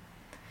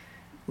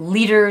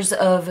leaders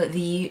of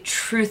the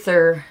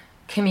truther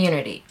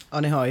community. Ja,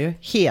 ni hör ju.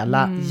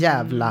 Hela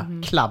jävla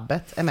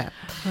klabbet är med.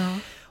 Ja.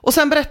 Och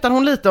sen berättar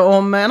hon lite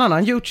om en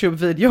annan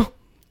YouTube-video.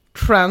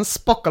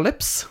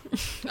 Transpocalypse.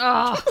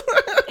 Ja,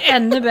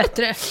 ännu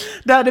bättre.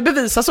 Där det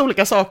bevisas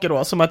olika saker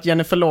då, som att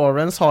Jennifer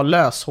Lawrence har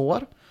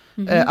löshår.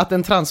 Att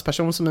en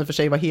transperson som i och för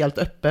sig var helt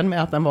öppen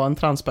med att den var en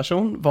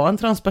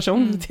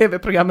transperson i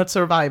tv-programmet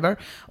Survivor,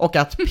 och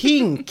att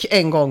Pink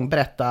en gång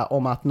berättade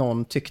om att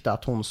någon tyckte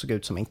att hon såg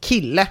ut som en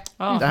kille.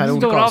 Det här är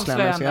olika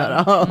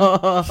avslöjanden.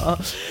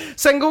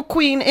 Sen går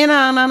Queen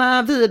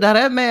Inanna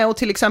vidare med att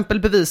till exempel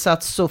bevisa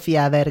att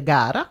Sofia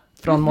Vergara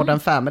från Modern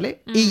Family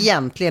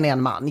egentligen är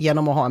en man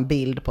genom att ha en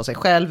bild på sig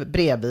själv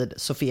bredvid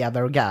Sofia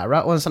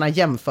Vergara, och en sån här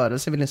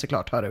jämförelse vill ni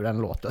såklart höra hur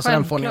den låter, så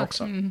den får ni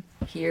också.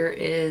 Here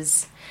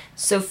is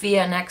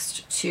Sofia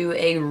next to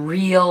a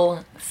real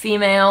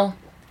female.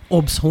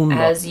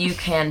 As you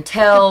can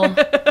tell,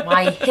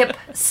 my hip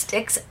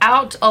sticks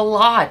out a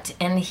lot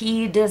and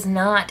he does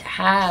not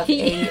have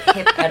a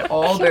hip at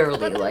all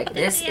barely. Like,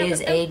 this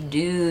is a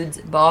dude's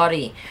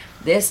body.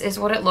 This is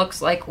what it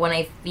looks like when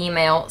a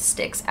female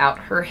sticks out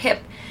her hip.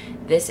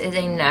 This is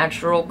a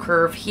natural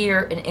curve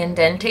here, an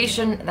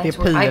indentation. That's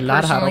where I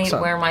personally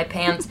wear my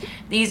pants.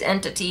 These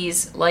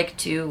entities like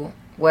to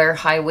wear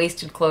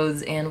high-waisted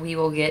clothes, and we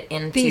will get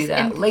into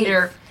that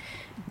later.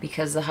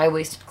 Because the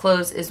high-waisted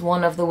clothes is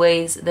one of the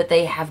ways that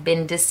they have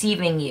been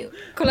deceiving you.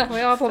 Kolla vad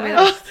jag har på mig.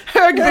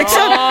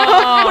 Högbyxan!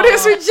 Och det är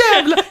så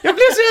jävla... Jag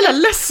blev så jävla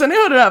ledsen när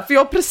jag hörde det här, för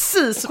jag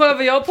precis... Kolla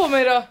vad jag har på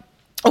mig då.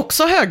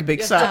 Också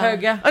högbyxan.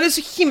 Jättehöga. Ja, det är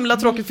så himla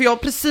tråkigt, för jag har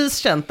precis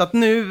känt att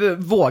nu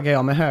vågar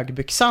jag med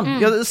högbyxan.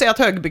 Jag säger att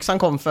högbyxan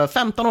kom för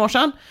 15 år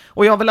sedan,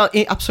 och jag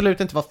vill absolut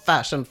inte vara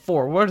fashion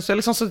forward, så jag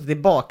liksom suttit i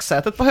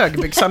baksätet på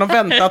högbyxan och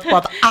väntat på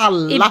att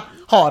alla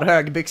har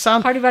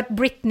högbyxan. Har du varit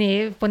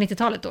Britney på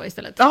 90-talet då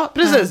istället? Ja,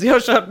 precis. Jag har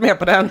kört med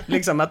på den,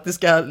 liksom att det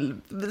ska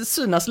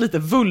synas lite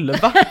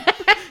vulva.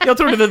 Jag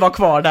trodde vi var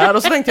kvar där,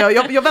 och så tänkte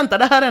jag väntar,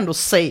 det här är ändå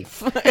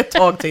safe ett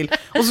tag till.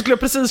 Och så skulle jag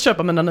precis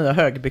köpa mina nya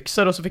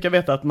högbyxor, och så fick jag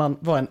veta att man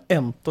var en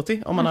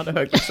entity om man hade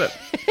högbyxor.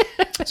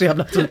 Så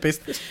jävla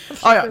typiskt.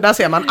 Ja, där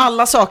ser man.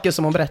 Alla saker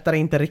som hon berättar är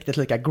inte riktigt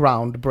lika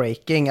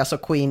groundbreaking. Alltså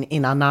Queen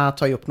Inanna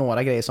tar ju upp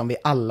några grejer som vi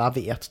alla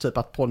vet. Typ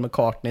att Paul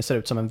McCartney ser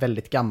ut som en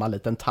väldigt gammal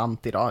liten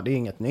tant idag. Det är ju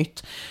inget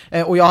nytt.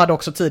 Och jag hade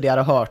också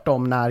tidigare hört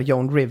om när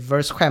Joan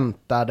Rivers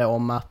skämtade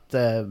om att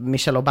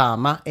Michelle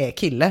Obama är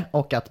kille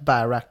och att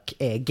Barack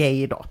är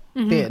gay då.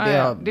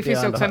 Det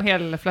finns ju också en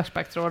hel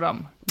flashback-tråd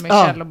om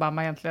Michelle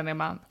Obama egentligen är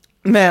man.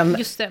 Men,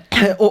 just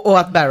det. Och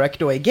att Barack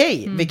då är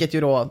gay, vilket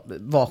ju då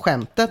var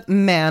skämtet.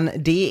 Men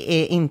det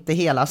är inte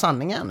hela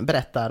sanningen,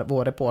 berättar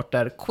vår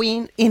reporter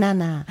Queen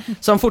Inanna,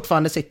 som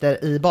fortfarande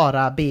sitter i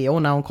bara BO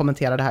när hon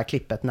kommenterar det här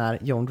klippet när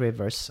Joan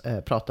Rivers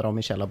pratar om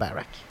Michelle och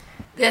Barack.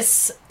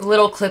 This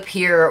little clip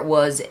here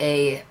was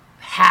a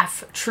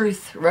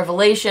half-truth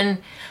revelation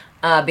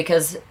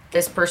because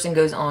this person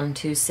goes on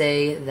to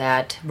say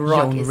that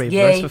Barack Joan is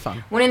Rivers,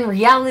 gay, when in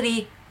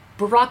reality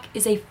Barack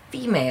is a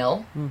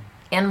female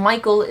and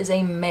Michael is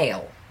a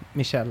male.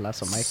 Michelle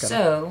alltså Michael.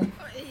 So,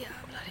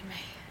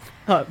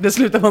 ja, det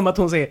slutar med att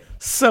hon säger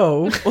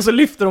so och så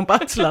lyfter hon på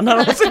axlarna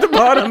och sitter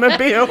bara med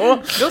BH.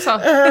 Då så.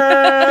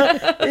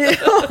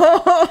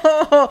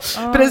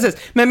 Precis.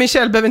 Men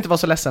Michelle behöver inte vara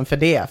så ledsen för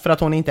det, för att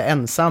hon är inte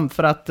ensam.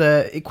 För att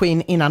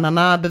Queen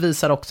Inanna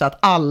bevisar också att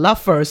alla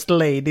first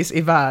ladies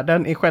i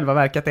världen i själva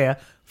verket är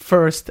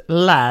first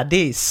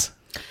laddies.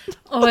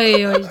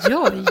 Oj.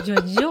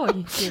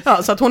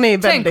 Ja, så att hon är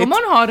väldigt... Tänk om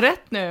hon har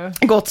rätt nu.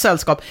 Gott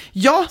sällskap.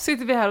 Ja,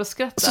 sitter vi här och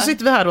skrattar. så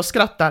sitter vi här och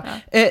skrattar.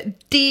 Ja.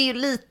 Det är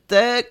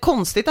lite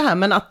konstigt det här,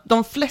 men att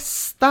de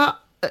flesta,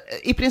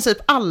 i princip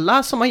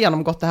alla som har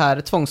genomgått det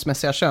här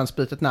tvångsmässiga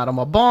könsbytet när de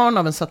var barn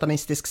av en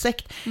satanistisk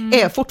sekt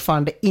är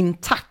fortfarande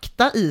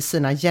intakta i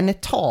sina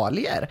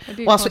genitalier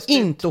och alltså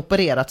inte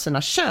opererat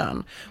sina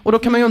kön. Och då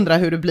kan man ju undra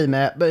hur det blir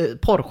med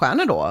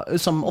porrstjärnor då,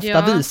 som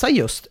ofta visar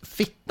just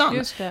fittan.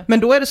 Just det. Men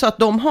då är det så att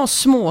de har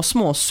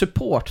små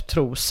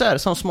supporttrosor,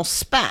 som små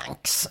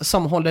spanks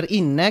som håller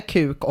inne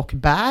kuk och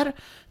bär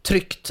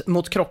tryckt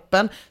mot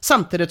kroppen,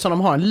 samtidigt som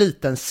de har en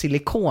liten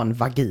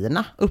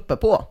silikonvagina uppe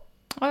på.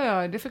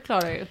 Ja, det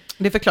förklarar ju.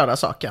 Det förklarar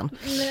saken.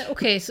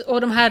 Okej,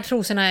 och de här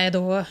trosorna är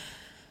då...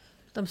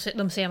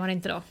 De ser man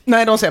inte då?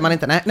 Nej, de ser man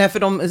inte. Nej,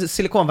 för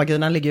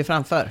silikonvaginan ligger ju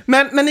framför.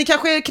 Men ni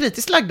kanske är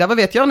kritiskt lagda, vad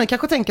vet jag? Ni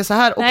kanske tänker så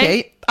här,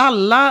 okej,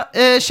 alla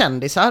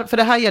kändisar, för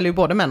det här gäller ju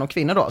både män och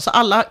kvinnor då, så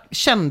alla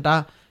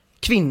kända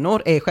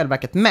kvinnor är i själva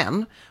verket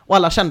män, och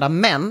alla kända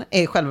män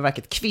är i själva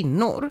verket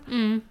kvinnor.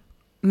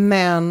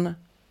 Men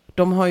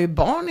de har ju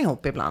barn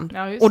ihop ibland,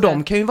 och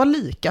de kan ju vara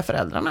lika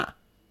föräldrarna.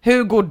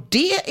 Hur går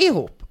det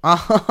ihop?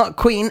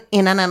 Queen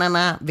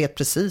Inanna vet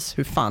precis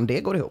hur fan det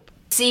går ihop.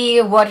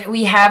 See, what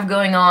we have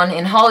going on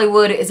in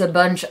Hollywood is a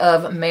bunch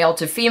of male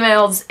to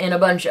females and a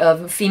bunch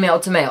of female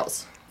to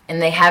males.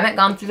 And they haven't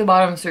gone through the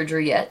bottom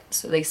surgery yet,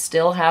 so they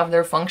still have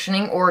their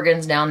functioning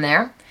organs down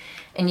there.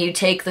 And you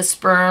take the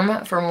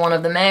sperm from one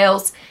of the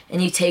males,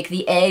 and you take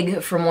the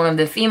egg from one of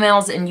the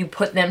females, and you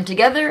put them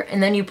together,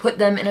 and then you put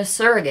them in a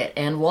surrogate,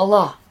 and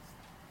voila.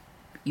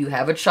 You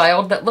have a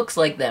child that looks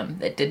like them,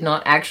 that did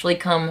not actually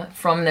come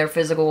from their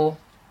physical,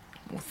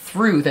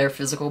 through their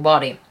physical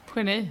body.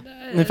 Geni.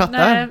 Ni fattar?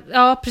 Nej,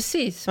 ja,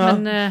 precis. Ja.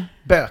 Men,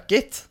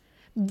 bökigt.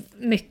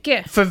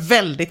 Mycket. För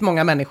väldigt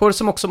många människor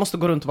som också måste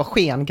gå runt och vara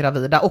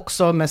skengravida,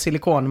 också med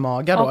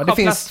silikonmagar då. Och det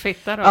finns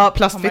plastfitta då. Ja,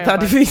 plastfitta.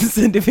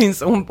 Det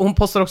finns hon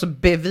postar också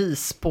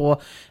bevis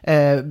på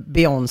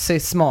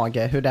Beyoncés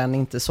mage, hur den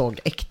inte såg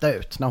äkta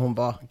ut när hon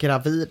var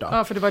gravid då.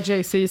 Ja, för det var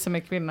Jay-Z som är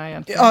kvinna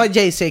egentligen. Ja,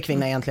 Jay-Z är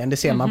kvinna egentligen. Det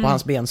ser man på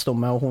hans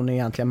benstomme, och hon är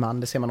egentligen man.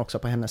 Det ser man också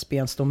på hennes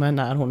benstomme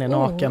när hon är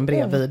naken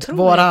bredvid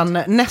våran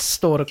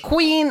Nestor,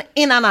 Queen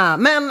Inanna.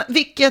 Men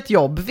vilket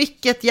jobb,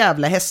 vilket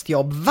jävla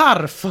hästjobb.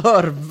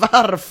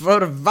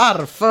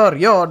 Varför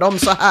gör de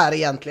så här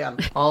egentligen?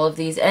 All of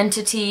these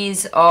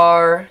entities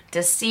are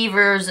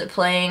deceivers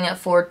playing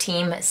for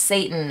Team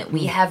Satan.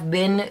 We have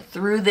been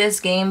through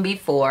this game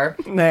before.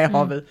 Nej,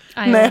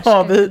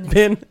 har vi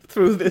been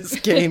through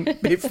this game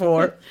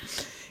before.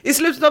 I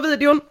slutet av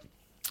videon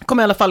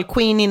kommer i alla fall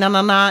Queen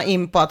Inanna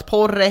in på att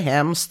porr är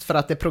hemskt för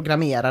att det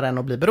programmerar en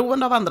att bli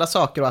beroende av andra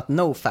saker, och att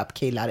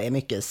nofap-killar är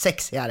mycket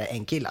sexigare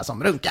än killar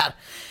som runkar.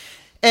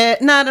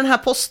 När den här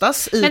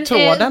postas i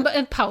tråden...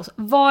 En paus.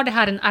 Var det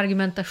här en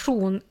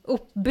argumentation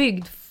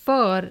uppbyggd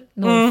för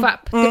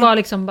nofap? Det var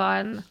liksom bara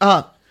en...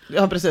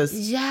 Ja, precis.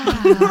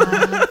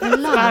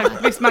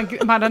 Visst, man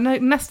hade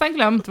nästan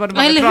glömt vad det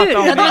var. Eller hur?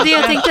 Ja, det var det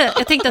jag tänkte.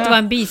 Jag tänkte att det var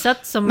en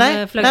bisats som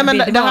flög. Nej, men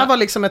det här var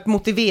liksom ett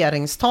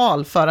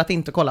motiveringstal för att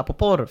inte kolla på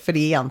porr, för det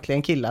är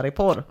egentligen killar i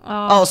porr.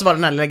 Ja, och så var det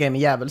den här lilla grejen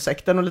med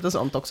djävulsekten och lite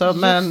sånt också.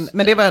 Men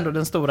det var ändå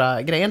den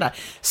stora grejen där.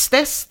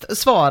 Stest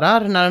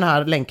svarar när den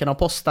här länken har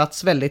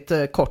postats väldigt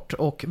kort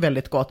och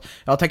väldigt gott.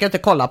 Jag tänker inte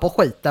kolla på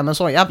skiten, men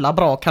så jävla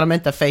bra kan de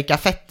inte fejka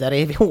fetter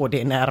i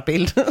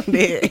HD-närbild.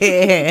 Det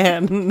är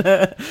en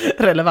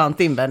relevant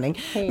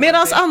invändning.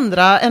 Medan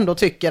andra ändå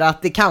tycker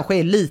att det kanske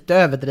är lite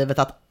överdrivet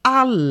att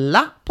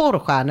alla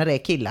porrstjärnor är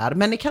killar,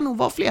 men det kan nog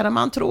vara fler än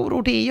man tror,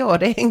 och det gör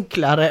det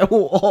enklare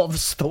att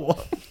avstå.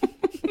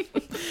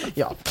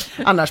 Ja,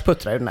 annars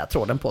puttrar ju den här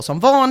tråden på som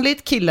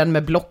vanligt. Killen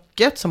med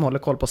blocket som håller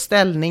koll på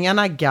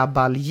ställningarna,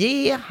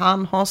 Gabalier,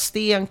 han har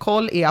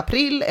stenkoll. I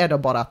april är det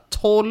bara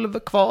 12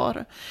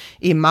 kvar.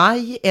 I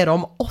maj är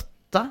de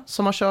 8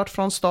 som har kört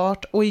från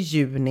start och i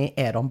juni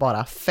är de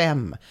bara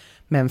 5.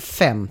 Men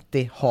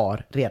 50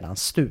 har redan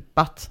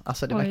stupat.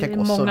 Alltså det verkar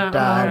gå så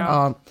där.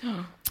 Ja.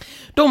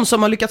 De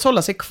som har lyckats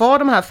hålla sig kvar,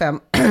 de här 5,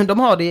 de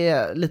har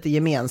det lite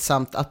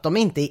gemensamt att de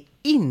inte är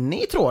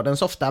inne i tråden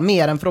så ofta,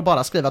 mer än för att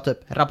bara skriva typ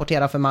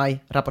rapportera för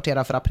maj,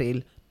 rapportera för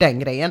april, den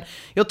grejen.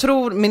 Jag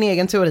tror min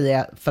egen teori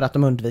är för att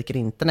de undviker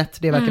internet.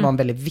 Det verkar vara en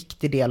väldigt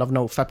viktig del av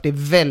NoFap. Det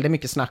är väldigt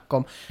mycket snack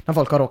om när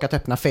folk har råkat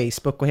öppna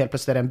Facebook och helt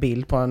plötsligt är det en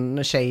bild på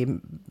en tjej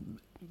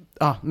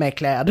med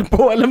kläder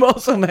på eller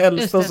vad som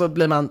helst och så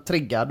blir man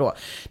triggad då.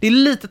 Det är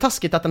lite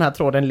taskigt att den här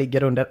tråden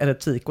ligger under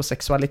erotik och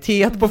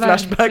sexualitet på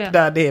Flashback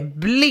där det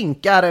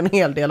blinkar en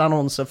hel del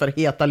annonser för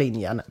heta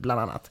linjen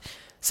bland annat.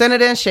 Sen är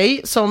det en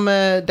tjej som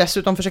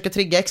dessutom försöker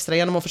trigga extra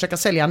genom att försöka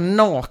sälja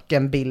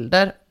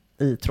nakenbilder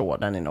i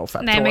tråden i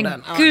NoFap. Nej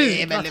men gud,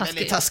 det är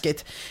väldigt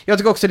taskigt. Jag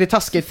tycker också det är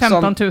taskigt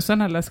 15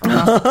 000 eller ska man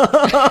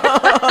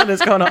ha? Det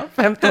ska man ha,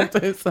 15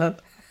 000.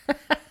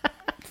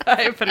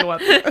 Nej,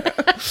 förlåt.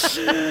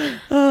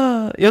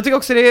 Jag tycker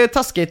också det är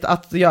taskigt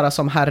att göra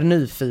som Herr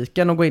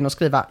Nyfiken och gå in och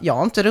skriva jag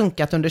har inte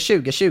runkat under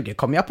 2020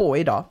 kom jag på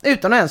idag,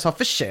 utan att ens ha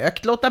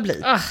försökt låta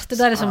bli. Det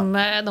där är som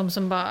de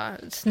som bara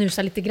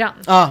snusar lite grann.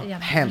 Jävla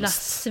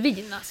hemskt.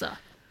 svin alltså.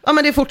 Ja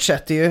men det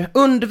fortsätter ju.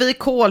 Undvik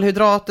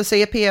kolhydrater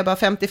säger PEBA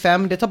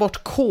 55. Det tar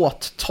bort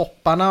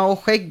kåttopparna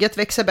och skägget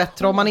växer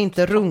bättre om man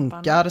inte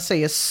runkar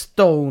säger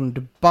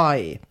Stoned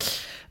By.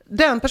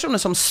 Den personen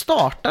som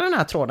startar den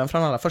här tråden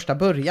från allra första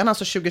början,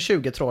 alltså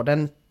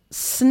 2020-tråden,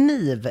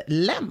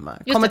 Snivlem,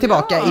 kommer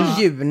tillbaka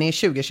i juni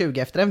 2020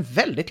 efter en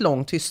väldigt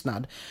lång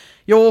tystnad.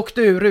 Jag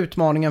åkte ur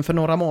utmaningen för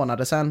några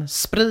månader sedan.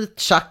 Sprit,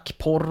 tjack,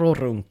 porr och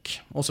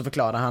runk. Och så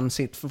förklarar han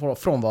sitt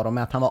frånvaro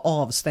med att han var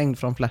avstängd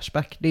från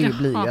Flashback. Det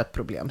blir ju ett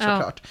problem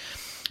såklart.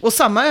 Och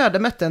samma öde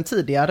mötte en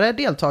tidigare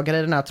deltagare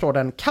i den här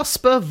tråden,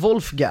 Kasper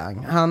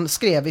Wolfgang. Han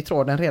skrev i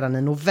tråden redan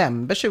i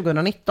november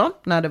 2019,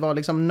 när det var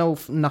liksom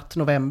Nut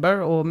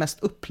November och mest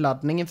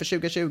uppladdning inför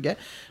 2020.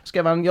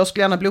 Skrev han, jag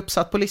skulle gärna bli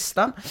uppsatt på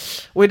listan.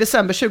 Och i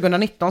december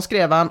 2019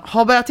 skrev han,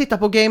 har börjat titta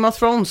på Game of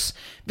Thrones.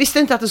 Visste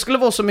inte att det skulle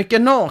vara så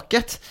mycket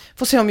naket.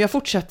 Får se om jag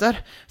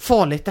fortsätter.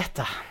 Farligt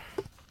detta.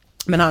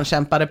 Men han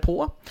kämpade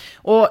på.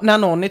 Och när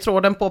någon i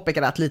tråden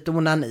påpekade att lite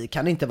onani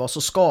kan inte vara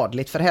så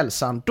skadligt för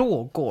hälsan,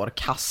 då går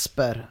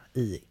Kasper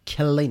i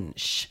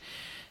clinch.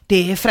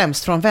 Det är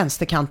främst från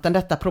vänsterkanten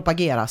detta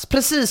propageras,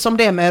 precis som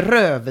det med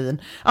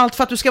rödvin. Allt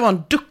för att du ska vara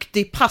en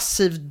duktig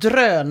passiv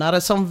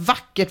drönare som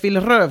vackert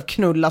vill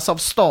rövknullas av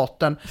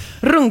staten.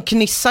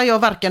 Runknissa gör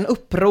varken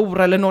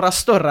uppror eller några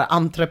större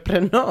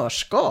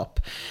entreprenörskap.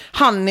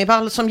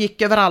 Hannibal som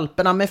gick över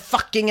Alperna med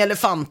fucking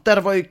elefanter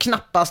var ju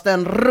knappast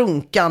en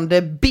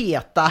runkande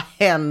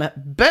beta-hen-bög.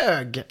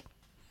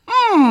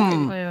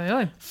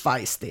 Oj.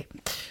 Feisty.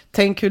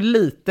 Tänk hur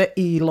lite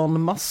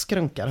Elon Musk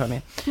runkar,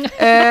 hörni.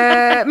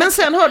 Men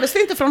sen hördes det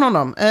inte från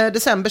honom.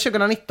 December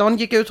 2019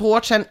 gick ut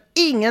hårt, sen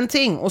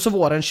ingenting. Och så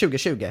våren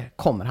 2020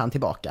 kommer han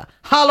tillbaka.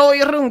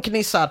 Halloj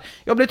runknissar!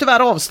 Jag blev tyvärr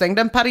avstängd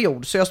en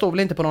period, så jag står väl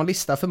inte på någon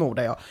lista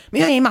förmodar jag.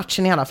 Men jag är i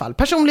matchen i alla fall.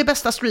 Personlig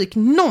bästa streak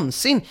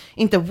någonsin.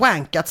 Inte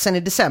wankat sen i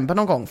december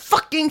någon gång.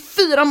 Fucking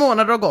 4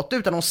 månader har gått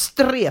utan att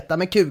streta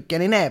med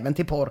kuken i näven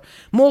till porr.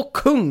 Må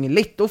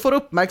kungligt och får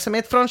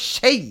uppmärksamhet från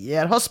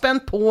tjejer. Har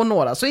spänt på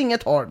några, så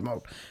inget hard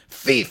mode.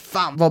 Fy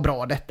fan vad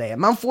bra detta är.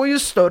 Man får ju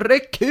större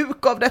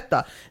kuk av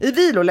detta. I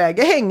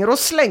viloläge hänger och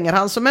slänger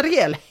han som en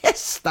rejäl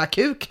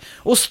hästakuk.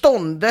 Och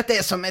ståndet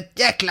är som ett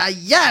jäkla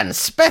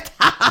järnspett.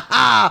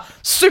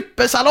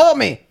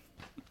 Supersalami!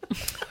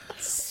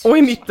 Och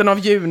i mitten av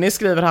juni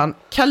skriver han,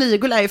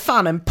 Caligula är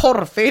fan en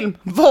porrfilm.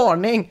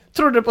 Varning.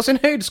 Trodde på sin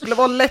höjd skulle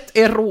vara lätt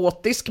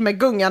erotisk med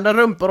gungande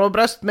rumpor och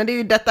bröst, men det är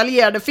ju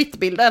detaljerade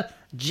fittbilder.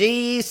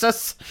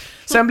 Jesus.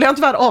 Sen blev han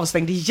tyvärr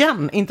avstängd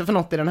igen, inte för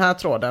något i den här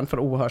tråden, för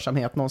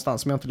ohörsamhet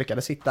någonstans som jag inte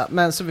lyckades hitta.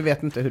 Men så vi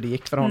vet inte hur det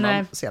gick för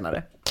honom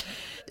senare.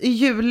 I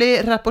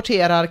juli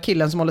rapporterar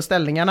killen som håller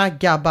ställningarna,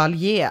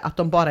 Gabalier, att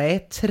de bara är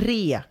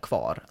 3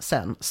 kvar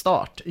sen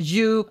start.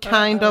 You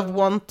Kind of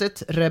Want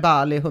It,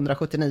 Rebali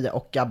 179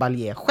 och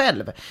Gabalier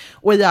själv.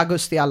 Och i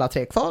augusti är alla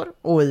 3 kvar,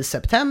 och i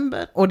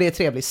september, och det är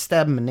trevlig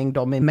stämning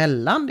dem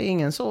emellan. Det är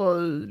ingen så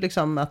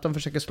liksom att de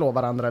försöker slå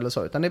varandra eller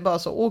så, utan det är bara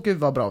så, åh gud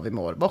vad bra vi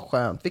mår, vad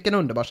skönt, vilken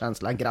underbar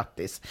känsla,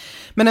 grattis.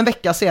 Men en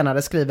vecka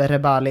senare skriver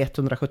Rebali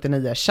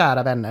 179,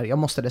 kära vänner, jag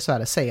måste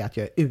dessvärre säga att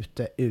jag är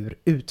ute ur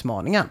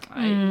utmaningen.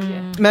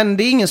 Men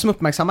det är ingen som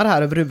uppmärksammar det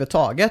här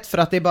överhuvudtaget, för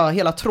att det är bara,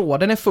 hela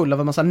tråden är full av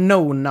en massa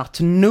no-nut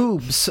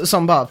noobs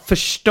som bara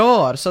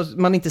förstör, så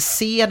man inte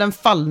ser den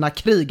fallna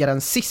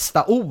krigarens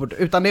sista ord,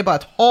 utan det är bara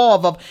ett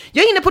hav av,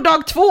 jag är inne på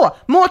dag 2,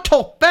 mår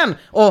toppen,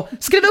 och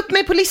skriv upp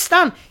mig på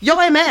listan,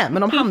 jag är med,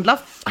 men de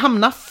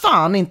hamnar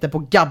fan inte på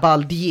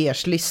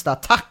Gabaliers lista,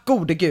 tack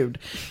gode gud.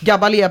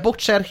 Gabalier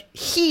bortser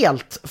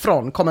helt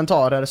från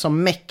kommentarer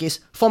som Meckis,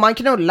 får man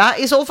knulla,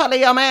 i så fall är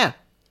jag med.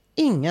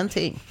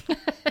 Ingenting.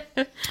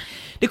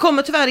 Det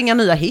kommer tyvärr inga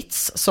nya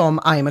hits som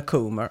I'm a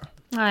Coomer.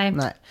 Nej.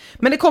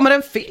 Men det kommer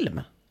en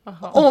film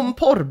om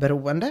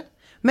porrberoende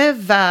med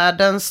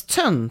världens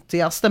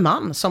töntigaste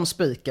man som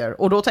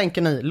speaker. Och då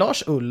tänker ni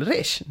Lars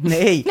Ulrich?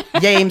 Nej,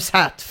 James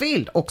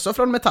Hetfield, också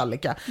från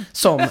Metallica,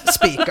 som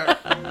speaker.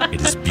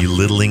 It is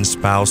belittling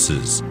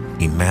spouses,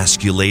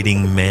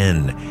 emasculating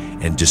men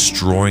and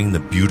destroying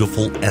the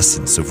beautiful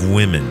essence of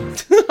women.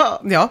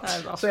 Ja,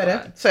 så är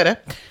det.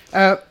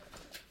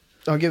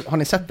 Gud, har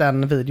ni sett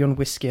den videon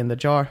Whiskey in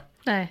the Jar?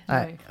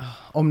 Nej.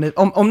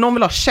 Om någon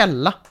vill ha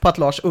källa på att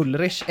Lars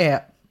Ulrich är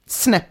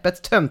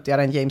snäppet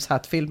töntigare än James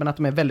Hetfield, men att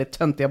de är väldigt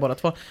töntiga båda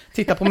två.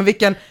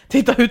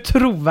 Titta hur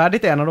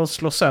trovärdigt det är när de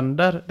slår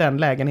sönder den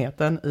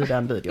lägenheten i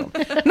den videon.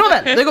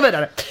 Nåväl, vi går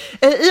vidare.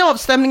 I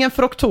avstämningen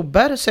för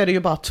oktober så är det ju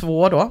bara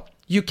 2 då.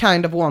 You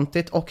Kind of Want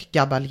It och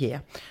Gabalier.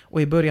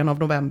 Och i början av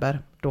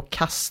november då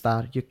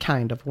kastar You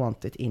Kind of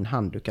Want It in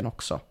handduken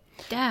också.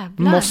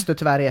 Jävlar. Måste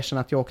tyvärr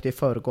erkänna att jag åkte i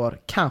förrgår.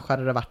 Kanske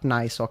hade det varit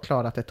nice att ha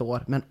klarat ett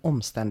år, men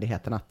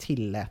omständigheterna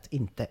tillät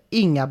inte.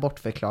 Inga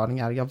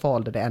bortförklaringar, jag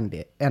valde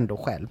det ändå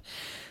själv.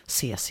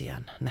 Ses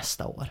igen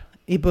nästa år.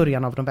 I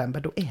början av november,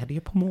 då är det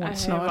ju på mål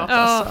snart.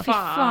 Ja, fy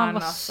fan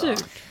vad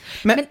surt.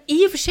 Men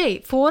i och för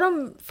sig,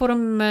 får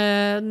de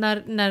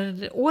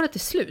när året är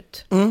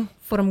slut,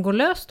 får de gå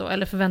lös då?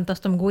 Eller förväntas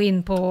de gå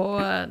in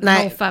på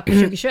NoFap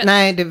 2021?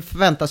 Nej, det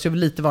förväntas ju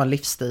lite vara en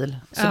livsstil.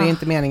 Så det är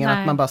inte meningen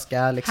att man bara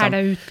ska liksom... härda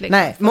ut liksom.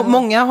 Nej,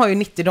 många har ju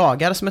 90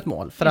 dagar som ett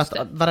mål. För att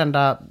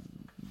varenda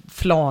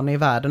flan i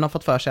världen har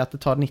fått för sig att det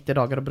tar 90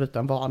 dagar att bryta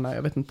en vana.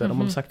 Jag vet inte,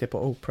 de har sagt det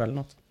på Oprah eller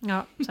något.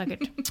 Ja, säkert.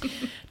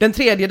 Den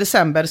 3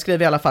 december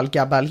skriver i alla fall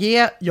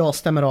Gabalier, jag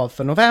stämmer av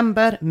för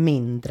november,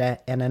 mindre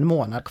än en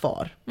månad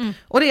kvar.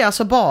 Och det är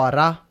alltså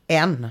bara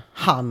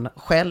han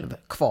själv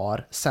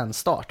kvar sen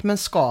start. Men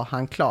ska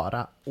han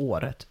klara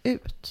året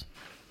ut?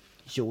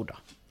 Jo då.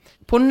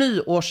 På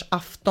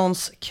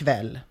nyårsaftons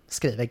kväll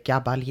skriver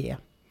Gabalier,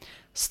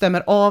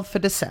 stämmer av för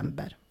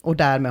december. Och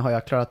därmed har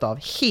jag klarat av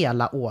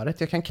hela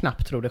året. Jag kan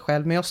knappt tro det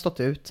själv, men jag har stått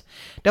ut.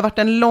 Det har varit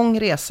en lång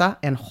resa,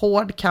 en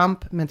hård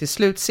kamp, men till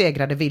slut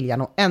segrade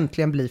viljan att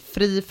äntligen bli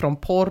fri från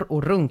porr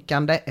och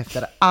runkande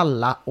efter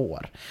alla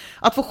år.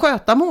 Att få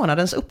sköta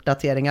månadens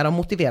uppdateringar har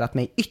motiverat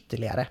mig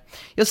ytterligare.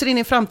 Jag ser in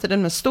i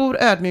framtiden med stor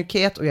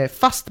ödmjukhet och jag är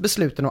fast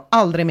besluten att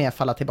aldrig mer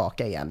falla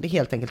tillbaka igen. Det är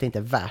helt enkelt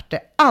inte värt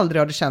det.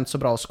 Aldrig har det känts så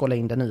bra att skåla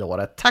in det nya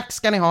året. Tack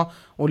ska ni ha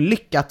och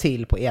lycka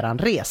till på eran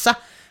resa.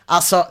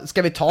 Alltså,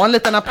 ska vi ta en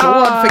liten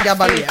applåd för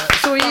Gabalier?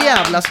 Så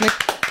jävla snyggt.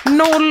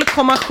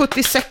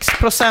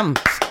 0,76%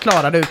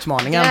 klarade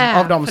utmaningen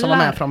av de som var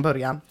med från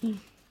början.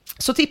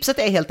 Så tipset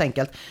är helt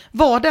enkelt,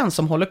 var den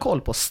som håller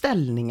koll på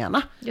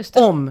ställningarna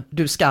om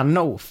du ska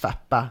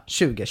nofappa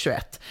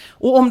 2021.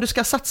 Och om du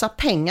ska satsa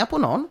pengar på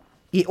någon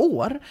i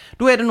år,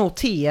 då är det nog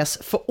TS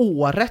för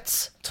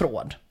årets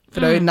tråd.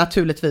 För det har ju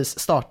naturligtvis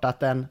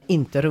startat en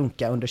inte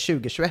runka under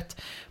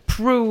 2021.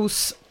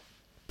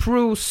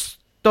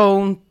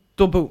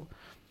 Dontobungo.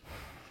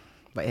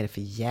 Vad är det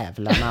för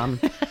jävla namn?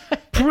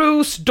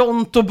 Bruce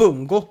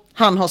Dontobungo.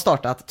 Han har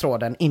startat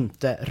tråden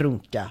inte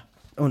runka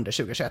under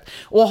 2021.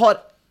 Och har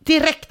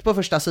direkt på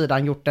första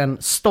sidan gjort en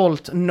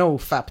stolt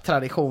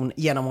nofap-tradition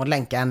genom att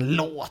länka en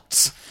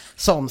låt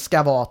som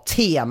ska vara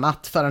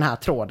temat för den här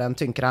tråden,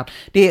 tycker han.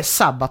 Det är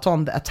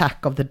Sabaton, The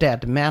Attack of the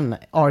Dead Men.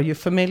 Are you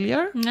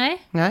familiar?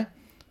 Nej.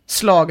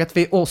 Slaget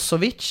vid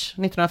Auschwitz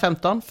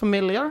 1915,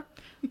 familiar?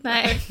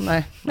 Nej,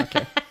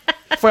 okej.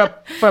 Får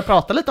jag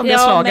prata lite om det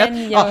slaget?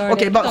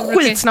 Okej, bara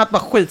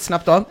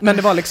skitsnabbt då. Men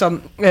det var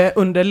liksom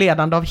under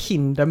ledande av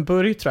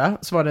Hindenburg, tror jag,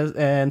 så var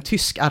det en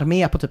tysk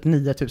armé på typ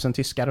 9000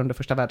 tyskar under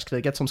första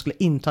världskriget som skulle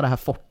inta det här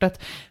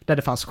fortet där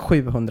det fanns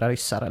 700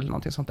 ryssar eller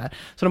någonting sånt där.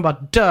 Så de bara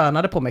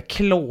dönade på med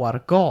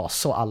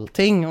klorgas och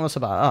allting. Och så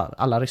bara,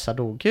 alla ryssar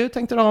dog ju,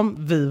 tänkte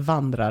de, vi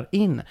vandrar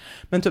in.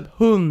 Men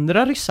typ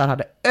 100 ryssar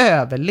hade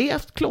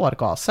överlevt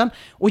klorgasen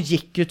och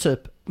gick ju typ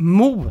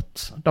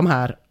mot de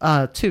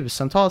här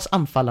tusentals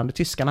anfallande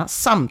tyskarna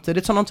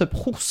samtidigt som de typ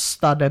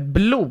hostade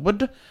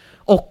blod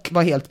och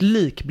var helt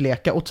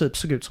likbleka och typ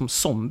såg ut som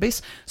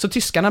zombies. Så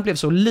tyskarna blev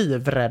så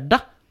livrädda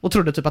och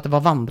trodde typ att det var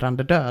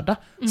vandrande döda.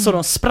 Så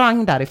de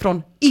sprang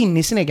därifrån in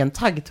i sin egen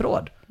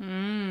taggtråd.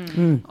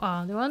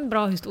 Ja, det var en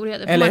bra historia.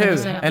 Det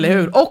Eller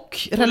hur?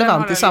 Och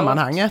relevant i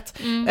sammanhanget.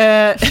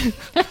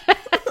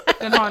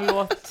 Den har en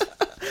låt.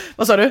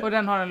 Vad sa du? Och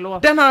den har en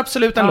låt. Den har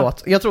absolut en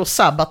låt. Jag tror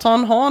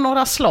Sabaton har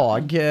några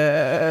slag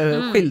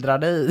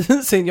skildrade i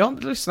sin. Jag har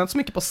inte lyssnat så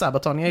mycket på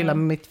Sabaton. Jag gillar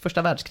mitt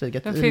första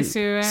världskriget den i finns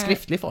ju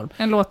skriftlig form.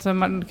 En låt som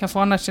man kan få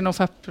annars i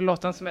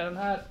NoFap-låten som är den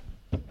här.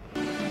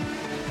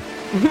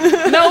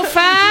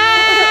 NoFap!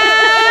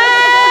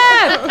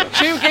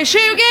 2020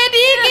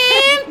 gick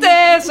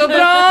inte så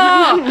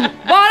bra.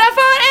 Bara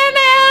för en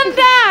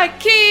enda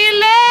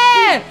kille.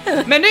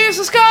 Men nu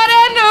så ska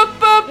den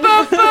upp.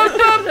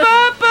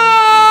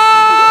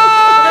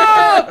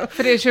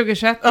 För det är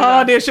 2021.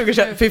 Ja, det är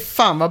 2021. Fy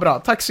fan vad bra.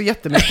 Tack så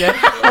jättemycket.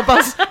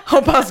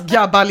 hoppas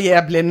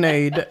Gabalier blir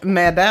nöjd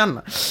med den.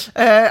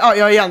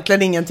 Jag har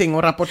egentligen ingenting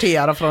att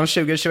rapportera från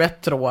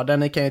 2021-tråden.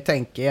 Ni kan ju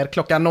tänka er.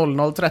 Klockan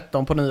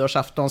 00.13 på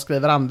nyårsafton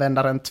skriver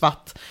användaren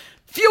tvatt.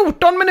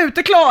 14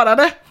 minuter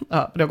klarade!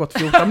 Ja, det har gått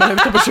 14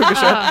 minuter på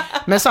 2021.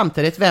 Men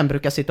samtidigt, vem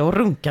brukar sitta och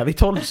runka vid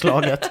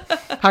 12-slaget?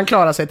 Han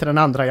klarar sig till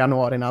den 2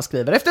 januari när han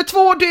skriver: efter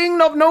 2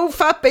 dygn av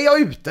NoFap är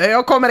jag ute.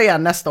 Jag kommer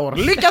igen nästa år.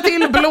 Lycka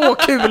till,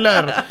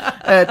 blåkulor!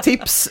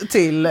 Tips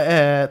till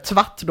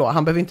Tvatt då.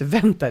 Han behöver inte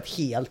vänta ett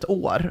helt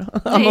år.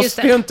 Han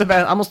måste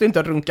ju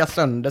inte runka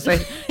sönder sig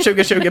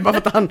 2020 bara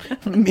för att han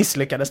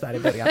misslyckades där i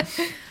början.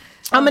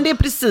 Ja, men det är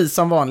precis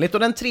som vanligt och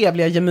den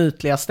trevliga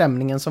gemytliga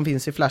stämningen som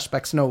finns i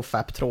Flashbacks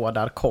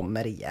NoFap-trådar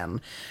kommer igen.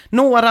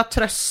 Några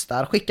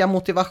tröstar, skickar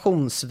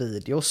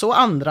motivationsvideos och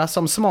andra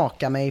som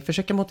smakar mig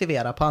försöker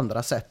motivera på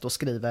andra sätt och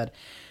skriver: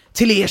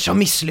 till er som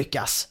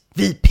misslyckas,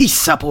 vi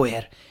pissar på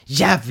er.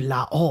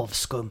 Jävla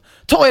avskum.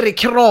 Ta er i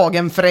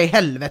kragen för i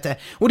helvete.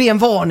 Och det är en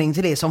varning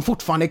till er som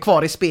fortfarande är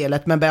kvar i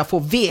spelet men börjar få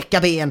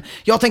veka ben.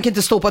 Jag tänker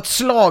inte stå på ett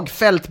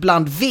slagfält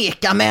bland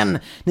veka män.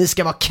 Ni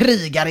ska vara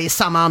krigare i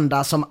samma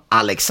anda som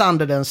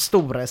Alexander den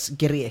stores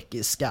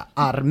grekiska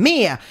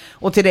armé.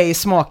 Och till dig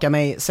smaka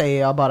mig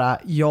säger jag bara: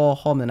 jag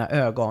har mina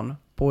ögon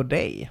på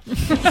dig.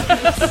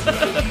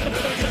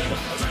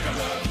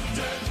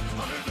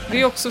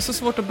 Det är också så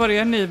svårt att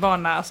börja en ny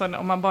vana alltså,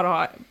 om man bara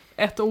har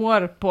 1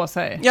 år på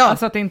sig. Ja.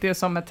 Alltså att det inte är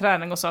som med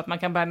träning och så att man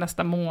kan börja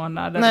nästa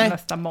månad eller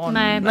nästa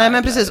månad. Nej,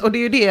 men precis. Och det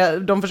är ju det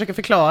de försöker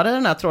förklara i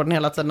den här tråden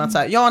hela tiden. Att så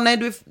här,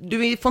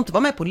 du får inte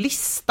vara med på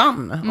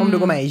listan om du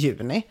går med i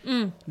juni.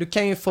 Du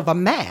kan ju få vara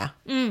med.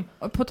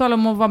 På tal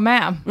om att vara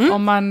med.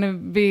 Om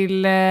man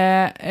vill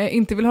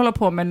inte vill hålla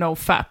på med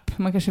NoFap.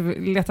 Man kanske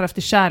letar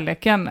efter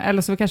kärleken.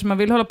 Eller så kanske man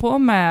vill hålla på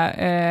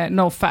med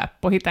NoFap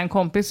och hitta en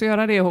kompis och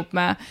göra det ihop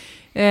med.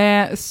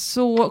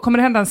 Så kommer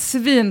det hända en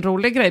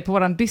svinrolig grej på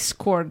våran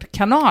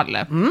Discord-kanal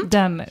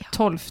den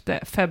 12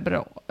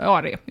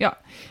 februari. Ja.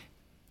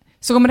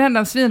 Så kommer det hända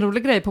en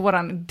svinrolig grej på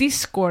våran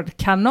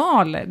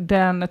Discord-kanal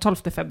den 12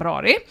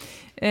 februari.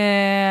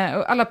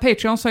 Alla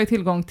Patreons har ju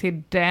tillgång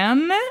till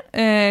den. Det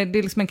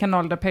är liksom en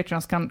kanal där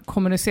Patreons kan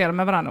kommunicera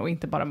med varandra och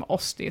inte bara med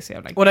oss. Det är så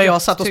jävla och där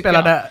jag satt och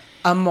spelade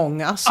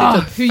Among Us i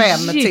typ 5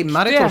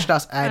 timmar i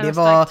torsdags.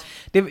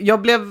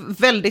 Jag blev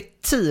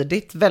väldigt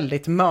tidigt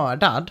väldigt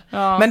mördad.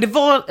 Ja. Men det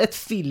var ett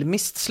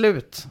filmiskt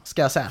slut,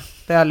 ska jag säga.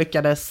 Där jag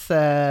lyckades...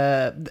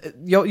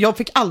 jag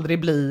fick aldrig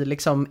bli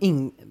liksom...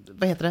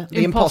 vad heter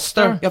det?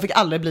 Imposter. Jag fick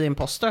aldrig bli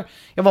imposter.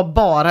 Jag var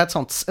bara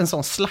en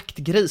sån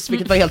slaktgris,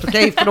 vilket var helt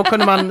okej, för då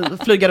kunde man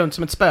flyga runt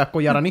som ett spöke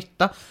och göra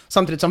nytta.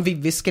 Samtidigt som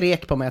Vivi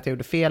skrek på mig att jag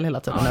gjorde fel hela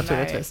tiden,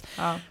 naturligtvis.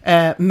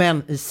 Ja.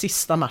 Men i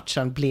sista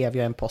matchen blev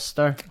jag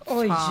imposter.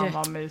 Oj,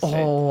 vad mysigt.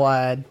 Och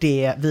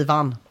vi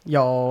vann.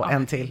 Jag och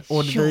en till.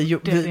 Och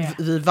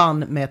vi vann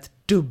med ett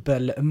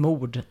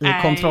dubbelmord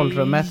i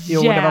kontrollrummet.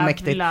 Jo, det var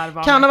mäktigt.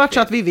 Kan ha varit så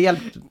att Vivi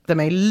hjälpte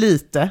mig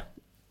lite.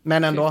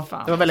 Men ändå,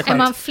 det var väldigt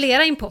skönt. Är man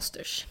flera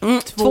imposters?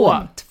 2.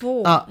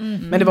 Ja,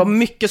 men det var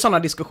mycket sådana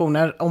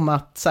diskussioner om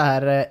att så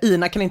här,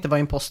 Ina kan inte vara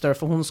imposter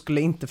för hon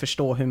skulle inte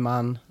förstå hur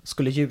man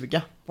skulle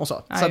ljuga och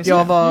så. Så att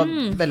jag var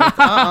väldigt...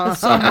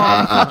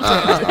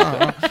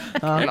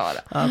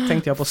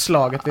 tänkte jag på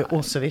slaget vid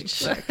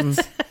Auschwitz.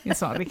 En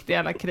sån riktig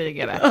jävla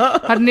krigare.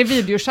 Hade ni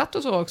videochatt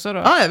och så också då?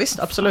 Ja, visst,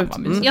 absolut.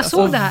 Jag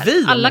såg det här.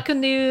 Alla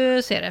kunde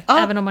ju se det,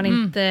 även om man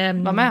inte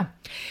var med.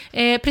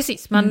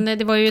 Precis, men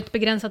det var ju ett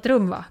begränsat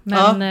rum, va?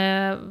 Men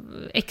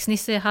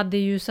Xnisse hade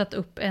ju satt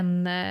upp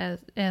en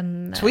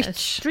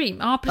Twitch-stream.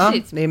 Ja,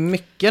 precis. Det är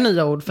mycket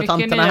nya ord för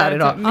tanterna här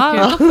idag.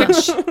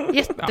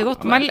 Jättegott.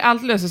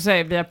 Allt löser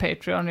sig via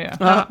Patreon ju.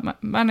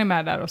 Man är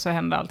med där och så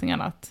händer allting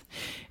annat.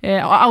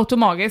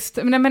 Automagiskt.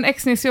 Men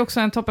Xnisse är också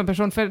en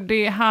toppenperson, för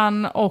det är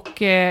han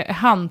och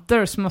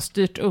Hunter som har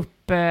styrt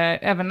upp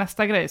även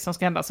nästa grej som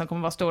ska hända som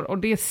kommer vara stor, och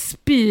det är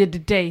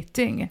speed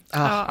dating.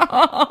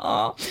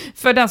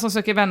 För den som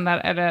söker vänner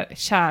eller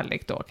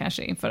kärlek då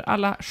kanske inför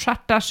alla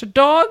stjärtars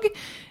dag.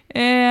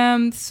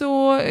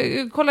 Så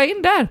kolla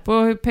in där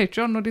på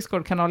Patreon och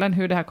Discord-kanalen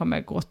hur det här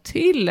kommer gå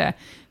till.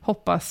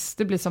 Hoppas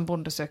det blir som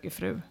Bonde söker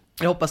fru.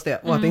 Jag hoppas det,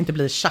 och att det inte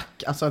blir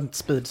chack, alltså en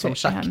speed som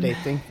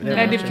chack-dating.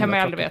 Nej, det kan man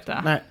ju aldrig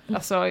veta. Nej.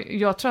 Alltså,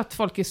 jag tror att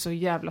folk är så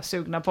jävla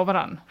sugna på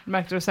varann.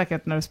 Märkte du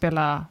säkert när du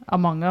spelar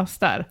Among Us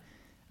där?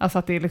 Alltså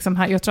att det är liksom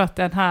här, jag tror att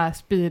den här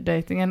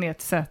speed-datingen är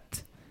ett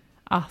sätt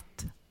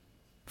att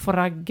få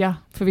ragga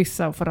för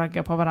vissa och få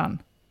ragga på varann.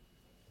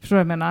 Förstår du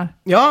vad jag menar?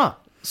 Ja,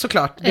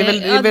 såklart. Det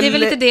är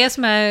väl lite det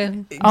som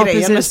är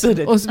grejen med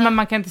speed-dating. Men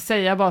man kan inte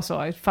säga bara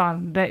så,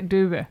 fan,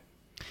 du...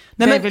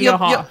 Nej, det vill jag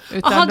ha.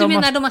 Jaha, du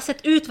menar de har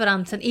sett ut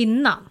varandra sen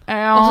innan?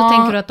 Ja. Och så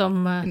tänker du att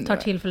de tar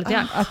tillfället i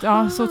akt?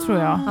 Ja, så tror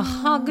jag.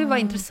 Jaha, gud vad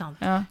intressant.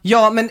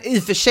 Ja, men i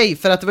och för sig,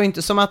 för att det var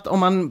inte som att om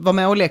man var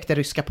med och lekte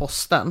ryska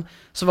posten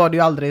så var det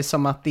ju aldrig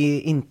som att det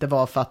inte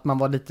var för att man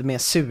var lite mer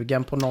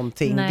sugen på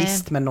någonting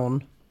visst med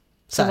någon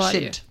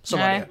särskild. Så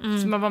var det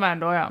ju. Så man var med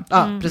ändå, ja.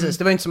 Ja, precis.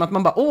 Det var inte som att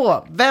man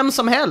bara, vem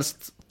som helst,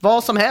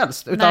 vad som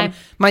helst, utan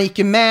man gick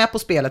ju med på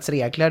spelets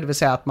regler, det vill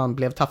säga att man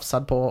blev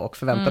tafsad på och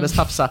förväntades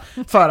tafsa,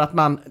 för att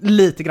man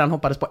lite grann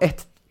hoppades på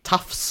ett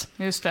tafs.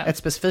 Just det. Ett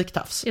specifikt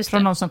tafs.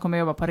 Från någon som kommer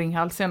jobba på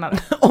Ringhals senare.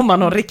 Om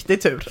man har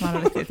riktigt tur. Man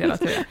har riktigt hela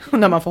tiden.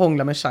 När man får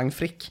hångla med Chang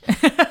Frick.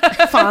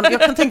 fan,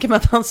 jag kan tänka mig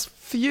att hans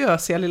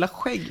fjösiga lilla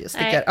skägg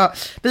sticker. Ja,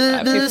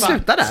 vi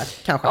slutar där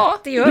kanske.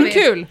 Ja, det gör vi.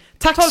 Kul.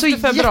 Tack så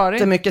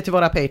jättemycket till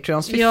våra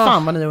Patreons. Fy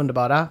fan vad ni är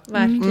underbara.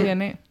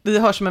 Verkligen. Vi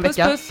hörs om en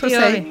vecka. Puss,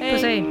 hej.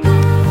 Puss, hej.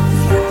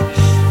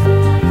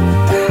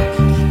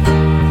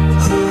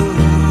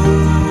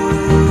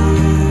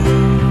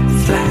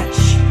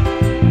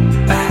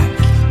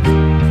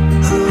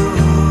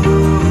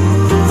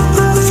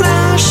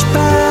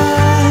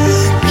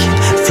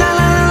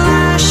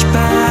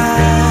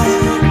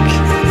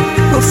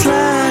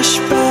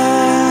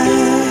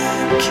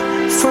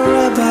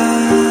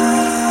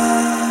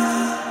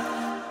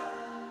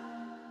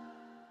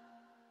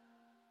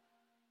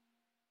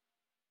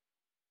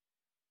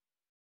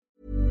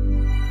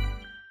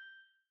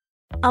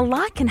 A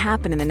lot can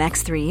happen in the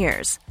next 3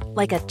 years.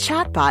 Like a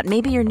chatbot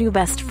may be your new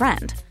best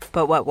friend.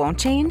 But what won't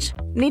change?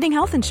 Needing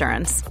health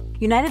insurance.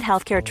 United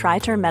Healthcare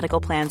Tri-Term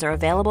Medical Plans are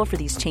available for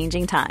these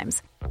changing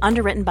times.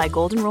 Underwritten by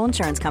Golden Rule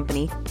Insurance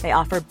Company, they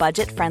offer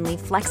budget-friendly,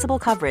 flexible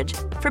coverage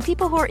for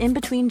people who are in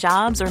between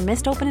jobs or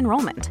missed open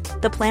enrollment.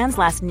 The plans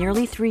last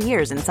nearly 3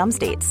 years in some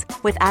states,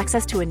 with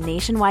access to a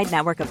nationwide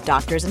network of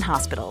doctors and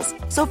hospitals.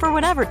 So for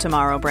whatever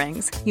tomorrow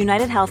brings,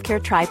 United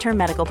Healthcare Tri-Term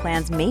Medical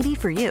Plans may be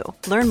for you.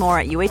 Learn more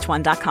at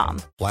uh1.com.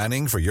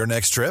 Planning for your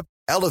next trip?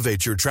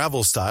 Elevate your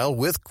travel style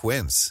with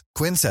Quince.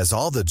 Quince has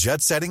all the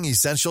jet-setting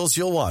essentials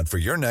you'll want for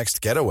your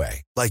next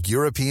getaway, like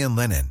European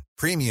linen,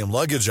 premium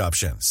luggage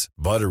options,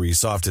 buttery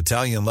soft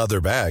Italian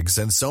leather bags,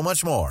 and so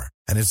much more.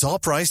 And it's all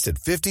priced at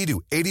 50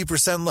 to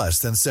 80% less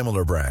than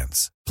similar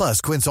brands.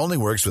 Plus, Quince only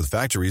works with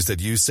factories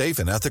that use safe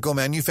and ethical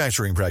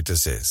manufacturing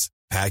practices.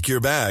 Pack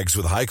your bags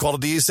with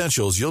high-quality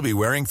essentials you'll be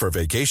wearing for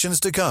vacations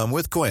to come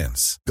with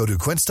Quince. Go to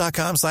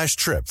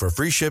quince.com/trip for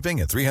free shipping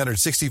and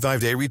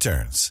 365-day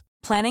returns.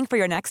 Planning for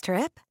your next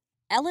trip?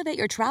 Elevate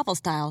your travel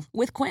style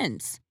with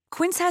Quince.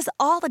 Quince has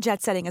all the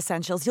jet-setting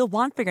essentials you'll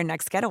want for your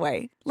next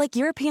getaway, like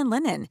European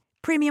linen,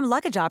 premium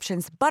luggage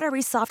options,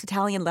 buttery soft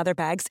Italian leather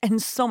bags,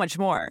 and so much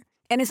more.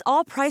 And is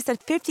all priced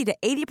at 50 to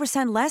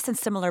 80% less than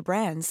similar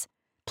brands.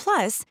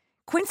 Plus,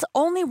 Quince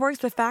only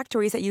works with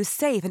factories that use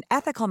safe and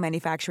ethical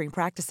manufacturing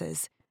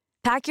practices.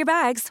 Pack your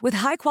bags with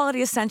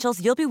high-quality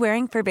essentials you'll be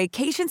wearing for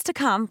vacations to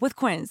come with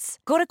Quince.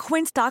 Go to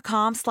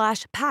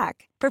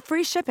quince.com/pack for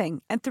free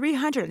shipping and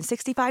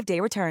 365-day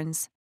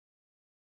returns.